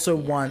me also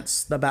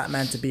wants the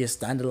Batman to be a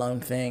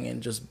standalone thing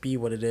and just be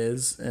what it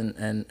is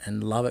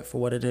and love it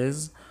for what it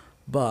is.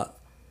 But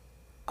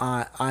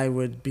I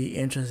would be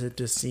interested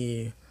to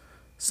see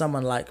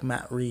someone like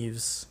Matt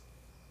Reeves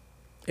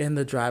in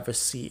the driver's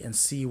seat and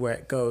see where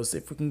it goes.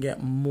 If we can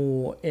get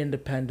more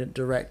independent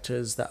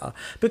directors that are...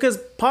 Because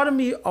part of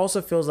me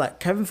also feels like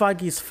Kevin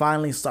Feige is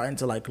finally starting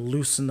to like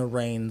loosen the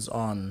reins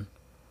on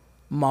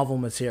Marvel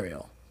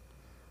material.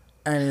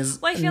 And is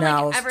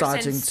now like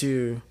starting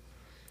to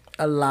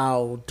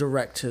allow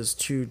directors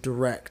to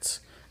direct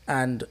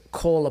and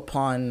call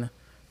upon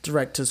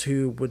directors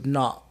who would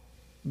not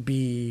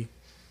be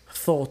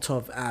thought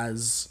of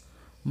as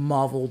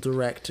Marvel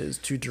directors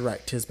to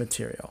direct his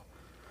material.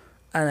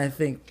 And I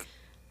think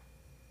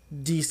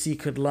DC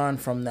could learn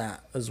from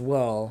that as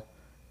well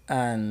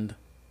and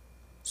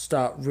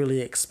start really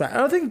expand. I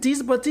don't think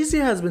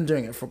DC has been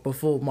doing it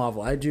before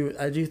Marvel. I do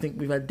think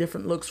we've had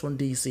different looks from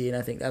DC, and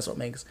I think that's what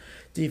makes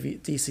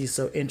DC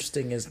so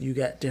interesting is you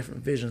get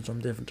different visions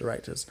from different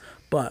directors.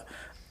 But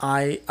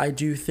I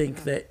do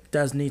think that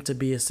does need to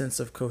be a sense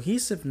of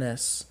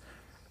cohesiveness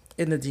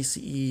in the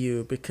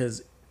DCEU,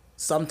 because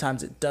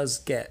sometimes it does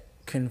get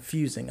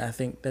confusing. I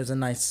think there's a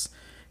nice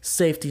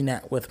safety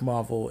net with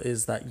Marvel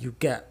is that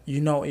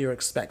you know what you're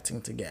expecting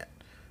to get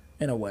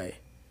in a way.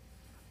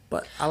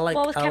 But I like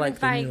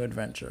the new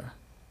adventure.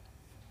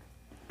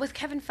 With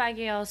Kevin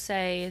Feige, I'll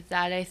say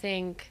that I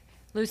think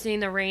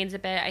loosening the reins a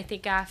bit. I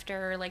think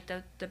after like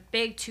the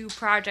big 2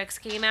 projects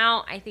came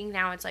out, I think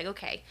now it's like,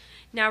 okay,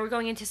 now we're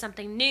going into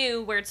something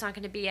new where it's not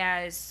going to be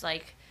as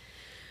like,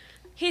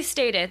 he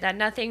stated that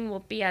nothing will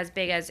be as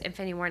big as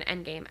Infinity War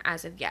and Endgame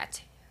as of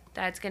yet.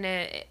 That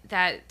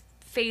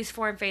Phase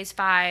 4 and Phase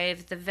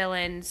 5, the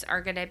villains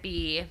are going to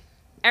be,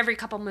 every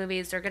couple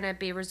movies, they're going to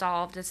be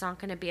resolved. It's not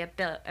going to be a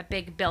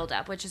big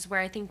build-up, which is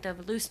where I think the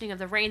loosening of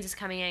the reins is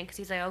coming in, because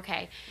he's like,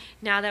 okay,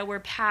 now that we're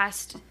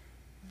past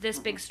this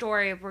big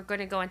story, we're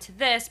going to go into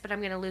this, but I'm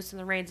going to loosen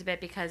the reins a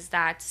bit because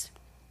that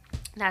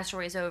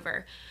story is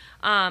over.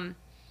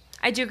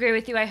 I do agree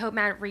with you. I hope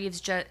Matt Reeves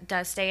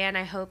does stay in.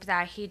 I hope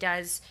that he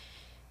does.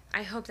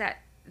 I hope that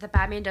the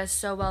Batman does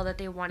so well that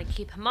they want to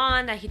keep him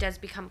on, that he does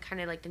become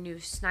kind of like the new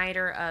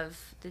Snyder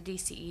of the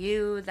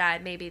DCEU,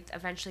 that maybe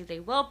eventually they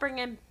will bring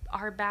in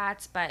our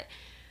bats, but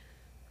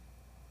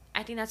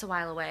I think that's a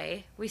while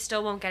away. We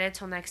still won't get it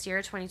till next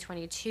year,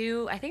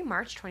 2022. I think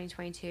March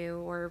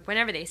 2022 or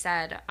whenever they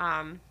said.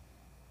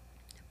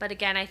 But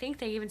again, I think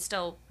they even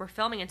still were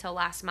filming until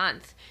last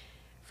month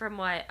from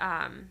what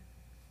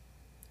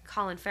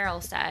Colin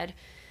Farrell said.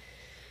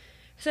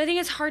 So I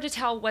think it's hard to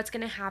tell what's going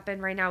to happen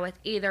right now with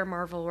either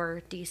Marvel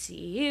or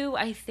DCEU.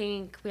 I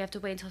think we have to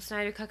wait until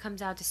Snyder Cut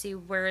comes out to see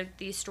where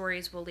these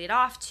stories will lead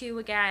off to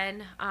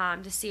again,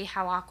 to see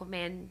how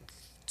Aquaman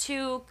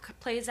 2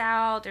 plays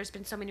out. There's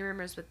been so many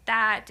rumors with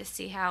that, to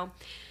see how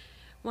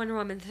Wonder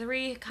Woman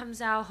 3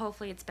 comes out.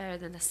 Hopefully it's better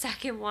than the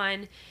second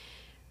one.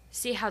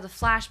 See how The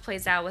Flash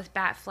plays out with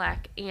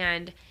Batfleck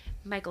and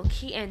Michael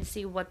Keaton,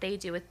 see what they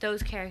do with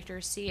those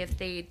characters, see if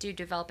they do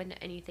develop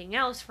into anything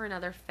else for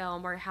another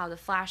film, or how The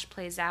Flash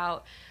plays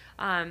out.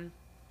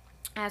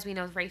 As we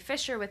know with Ray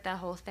Fisher with that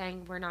whole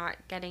thing, we're not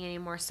getting any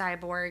more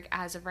Cyborg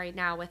as of right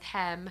now with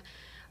him,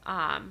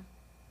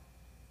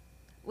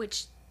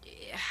 which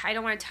I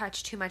don't want to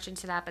touch too much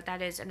into that, but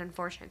that is an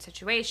unfortunate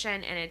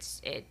situation, and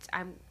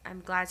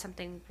I'm glad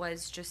something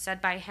was just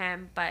said by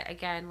him, but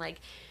again, like,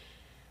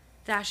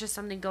 that's just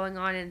something going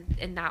on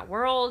in that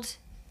world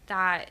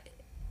that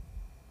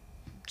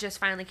just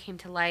finally came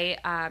to light.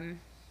 But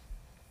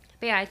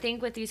yeah, I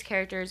think with these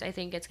characters, I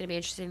think it's going to be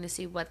interesting to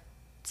see what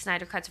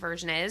Snyder Cut's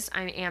version is.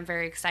 I am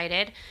very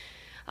excited.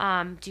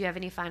 Do you have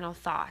any final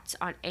thoughts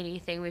on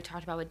anything we've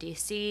talked about with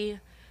DC,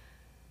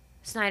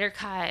 Snyder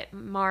Cut,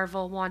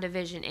 Marvel,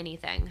 WandaVision,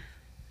 anything?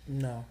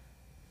 No.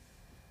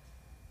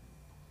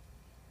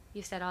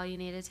 You said all you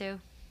needed to?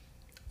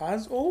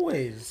 As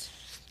always.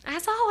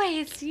 As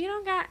always. You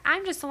don't got...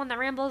 I'm just the one that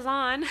rambles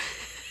on.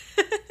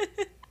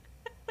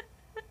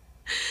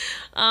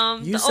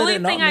 You said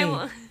it, not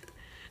me.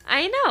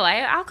 I know.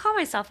 I'll call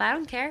myself. I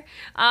don't care.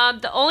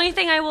 The only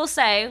thing I will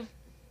say,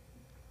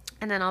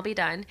 and then I'll be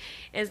done,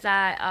 is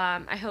that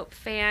I hope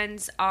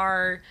fans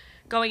are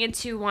going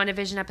into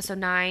WandaVision episode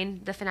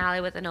 9, the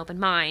finale, with an open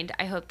mind.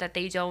 I hope that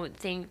they don't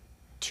think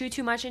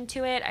too much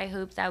into it. I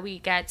hope that we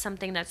get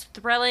something that's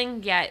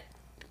thrilling yet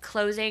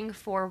closing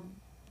for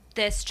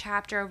this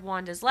chapter of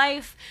Wanda's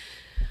life.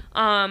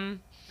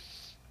 And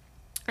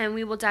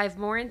we will dive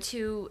more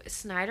into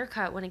Snyder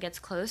Cut when it gets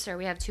closer.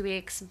 We have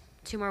 2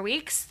 more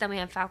weeks. Then we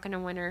have Falcon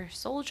and Winter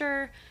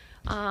Soldier.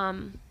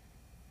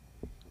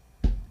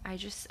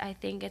 I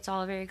think it's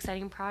all very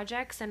exciting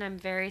projects, and I'm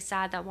very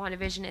sad that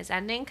WandaVision is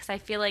ending, because I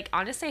feel like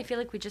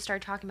we just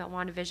started talking about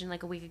WandaVision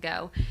like a week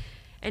ago,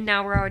 and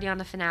now we're already on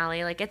the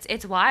finale. Like,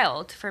 it's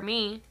wild for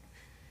me.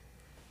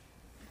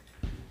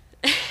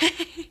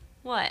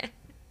 What?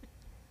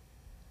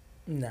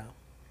 No.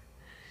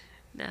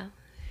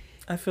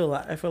 I feel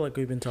like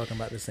we've been talking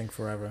about this thing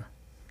forever.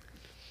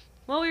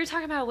 Well, we were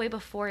talking about it way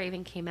before it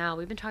even came out.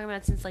 We've been talking about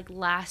it since like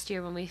last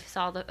year when we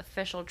saw the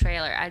official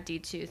trailer at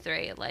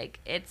D23. Like,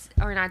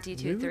 or not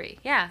D23. Really?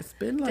 Yeah. It's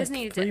been like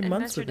Disney 3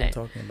 months we've been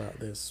talking about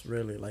this,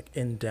 really, like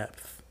in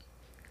depth.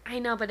 I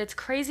know, but it's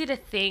crazy to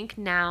think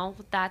now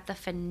that the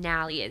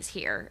finale is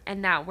here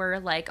and that we're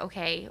like,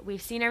 okay,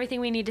 we've seen everything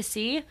we need to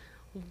see.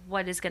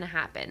 What is going to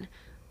happen?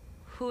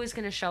 Who is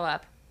going to show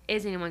up?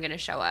 Is anyone going to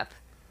show up?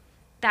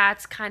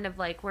 That's kind of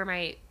like where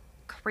my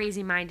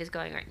crazy mind is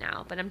going right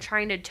now, but I'm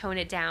trying to tone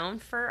it down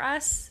for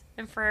us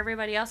and for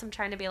everybody else. I'm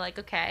trying to be like,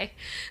 okay.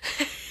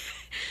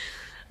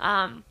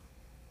 But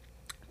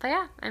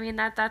yeah, I mean,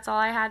 that's all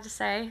I had to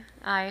say.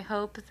 I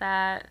hope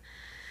that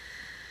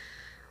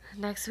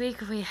next week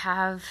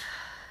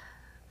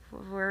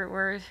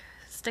we're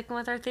sticking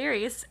with our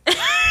theories.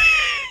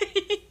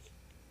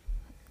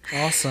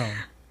 Awesome.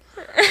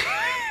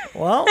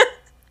 Well,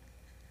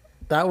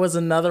 that was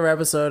another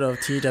episode of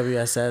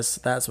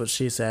TWSS. That's What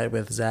She Said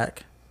with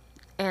Zach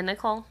and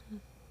Nicole.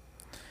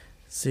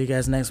 See you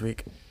guys next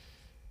week.